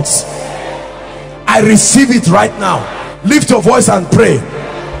results. I receive it right now. Lift your voice and pray.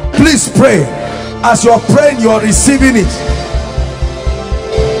 Please pray. As you are praying, you are receiving it.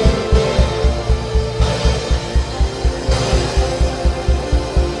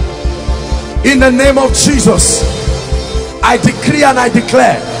 In the name of Jesus, I decree and I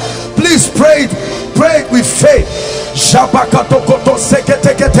declare. Please pray it. Pray it with faith.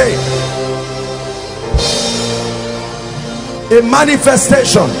 A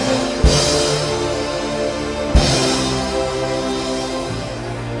manifestation.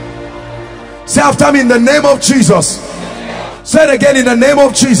 Say after me, in the name of Jesus. Say it again, in the name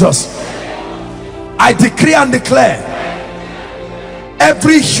of Jesus. I decree and declare,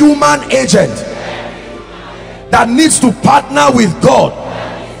 every human agent that needs to partner with God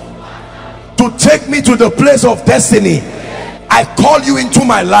to take me to the place of destiny, I call you into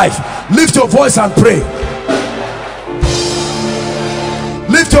my life. Lift your voice and pray.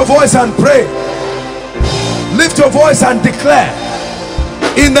 Lift your voice and pray. Lift your voice and declare,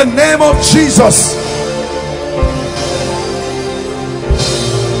 in the name of Jesus.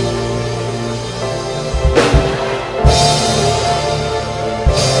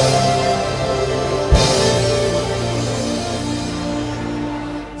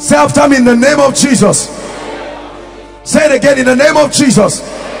 Say after me, in the name of Jesus. Say it again, in the name of Jesus.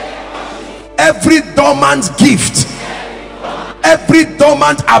 Every dormant gift, every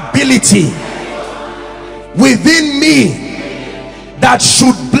dormant ability within me that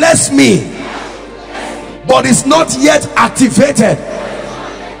should bless me but is not yet activated,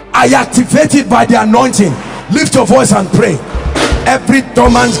 I activate it by the anointing. Lift your voice and pray. Every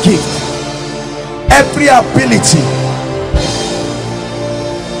dormant gift, every ability,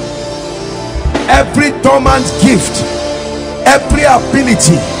 every dormant gift, every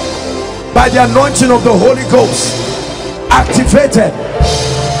ability, by the anointing of the Holy Ghost, activated.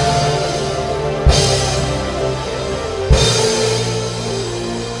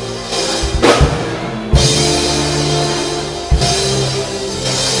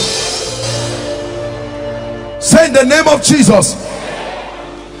 Say, in the name of Jesus,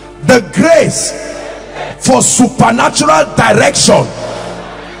 the grace for supernatural direction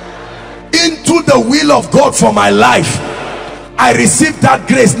into the will of God for my life, I receive that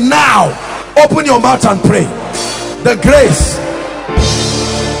grace now. Open your mouth and pray. The grace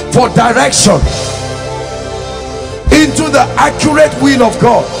for direction into the accurate will of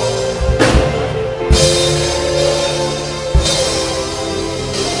God.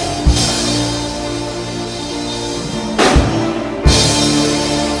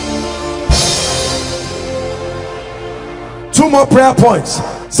 Two more prayer points.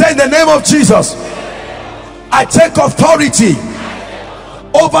 Say, in the name of Jesus, I take authority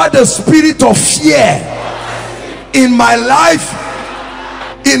over the spirit of fear in my life,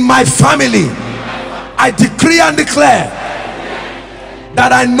 in my family. I decree and declare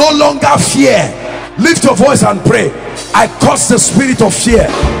that I no longer fear. Lift your voice and pray. I curse the spirit of fear.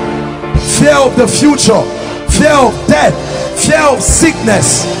 Fear of the future, fear of death, fear of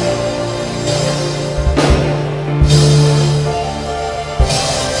sickness.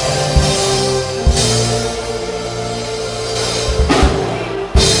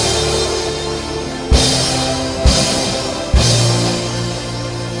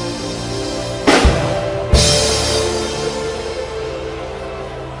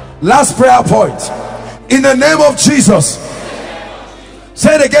 Last prayer point. In the name of Jesus.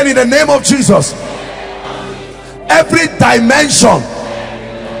 Say it again, in the name of Jesus. Every dimension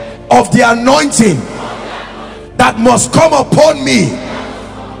of the anointing that must come upon me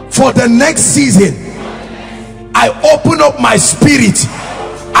for the next season, I open up my spirit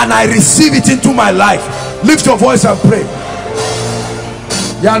and I receive it into my life. Lift your voice and pray.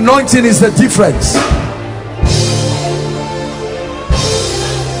 The anointing is the difference.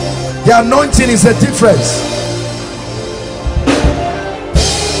 The anointing is the difference.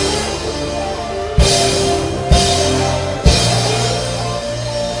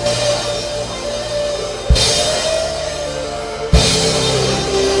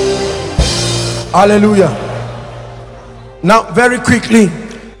 Hallelujah. Now, very quickly,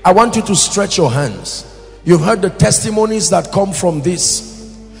 I want you to stretch your hands. You've heard the testimonies that come from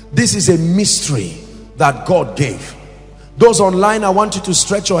this. This is a mystery that God gave. Those online, I want you to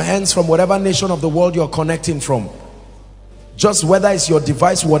stretch your hands from whatever nation of the world you're connecting from. Just whether it's your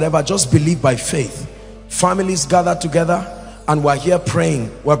device, whatever, just believe by faith. Families gather together and we're here praying.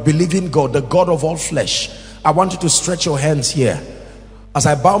 We're believing God, the God of all flesh. I want you to stretch your hands here as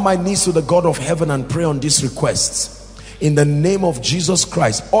I bow my knees to the God of heaven and pray on these requests. In the name of Jesus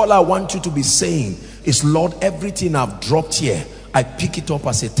Christ, all I want you to be saying is, Lord, everything I've dropped here, I pick it up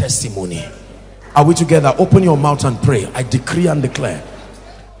as a testimony. Are we together? Open your mouth and pray. I decree and declare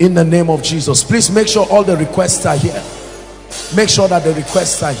in the name of Jesus. Please make sure all the requests are here. Make sure that the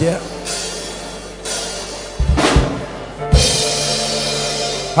requests are here.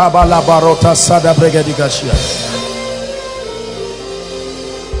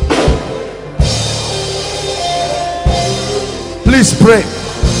 Please pray.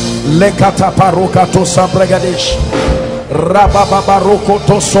 Lekata parokato sabregadesh. I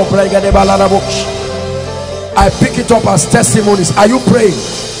pick it up as testimonies. Are you praying?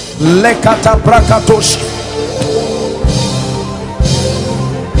 Lekata brakatosh.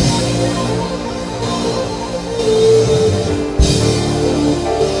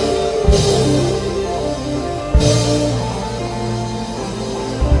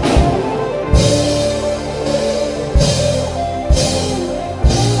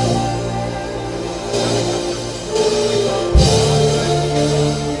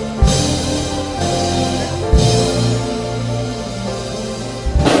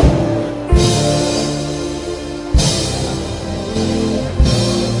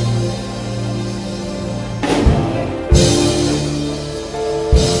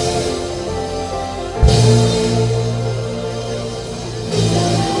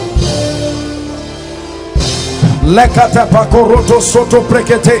 Lekata pakoroto soto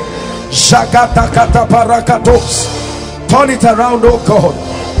prekete. Shagata kata parakatos. Turn it around, oh God.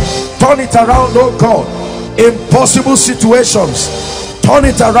 Turn it around, oh God. Impossible situations, turn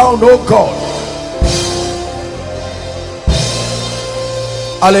it around, oh God.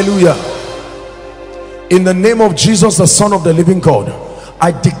 Hallelujah. In the name of Jesus, the Son of the living God,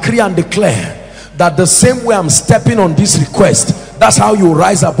 I decree and declare that the same way I'm stepping on this request, that's how you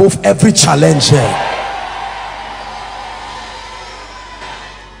rise above every challenge here.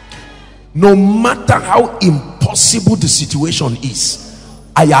 No matter how impossible the situation is,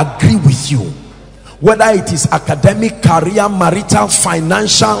 I agree with you. Whether it is academic, career, marital,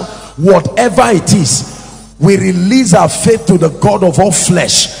 financial, whatever it is, we release our faith to the God of all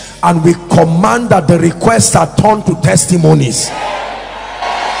flesh, and we command that the requests are turned to testimonies.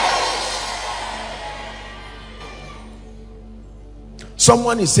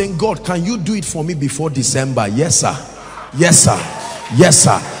 Someone is saying, God, can you do it for me before December? Yes, sir. Yes, sir. Yes,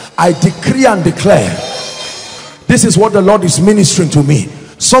 sir. I decree and declare, this is what the Lord is ministering to me.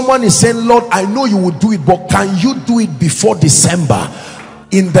 Someone is saying, Lord, I know you will do it, but can you do it before December?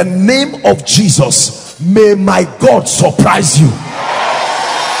 In the name of Jesus, may my God surprise you.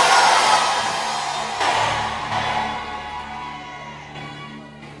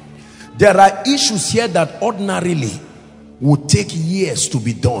 There are issues here that ordinarily would take years to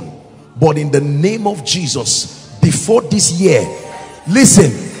be done, but in the name of Jesus, before this year,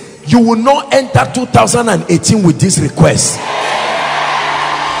 listen, you will not enter 2018 with this request.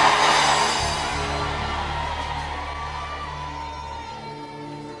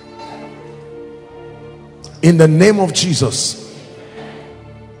 In the name of Jesus,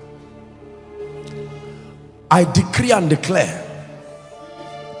 I decree and declare,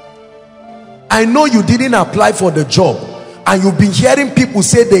 I know you didn't apply for the job, and you've been hearing people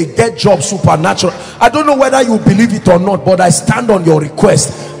say they get jobs supernatural. I don't know whether you believe it or not, but I stand on your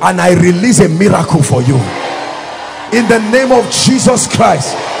request and I release a miracle for you. In the name of Jesus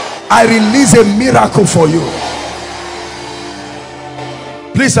Christ, I release a miracle for you.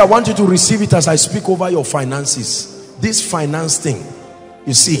 Please, I want you to receive it as I speak over your finances. This finance thing,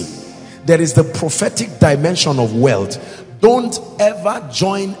 you see, there is the prophetic dimension of wealth. Don't ever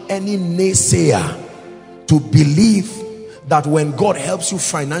join any naysayer to believe that when God helps you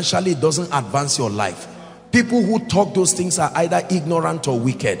financially, it doesn't advance your life. People who talk those things are either ignorant or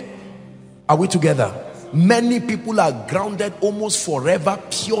wicked. Are we together? Many people are grounded almost forever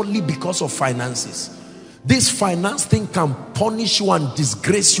purely because of finances. This finance thing can punish you and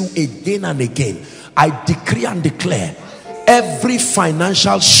disgrace you again and again. I decree and declare, every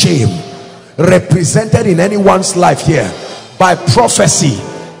financial shame represented in anyone's life here, by prophecy,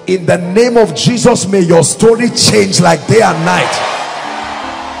 in the name of Jesus, may your story change like day and night.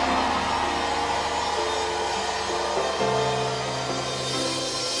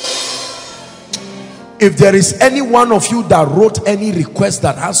 If there is any one of you that wrote any request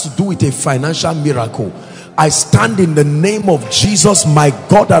that has to do with a financial miracle, I stand in the name of Jesus, my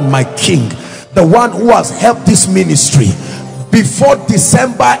God and my King, the one who has helped this ministry before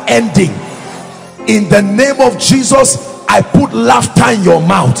December ending. In the name of Jesus, I put laughter in your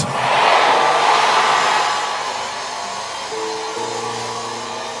mouth.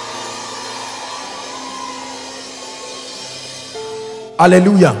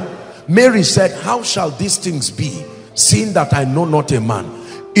 Hallelujah. Mary said, how shall these things be, seeing that I know not a man?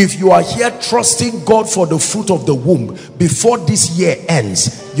 If you are here trusting God for the fruit of the womb, before this year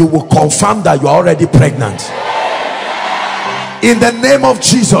ends, you will confirm that you are already pregnant. In the name of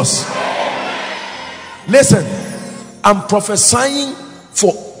Jesus. Listen, I'm prophesying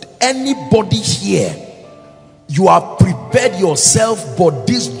for anybody here. You have prepared yourself, but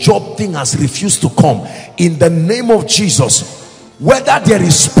this job thing has refused to come. In the name of Jesus, whether there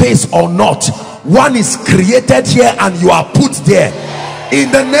is space or not, one is created here and you are put there.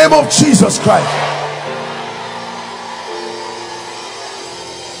 In the name of Jesus Christ.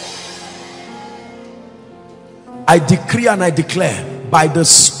 I decree and I declare, by the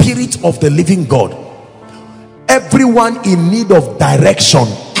Spirit of the living God, everyone in need of direction,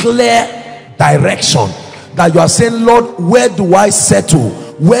 clear direction, that you are saying, Lord, where do I settle?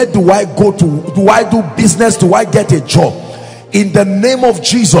 Where do I go to? Do I do business? Do I get a job? In the name of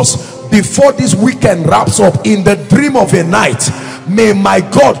Jesus, before this weekend wraps up, in the dream of a night, may my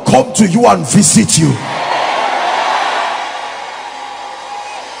God come to you and visit you.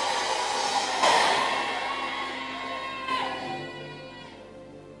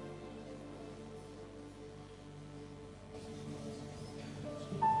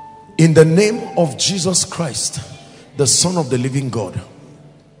 In the name of Jesus Christ, the Son of the living God,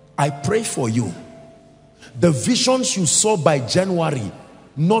 I pray for you The visions you saw by January,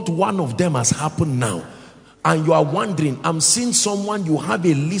 not one of them has happened now. And you are wondering, I'm seeing someone, you have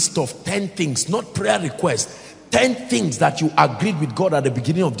a list of 10 things, not prayer requests, 10 things that you agreed with God at the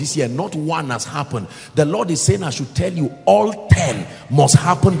beginning of this year, not one has happened. The Lord is saying I should tell you all 10 must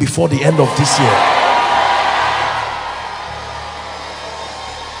happen before the end of this year.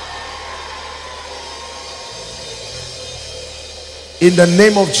 In the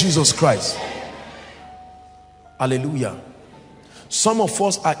name of Jesus Christ. Hallelujah. Some of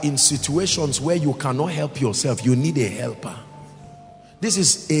us are in situations where you cannot help yourself. You need a helper. This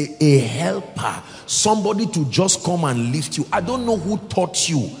is a helper. Somebody to just come and lift you. I don't know who taught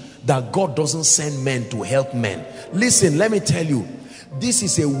you that God doesn't send men to help men. Listen, let me tell you. This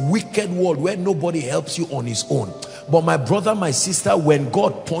is a wicked world where nobody helps you on his own. But my brother, my sister, when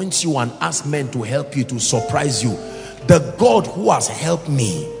God points you and asks men to help you, to surprise you, the God who has helped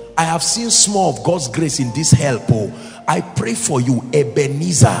me, I have seen small of God's grace in this help. Oh, I pray for you,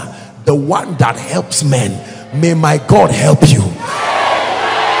 Ebenezer, the one that helps men. May my God help you.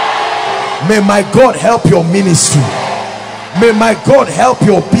 May my God help your ministry. May my God help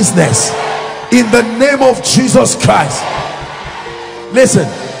your business. In the name of Jesus Christ. Listen,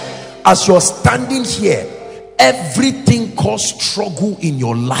 as you're standing here, everything caused struggle in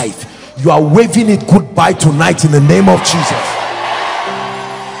your life, you are waving it goodbye tonight in the name of Jesus.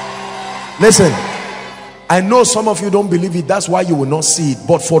 Listen, I know some of you don't believe it, that's why you will not see it.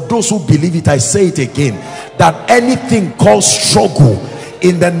 But for those who believe it, I say it again, that anything called struggle,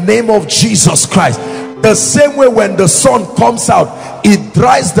 in the name of Jesus Christ, the same way when the sun comes out, it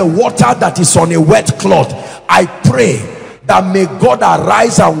dries the water that is on a wet cloth. I pray that may God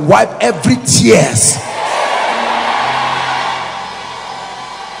arise and wipe every tears.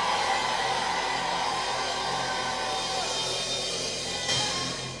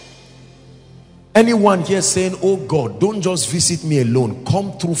 Anyone here saying, oh God, don't just visit me alone,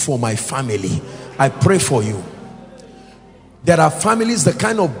 come through for my family, I pray for you. There are families, the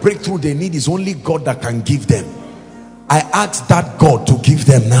kind of breakthrough they need is only God that can give them. I ask that God to give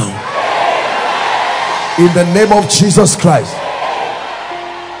them now, in the name of Jesus Christ.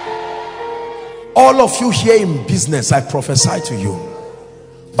 All of you here in business, I prophesy to you,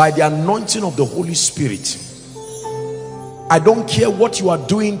 by the anointing of the Holy Spirit, I don't care what you are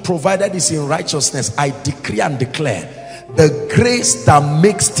doing, provided it's in righteousness. I decree and declare the grace that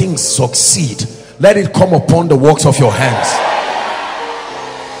makes things succeed, let it come upon the works of your hands.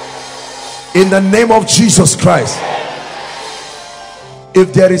 In the name of Jesus Christ.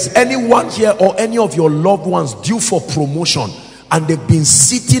 If there is anyone here or any of your loved ones due for promotion and they've been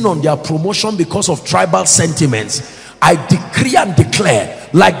sitting on their promotion because of tribal sentiments, I decree and declare,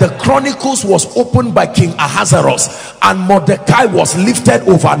 like the Chronicles was opened by King Ahasuerus and Mordecai was lifted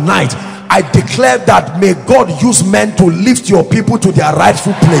overnight, I declare that may God use men to lift your people to their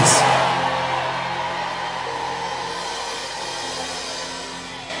rightful place.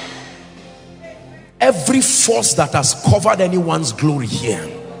 Every force that has covered anyone's glory here,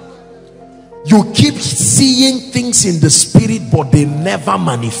 you keep seeing things in the spirit but they never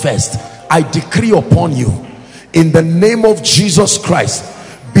manifest. I decree upon you, in the name of Jesus Christ,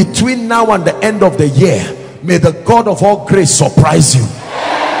 between now and the end of the year, may the God of all grace surprise you.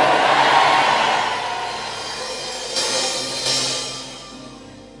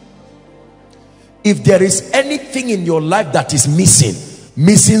 If there is anything in your life that is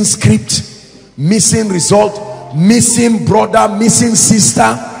missing script, missing result, missing brother, missing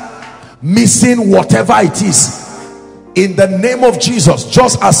sister, missing whatever it is, in the name of Jesus,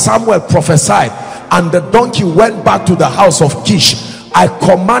 just as Samuel prophesied and the donkey went back to the house of Kish, I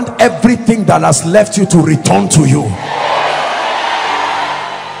command everything that has left you to return to you.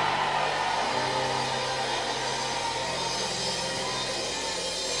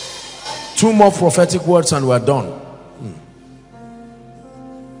 Two more prophetic words and we're done.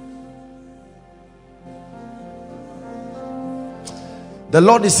 The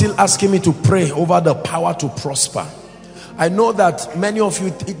Lord is still asking me to pray over the power to prosper. I know that many of you,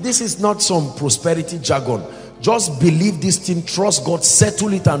 this is not some prosperity jargon. Just believe this thing, trust God,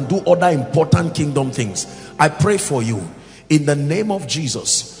 settle it and do other important kingdom things. I pray for you in the name of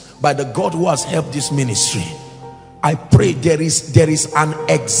Jesus, by the God who has helped this ministry. I pray there is an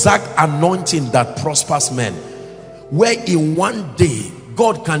exact anointing that prospers men, where in one day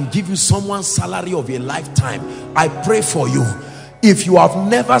God can give you someone's salary of a lifetime. I pray for you. If you have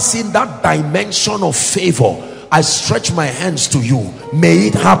never seen that dimension of favor, I stretch my hands to you. May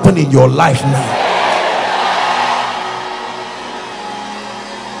it happen in your life now.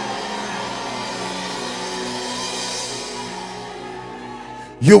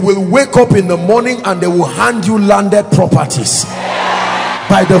 You will wake up in the morning and they will hand you landed properties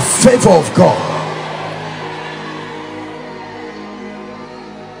by the favor of God.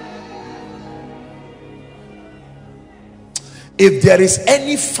 If there is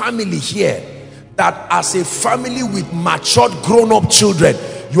any family here that as a family with matured grown-up children,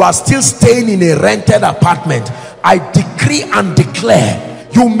 you are still staying in a rented apartment, I decree and declare,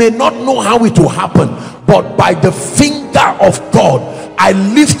 you may not know how it will happen, but by the finger of God, I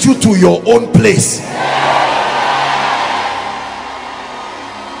lift you to your own place.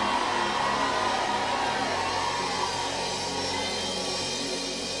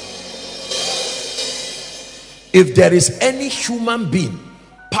 If there is any human being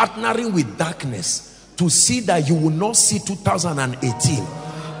partnering with darkness to see that you will not see 2018,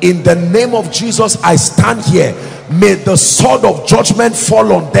 in the name of Jesus, I stand here. May the sword of judgment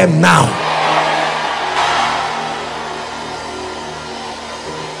fall on them now.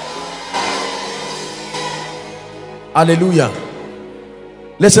 Hallelujah.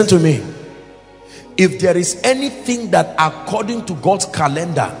 Listen to me. If there is anything that according to God's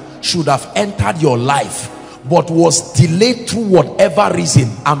calendar should have entered your life but was delayed through whatever reason,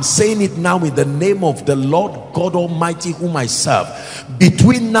 I'm saying it now in the name of the Lord God Almighty whom I serve.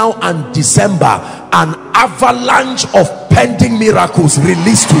 Between now and December, an avalanche of pending miracles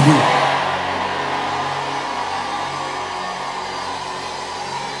released to you.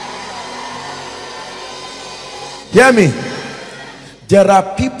 Hear me. There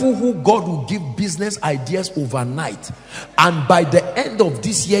are people who God will give business ideas overnight, and by the end of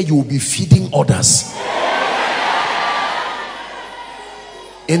this year you will be feeding others.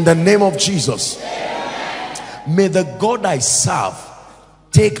 In the name of Jesus. May the God I serve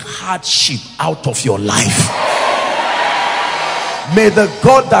take hardship out of your life. May the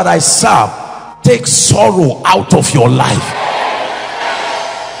God that I serve take sorrow out of your life.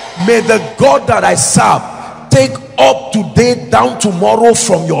 May the God that I serve take up today down tomorrow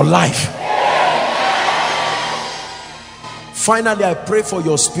from your life. Finally, I pray for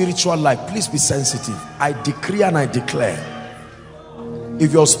your spiritual life. Please be sensitive. I decree and I declare,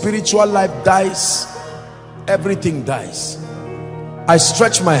 if your spiritual life dies, everything dies. I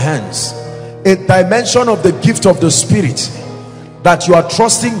stretch my hands. A dimension of the gift of the Spirit that you are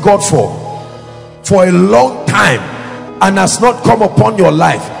trusting God for a long time and has not come upon your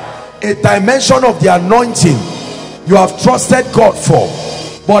life. A dimension of the anointing you have trusted God for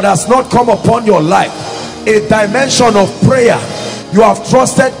but has not come upon your life. A dimension of prayer you have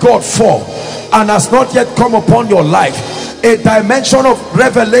trusted God for and has not yet come upon your life. A dimension of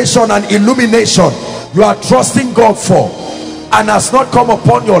revelation and illumination you are trusting God for and has not come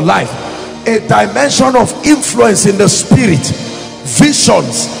upon your life. A dimension of influence in the spirit,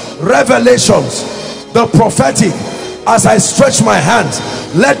 visions, revelations, the prophetic. As I stretch my hands,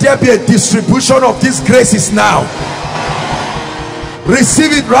 let there be a distribution of these graces now.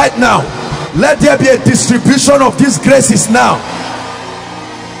 Receive it right now. Let there be a distribution of these graces now.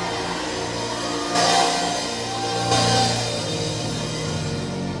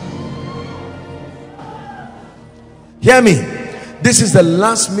 Hear me. This is the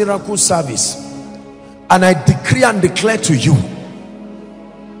last miracle service, and I decree and declare to you,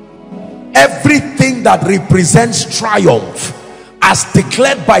 everything that represents triumph as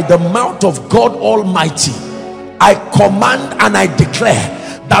declared by the mouth of God Almighty, I command and I declare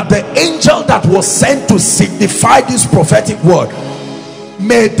that the angel that was sent to signify this prophetic word,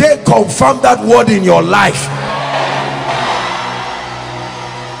 may they confirm that word in your life.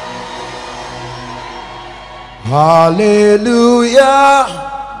 Hallelujah.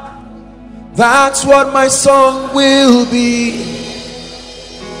 That's what my song will be.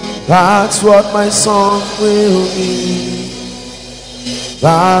 That's what my song will be.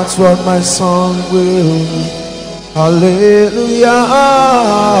 That's what my song will be. Hallelujah.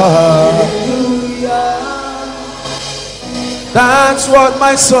 Hallelujah. That's what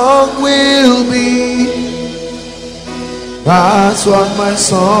my song will be. That's what my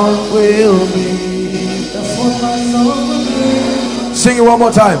song will be. That's what my song will be. Sing it one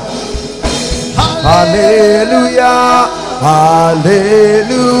more time. Hallelujah.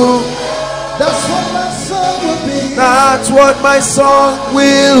 Hallelujah. That's what my song will be. That's what my song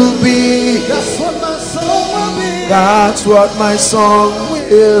will be. That's what my song will be. That's what my song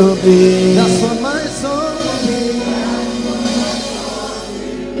will be. That's what my song will be.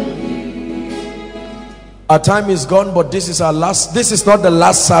 Our time is gone, but this is our last. This is not the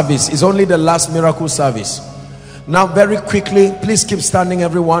last service. It's only the last miracle service. Now, very quickly, please keep standing,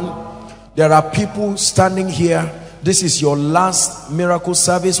 everyone. There are people standing here. This is your last miracle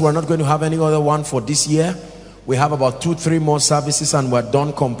service. We're not going to have any other one for this year. We have about 2-3 more services and we're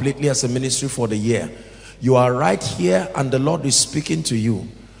done completely as a ministry for the year. You are right here and the Lord is speaking to you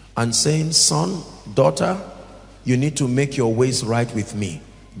and saying, son, daughter, you need to make your ways right with me.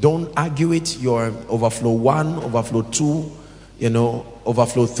 Don't argue it. You're overflow 1, overflow 2,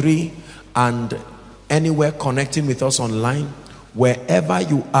 overflow 3, and anywhere connecting with us online, wherever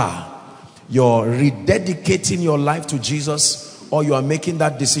you are, you're rededicating your life to Jesus, or you are making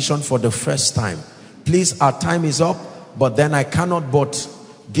that decision for the first time. Please, our time is up, but then I cannot but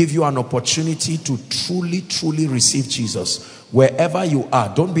give you an opportunity to truly receive Jesus. Wherever you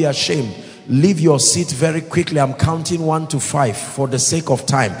are, don't be ashamed. Leave your seat very quickly. I'm counting 1 to 5 for the sake of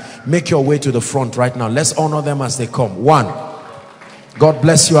time. Make your way to the front right now. Let's honor them as they come. 1. God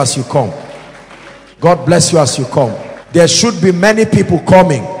bless you as you come. God bless you as you come. There should be many people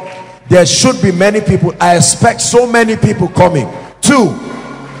coming. There should be many people. I expect so many people coming. 2.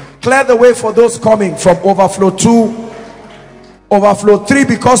 Clear the way for those coming from overflow 2. Overflow 3,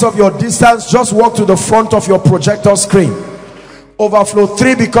 because of your distance, just walk to the front of your projector screen. Overflow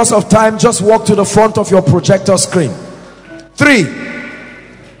 3, because of time, just walk to the front of your projector screen. 3.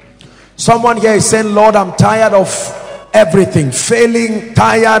 Someone here is saying, Lord, I'm tired of everything, failing,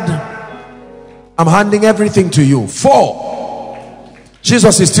 tired. I'm handing everything to you. 4.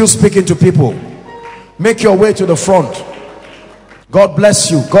 Jesus is still speaking to people. Make your way to the front. God bless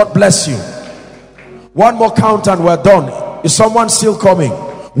you. God bless you. 1 more count and we're done. Is someone still coming?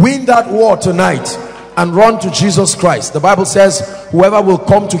 Win that war tonight and run to Jesus Christ. The Bible says, whoever will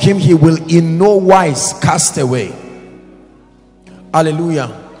come to him, he will in no wise cast away.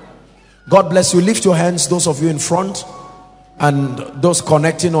 Hallelujah. God bless you. Lift your hands, those of you in front, and those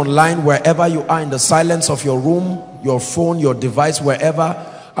connecting online, wherever you are, in the silence of your room, your phone, your device, wherever.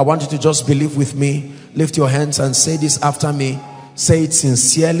 I want you to just believe with me. Lift your hands and say this after me. Say it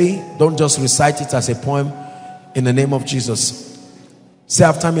sincerely. Don't just recite it as a poem. In the name of Jesus, say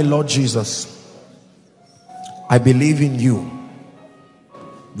after me, Lord Jesus, I believe in you,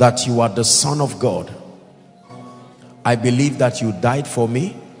 that you are the Son of God. I believe that you died for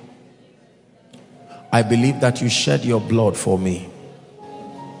me. I believe that you shed your blood for me.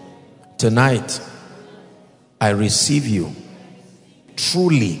 Tonight, I receive you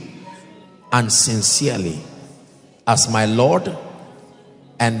truly and sincerely as my Lord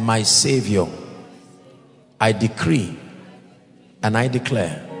and my Savior. I decree and I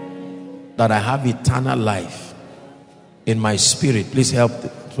declare that I have eternal life in my spirit. Please help the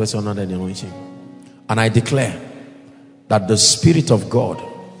person under the anointing. And I declare that the Spirit of God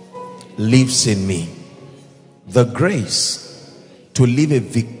lives in me. The grace to live a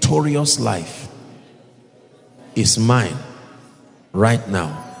victorious life is mine right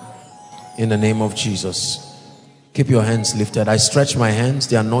now. In the name of Jesus. Keep your hands lifted. I stretch my hands,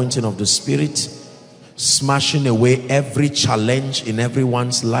 the anointing of the Spirit, smashing away every challenge in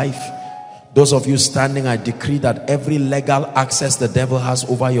everyone's life. Those of you standing, I decree that every legal access the devil has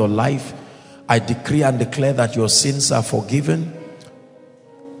over your life, I decree and declare that your sins are forgiven.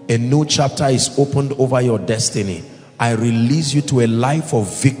 A new chapter is opened over your destiny. I release you to a life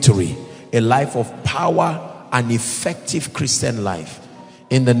of victory, a life of power, an effective Christian life.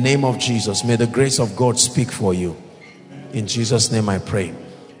 In the name of Jesus, may the grace of God speak for you. In Jesus' name I pray.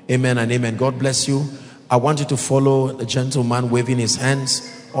 Amen and amen. God bless you. I want you to follow the gentleman waving his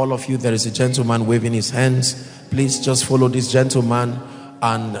hands. All of you, there is a gentleman waving his hands. Please just follow this gentleman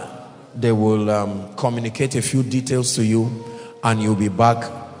and they will communicate a few details to you and you'll be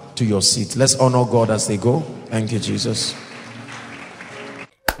back to your seat. Let's honor God as they go. Thank you, Jesus.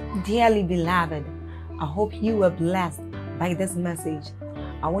 Dearly beloved, I hope you were blessed by this message.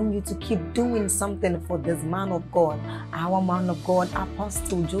 I want you to keep doing something for this man of God, our man of God,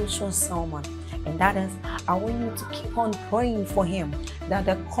 Apostle Joshua Selman. And that is, I want you to keep on praying for him, that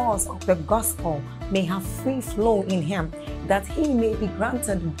the cause of the gospel may have free flow in him, that he may be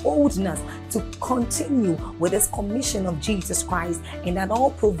granted boldness to continue with this commission of Jesus Christ, and that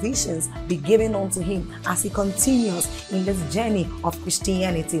all provisions be given unto him as he continues in this journey of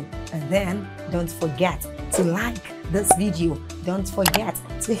Christianity. And then don't forget to like this video. Don't forget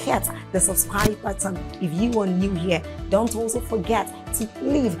to hit the subscribe button if you are new here. Don't also forget to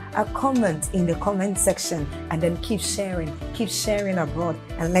leave a comment in the comment section, and then keep sharing abroad,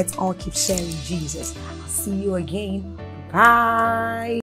 and let's all keep sharing Jesus. I'll see you again. Bye.